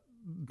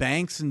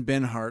Banks and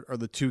Benhart are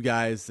the two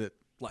guys that,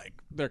 like,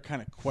 they're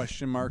kind of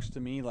question marks to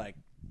me. Like,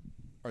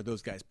 are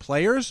those guys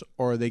players,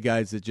 or are they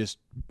guys that just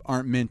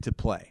aren't meant to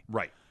play?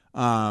 Right.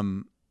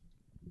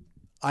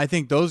 I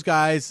think those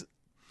guys,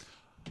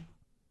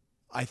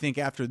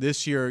 after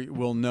this year,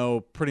 we'll know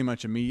pretty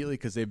much immediately,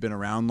 because they've been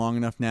around long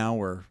enough now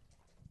where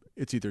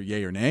it's either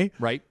yay or nay.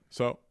 Right.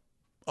 So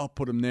I'll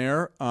put him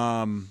there.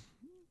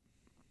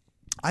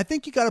 I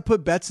think you got to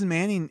put Betts and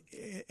Manning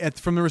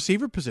from the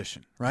receiver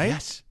position,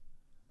 right?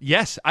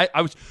 Yes.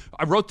 I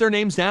wrote their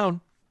names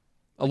down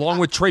along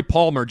with Trey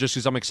Palmer just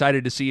because I'm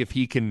excited to see if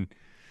he can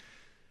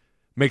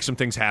make some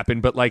things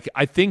happen. But like,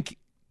 I think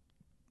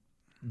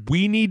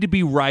we need to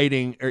be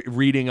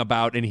reading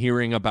about and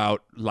hearing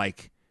about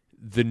like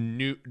the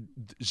new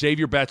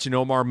Xavier Betts and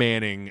Omar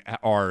Manning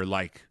are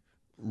like,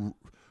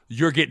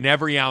 you're getting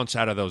every ounce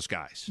out of those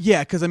guys.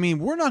 Yeah, because, I mean,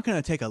 we're not going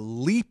to take a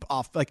leap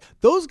off. Like,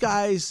 those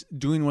guys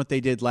doing what they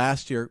did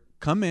last year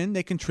come in,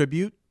 they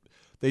contribute.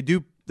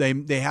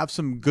 They have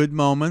some good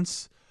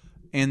moments,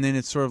 and then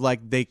it's sort of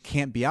like they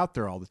can't be out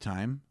there all the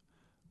time,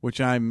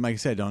 which like I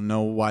said, don't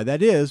know why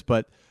that is.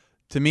 But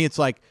to me, it's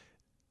like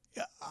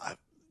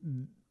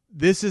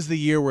this is the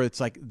year where it's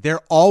like they're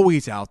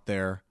always out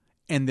there,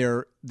 and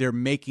they're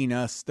making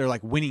us – they're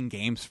like winning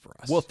games for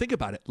us. Well, think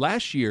about it.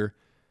 Last year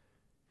 –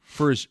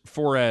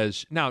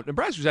 now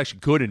Nebraska was actually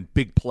good in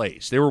big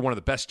plays. They were one of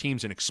the best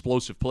teams in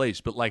explosive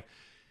plays, but like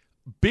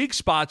big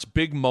spots,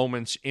 big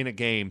moments in a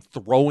game,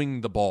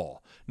 throwing the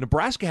ball.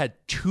 Nebraska had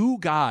two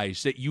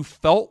guys that you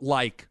felt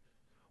like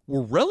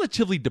were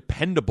relatively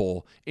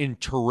dependable in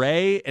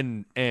Teray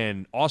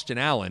and Austin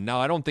Allen. Now,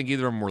 I don't think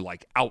either of them were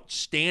like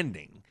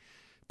outstanding.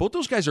 Both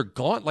those guys are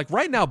gone. Like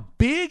right now,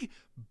 big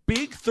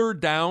third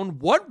down.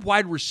 What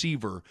wide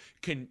receiver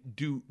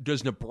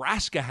does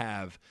Nebraska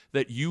have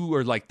that you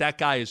are like, that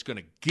guy is going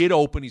to get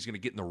open, he's going to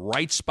get in the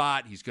right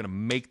spot, he's going to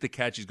make the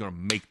catch, he's going to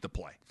make the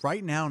play?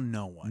 Right now,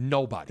 no one.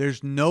 Nobody.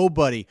 There's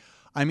nobody.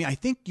 I mean, I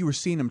think you were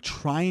seeing him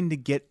trying to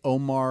get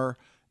Omar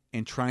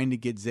and trying to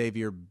get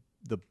Xavier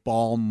the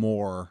ball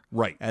more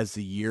as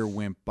the year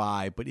went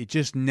by, but it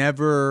just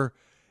never.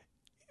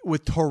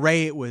 With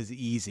Torrey, it was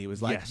easy. It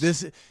was like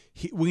this.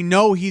 We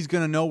know he's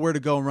going to know where to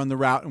go and run the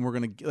route, and we're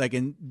going to like.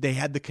 And they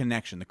had the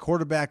connection. The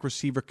quarterback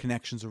receiver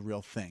connection's a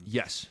real thing.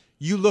 Yes,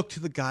 you look to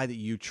the guy that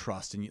you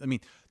trust, and I mean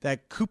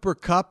that Cooper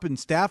Kupp and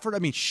Stafford. I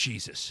mean,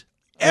 Jesus,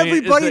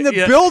 everybody in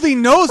the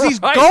building knows he's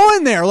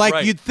going there.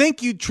 Like you'd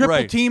think you'd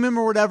triple team him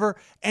or whatever,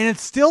 and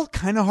it's still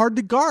kind of hard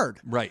to guard,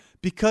 right?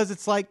 Because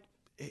it's like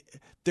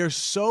they're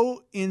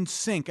so in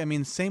sync. I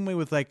mean, same way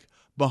with like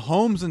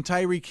Mahomes and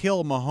Tyreek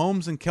Hill,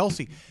 Mahomes and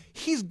Kelsey.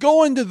 He's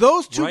going to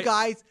those two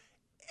guys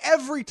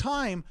every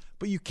time,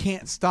 but you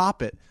can't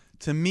stop it.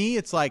 To me,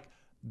 it's like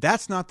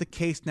that's not the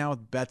case now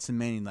with Betts and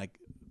Manning. Like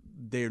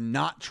they're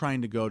not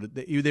trying to go to.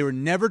 They were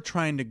never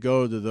trying to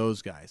go to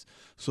those guys.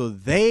 So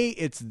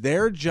it's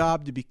their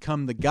job to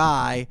become the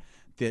guy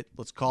that,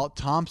 let's call it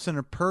Thompson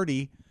or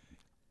Purdy,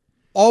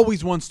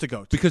 always wants to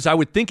go to. Because I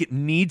would think it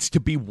needs to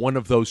be one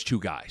of those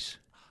two guys.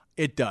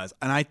 It does,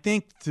 and I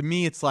think to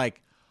me, it's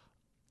like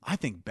I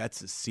think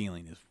Betts'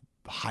 ceiling is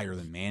higher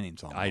than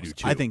Manning's almost. I do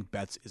too. I think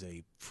Betts is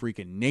a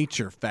freaking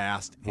nature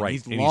fast. And right.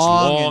 He's and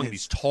long.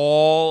 He's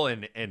tall,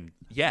 and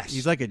yes.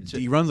 He's like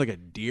he runs like a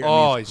deer.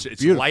 Oh,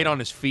 it's light on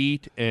his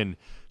feet. And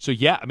so,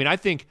 yeah, I mean, I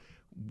think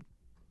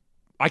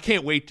I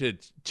can't wait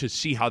to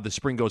see how the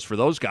spring goes for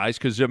those guys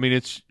because, I mean,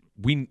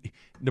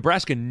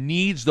 Nebraska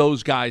needs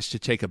those guys to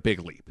take a big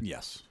leap.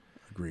 Yes,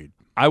 agreed.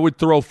 I would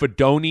throw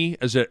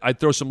Fedoni I'd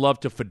throw some love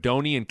to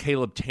Fedoni and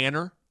Caleb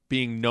Tanner,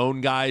 being known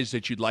guys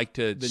that you'd like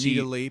to see. Need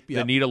a leap. Yep.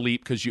 That need a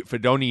leap because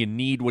Fedoni, you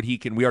need what he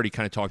can. We already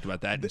kind of talked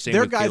about that.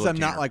 They're guys Caleb I'm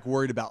Tanner. Not like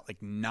worried about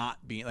like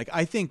not being like.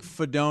 I think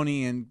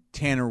Fedoni and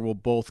Tanner will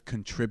both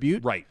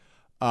contribute. Right.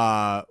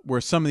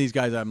 Where some of these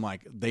guys I'm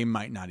like they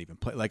might not even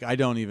play. Like I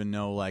don't even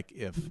know like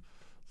if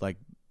like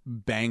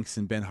Banks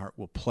and Benhart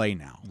will play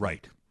now.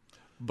 Right.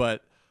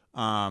 But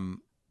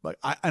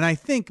I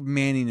think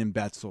Manning and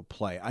Betts will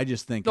play. I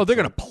just think they're going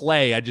to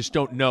play. I just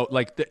don't know.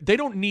 Like they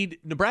don't need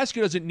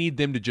Nebraska doesn't need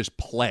them to just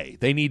play.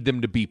 They need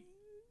them to be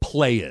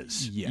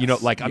players.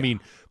 Yes. I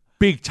mean,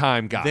 big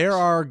time guys.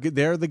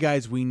 They're the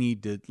guys we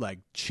need to like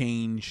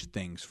change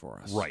things for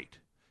us. Right.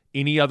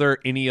 Any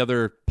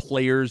other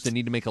players that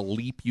need to make a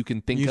leap you can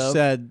think of? You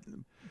said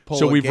Pola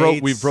so we've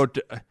Gates. wrote.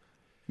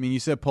 I mean, you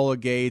said Pola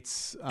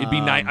Gates. It'd be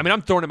nice. I mean,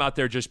 I'm throwing him out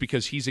there just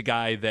because he's a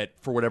guy that,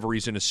 for whatever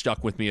reason, has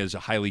stuck with me as a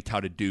highly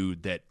touted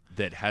dude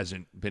that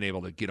hasn't been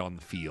able to get on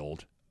the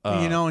field.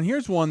 And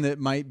here's one that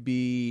might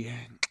be.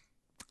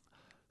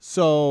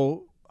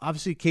 So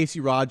obviously,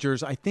 Casey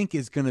Rogers, I think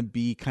is going to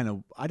be kind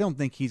of. I don't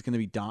think he's going to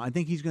be done. I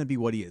think he's going to be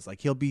what he is.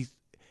 Like he'll be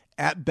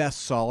at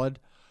best solid.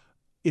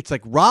 It's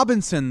like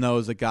Robinson, though,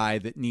 is a guy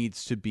that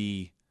needs to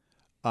be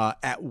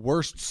at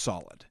worst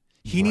solid.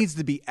 He needs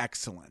to be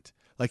excellent.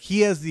 Like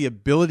he has the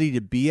ability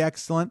to be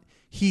excellent.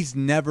 He's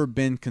never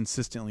been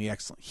consistently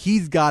excellent.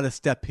 He's got to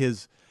step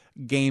his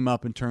game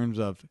up in terms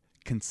of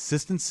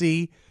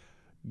consistency,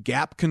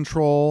 gap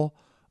control,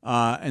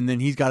 and then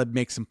he's got to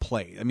make some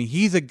plays. I mean,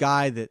 he's a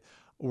guy that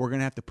we're going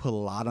to have to put a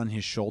lot on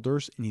his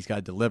shoulders, and he's got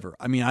to deliver.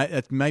 I mean,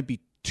 it might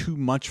be too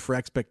much for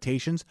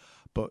expectations,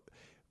 but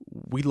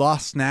we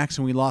lost Snacks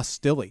and we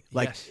lost Stilley.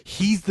 Like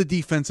he's the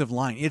defensive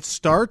line. It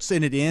starts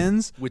and it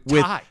ends with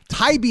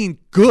Ty being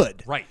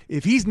good. Right.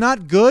 If he's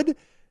not good,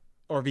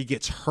 or if he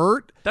gets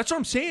hurt, That's what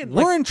I'm saying.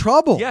 we're in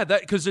trouble. Yeah,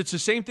 because it's the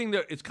same thing.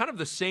 It's kind of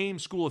the same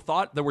school of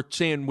thought that we're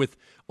saying with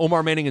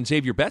Omar Manning and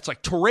Xavier Betts.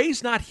 Like,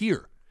 Torrey's not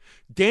here.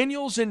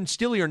 Daniels and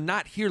Stilly are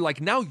not here.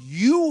 Like, now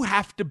you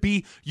have to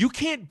be – you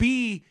can't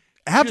be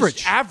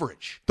average.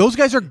 Average. Those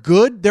guys are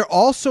good. They're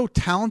all so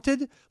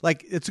talented.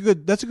 Like, that's a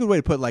good way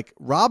to put it. Like,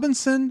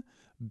 Robinson,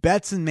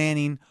 Betts, and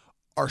Manning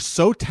are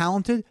so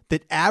talented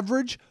that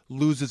average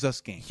loses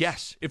us games.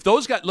 Yes. If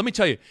those guys – let me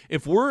tell you,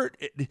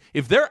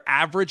 if they're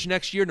average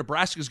next year,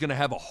 Nebraska's going to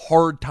have a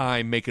hard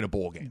time making a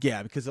bowl game.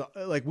 Yeah, because,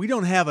 like, we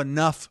don't have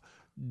enough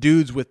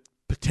dudes with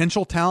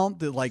potential talent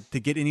that, like, to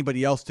get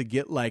anybody else to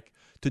get, like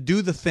 – to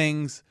do the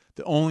things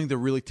that only the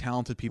really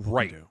talented people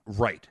can do.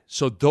 Right.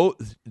 So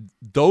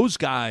those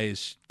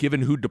guys,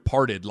 given who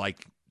departed,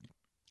 like,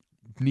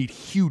 need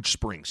huge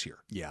springs here.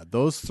 Yeah,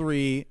 those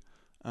three.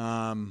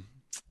 Trying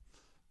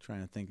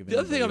to think of the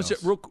other thing I else.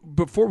 was real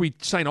before we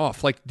sign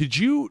off. Like, did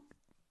you,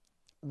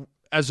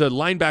 as a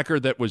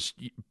linebacker that was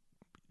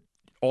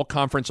all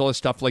conference, all this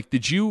stuff, like,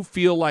 did you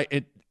feel like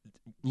it?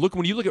 Look,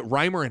 when you look at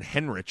Reimer and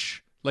Henrich,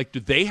 like, do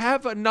they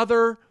have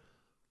another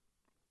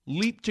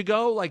leap to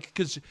go? Like,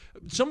 because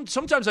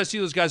sometimes I see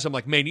those guys, I'm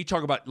like, man, you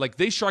talk about, like,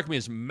 they strike me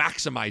as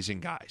maximizing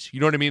guys. You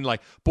know what I mean?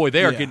 Like, boy,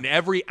 they are getting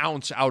every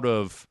ounce out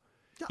of,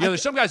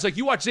 there's some guys, like,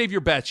 you watch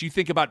Xavier Betts, you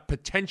think about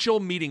potential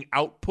meeting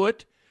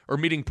output or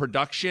meeting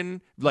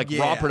production, like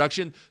raw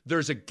production.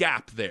 There's a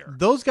gap there.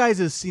 Those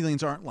guys'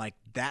 ceilings aren't like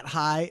that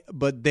high,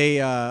 but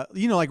they,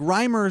 like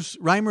Reimer's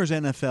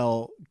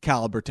NFL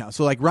caliber talent.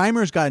 So, like,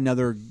 Reimer's got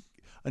another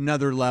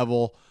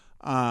level.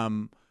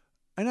 And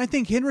I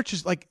think Henrich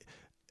is like,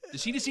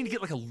 does he just need to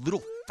get, like, a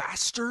little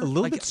faster? A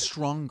little like, bit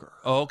stronger.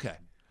 Oh, okay.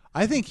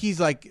 I think he's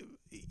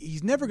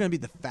never going to be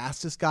the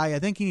fastest guy. I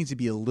think he needs to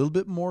be a little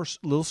bit more,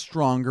 a little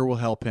stronger will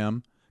help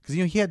him. Because,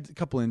 he had a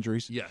couple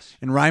injuries. Yes.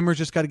 And Reimer's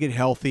just got to get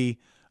healthy.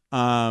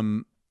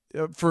 For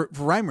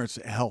Reimer, it's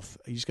health.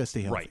 You just got to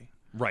stay healthy.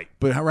 Right.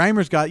 But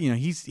Reimer's got,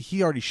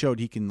 he already showed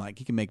he can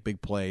make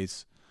big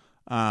plays.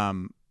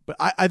 But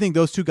I think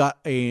those two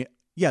got they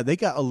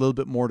got a little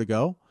bit more to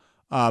go.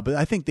 But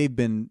I think they've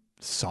been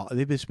solid.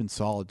 They've just been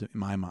solid in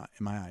my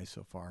eyes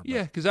so far. But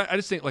Yeah, because I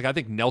just think, like, I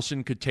think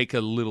Nelson could take a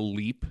little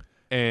leap,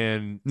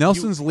 and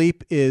Nelson's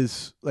leap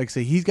is, like,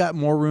 say, he's got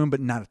more room,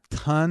 but not a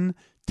ton.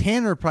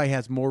 Tanner probably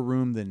has more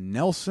room than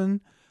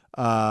Nelson,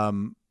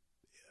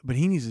 but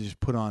he needs to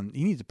just put on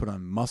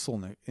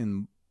muscle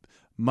and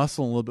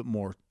muscle, a little bit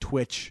more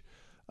twitch,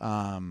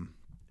 and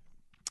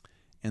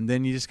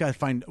then you just got to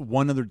find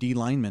one other D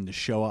lineman to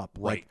show up,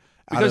 right? Like,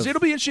 because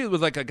it'll be interesting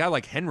with, like, a guy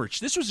like Henrich.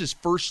 This was his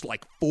first,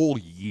 like, full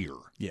year.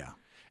 Yeah.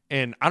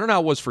 And I don't know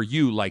how it was for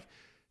you. Like,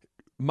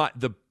 one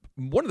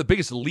of the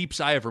biggest leaps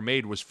I ever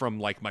made was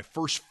from, like, my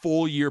first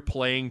full year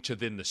playing to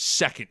then the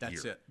second year.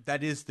 That's it.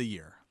 That is the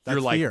year. You're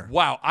like,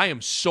 wow, I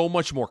am so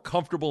much more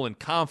comfortable and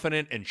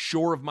confident and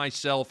sure of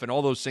myself and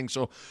all those things.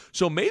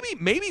 So maybe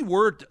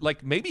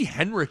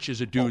Henrich is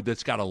a dude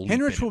that's got a leap.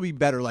 Henrich will be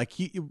better. Like,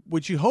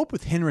 what you hope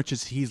with Henrich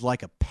is he's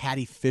like a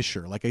Patty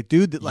Fisher, like a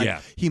dude that, like,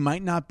 he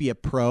might not be a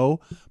pro,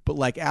 but,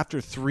 like,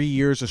 after 3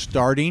 years of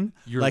starting,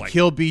 like,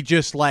 he'll be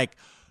just, like,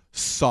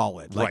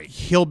 solid. Like,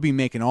 he'll be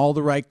making all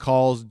the right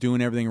calls,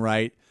 doing everything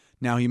right.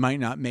 Now, he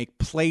might not make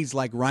plays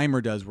like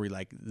Reimer does, where he,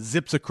 like,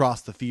 zips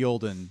across the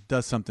field and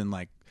does something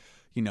like,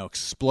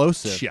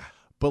 explosive. Yeah.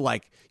 But,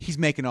 like, he's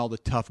making all the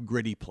tough,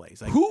 gritty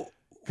plays. Like,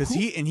 because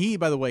he,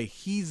 by the way,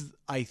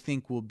 I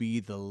think will be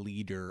the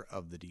leader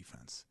of the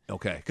defense.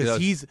 Okay. Because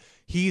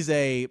he's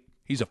a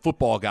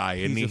football guy,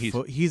 and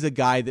he's a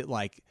guy that,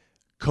 like,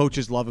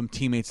 coaches love him,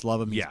 teammates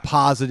love him. He's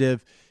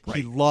positive. Right.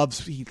 He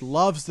loves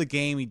the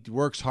game. He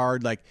works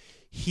hard. Like,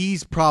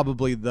 he's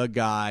probably the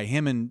guy.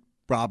 Him and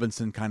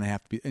Robinson kind of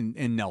have to be,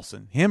 and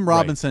Nelson.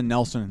 Robinson, and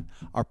Nelson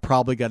are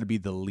probably got to be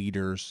the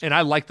leaders. And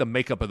I like the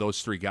makeup of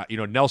those three guys.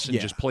 Nelson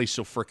just plays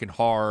so freaking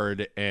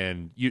hard,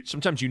 and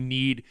sometimes you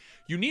need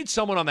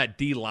someone on that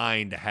D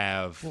line to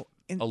have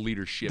a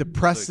leadership. To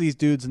press these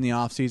dudes in the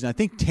offseason. I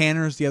think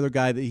Tanner's the other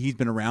guy that he's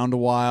been around a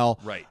while.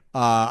 Right.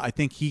 I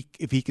think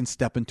if he can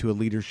step into a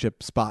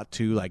leadership spot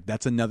too, like,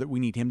 that's another. We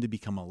need him to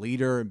become a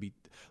leader and be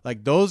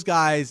like those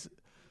guys.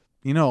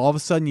 All of a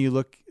sudden you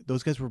look,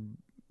 those guys were,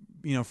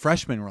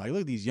 freshmen. We're like,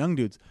 look at these young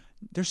dudes.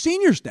 They're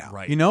seniors now.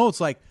 Right.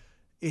 It's like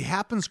it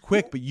happens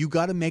quick, but you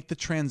got to make the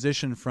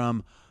transition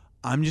from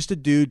I'm just a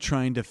dude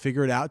trying to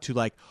figure it out to,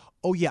 like,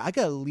 oh yeah, I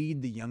got to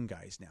lead the young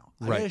guys now.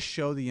 I got to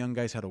show the young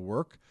guys how to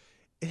work.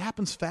 It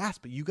happens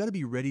fast, but you got to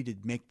be ready to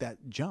make that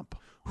jump.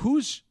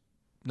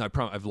 I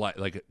promise,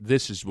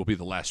 will be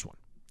the last one.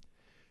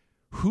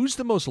 Who's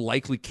the most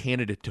likely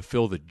candidate to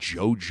fill the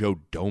JoJo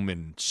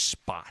Doman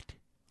spot?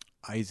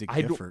 Isaac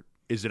Gifford.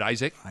 Is it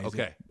Isaac?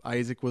 Okay.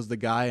 Isaac was the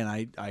guy, and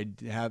I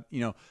have,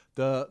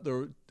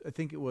 I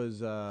think it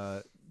was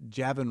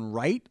Javin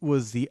Wright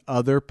was the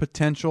other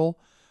potential.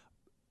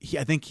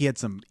 I think he had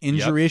some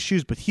injury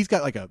issues, but he's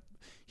got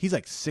he's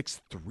like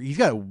 6'3". He's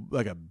got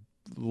a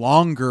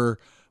longer,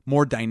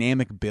 more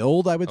dynamic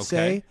build, I would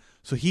say.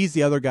 So he's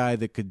the other guy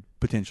that could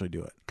potentially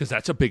do it. Because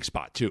that's a big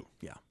spot too.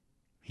 Yeah.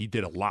 He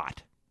did a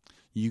lot.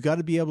 you got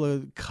to be able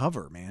to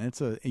cover, man.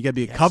 You got to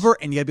be a cover,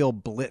 and you got to be able to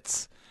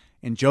blitz.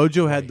 And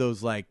JoJo had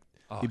those the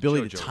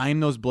ability to time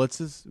those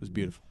blitzes. It was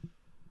beautiful.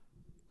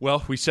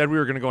 Well, we said we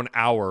were going to go an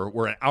hour.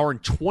 We're an hour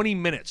and 20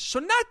 minutes. So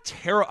not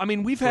terrible. I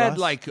mean, we've had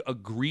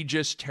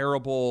egregious,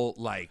 terrible,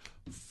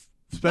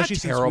 especially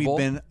since terrible.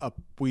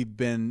 we've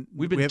been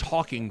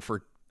talking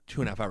for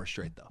 2.5 hours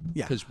straight, though.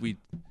 Yeah, because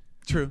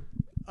true.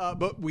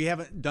 But we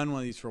haven't done one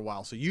of these for a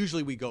while. So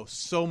usually we go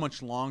so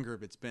much longer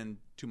if it's been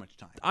too much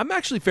time. I'm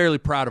actually fairly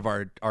proud of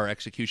our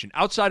execution.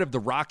 Outside of the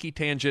Rocky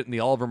tangent and the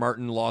Oliver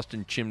Martin lost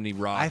in Chimney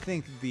Rock. I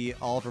think the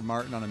Oliver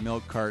Martin on a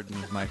milk carton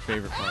is my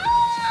favorite part.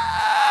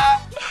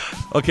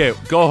 Okay,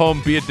 go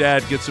home, be a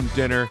dad, get some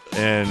dinner,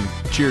 and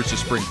cheers to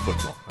spring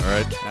football. All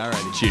right? All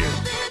righty. Cheers.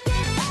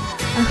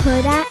 A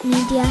Huda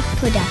Media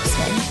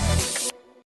Production.